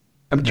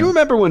 I mean, do you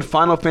remember when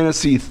Final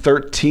Fantasy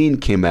 13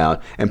 came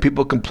out and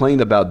people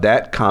complained about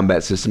that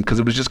combat system because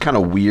it was just kind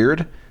of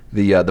weird,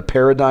 the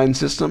paradigm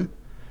system?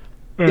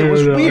 It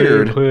was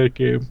weird.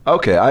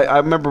 Okay, I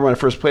remember when I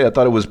first played, I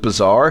thought it was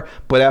bizarre,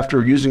 but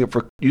after using it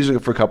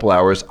for a couple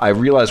hours, I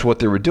realized what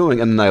they were doing,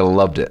 and then I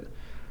loved it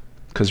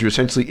because you're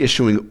essentially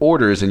issuing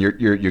orders, and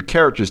your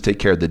characters take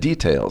care of the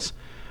details.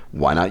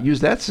 Why not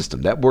use that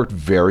system? That worked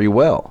very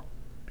well.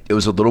 It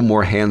was a little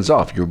more hands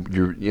off. You're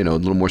a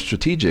little more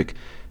strategic.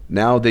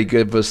 Now they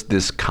give us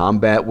this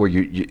combat where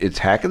it's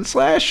hack and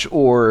slash,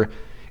 or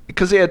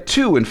because they had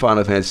two in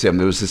Final Fantasy VII.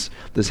 There was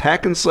this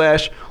hack and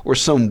slash or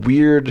some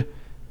weird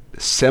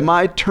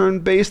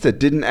semi-turn-based that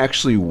didn't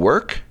actually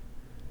work.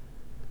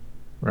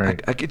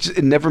 Right.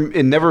 It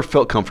never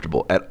felt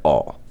comfortable at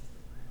all.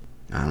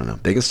 I don't know.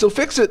 They can still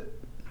fix it.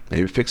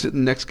 Maybe fix it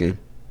in the next game.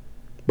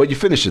 But you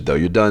finish it though.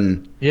 You're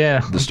done.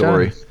 Yeah. The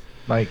story. Done.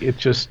 Like it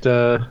just.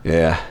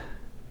 Yeah.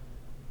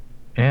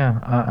 Yeah.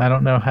 I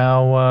don't know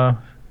how.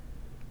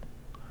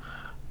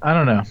 I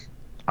don't know.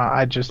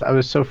 I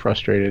was so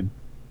frustrated.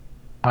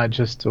 I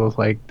just was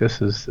like,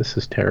 this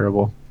is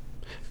terrible.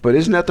 But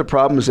isn't that the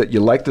problem? Is that you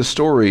like the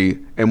story,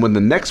 and when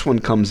the next one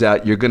comes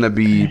out, you're gonna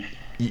be,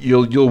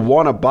 you'll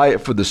want to buy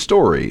it for the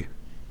story.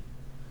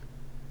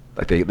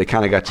 Like they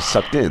kind of got you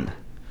sucked in.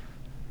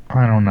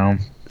 I don't know.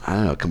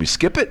 Can we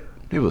skip it?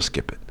 Maybe we'll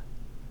skip it.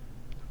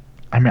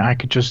 I mean,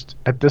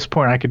 at this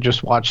point, I could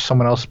just watch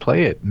someone else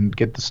play it and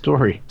get the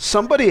story.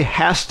 Somebody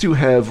has to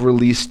have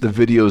released the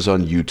videos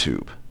on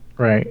YouTube.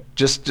 Right.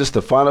 Just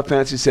the Final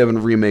Fantasy VII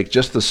remake,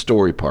 just the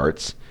story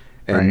parts.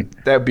 And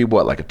that would be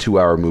what, like a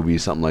 2-hour movie,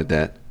 something like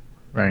that?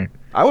 Right.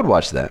 I would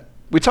watch that.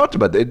 We talked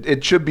about it.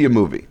 It should be a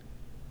movie.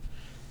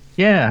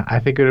 Yeah, I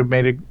think it would have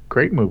made a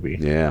great movie.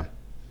 Yeah.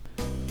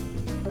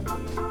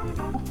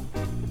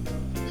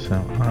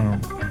 So, I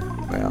don't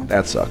know. Well,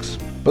 that sucks.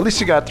 But at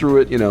least you got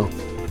through it,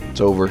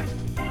 It's over.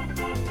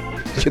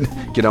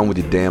 Get on with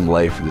your damn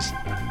life for this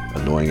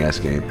annoying-ass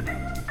game.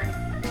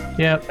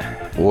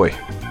 Yep. Boy.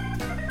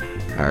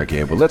 All right,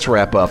 Gabe. Well, let's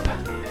wrap up. Yep.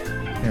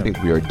 I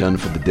think we are done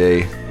for the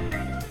day.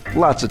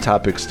 Lots of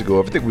topics to go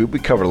over. I think we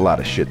covered a lot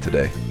of shit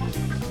today.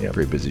 Yep.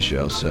 Pretty busy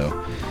show, so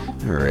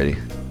alrighty.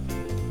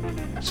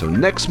 So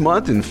next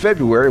month in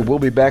February, we'll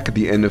be back at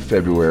the end of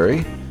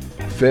February.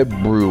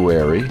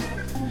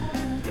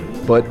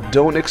 But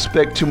don't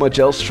expect too much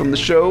else from the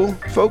show,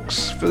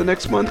 folks, for the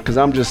next month, because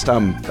I'm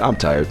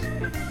tired.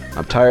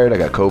 I'm tired. I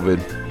got COVID.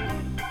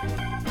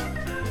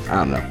 I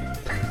don't know.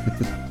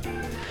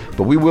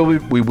 But we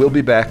will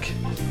be back.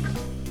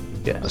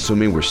 Yes.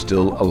 Assuming we're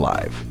still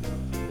alive.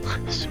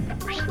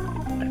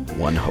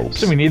 One hopes.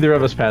 Assuming neither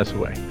of us pass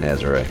away.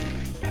 That's right.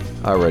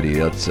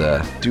 Alrighty, let's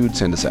dude,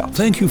 send us out.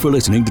 Thank you for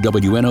listening to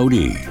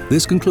WNOD.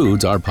 This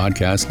concludes our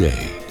podcast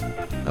day.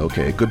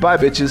 Okay, goodbye,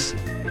 bitches.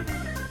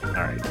 All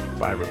right,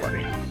 bye,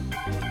 everybody.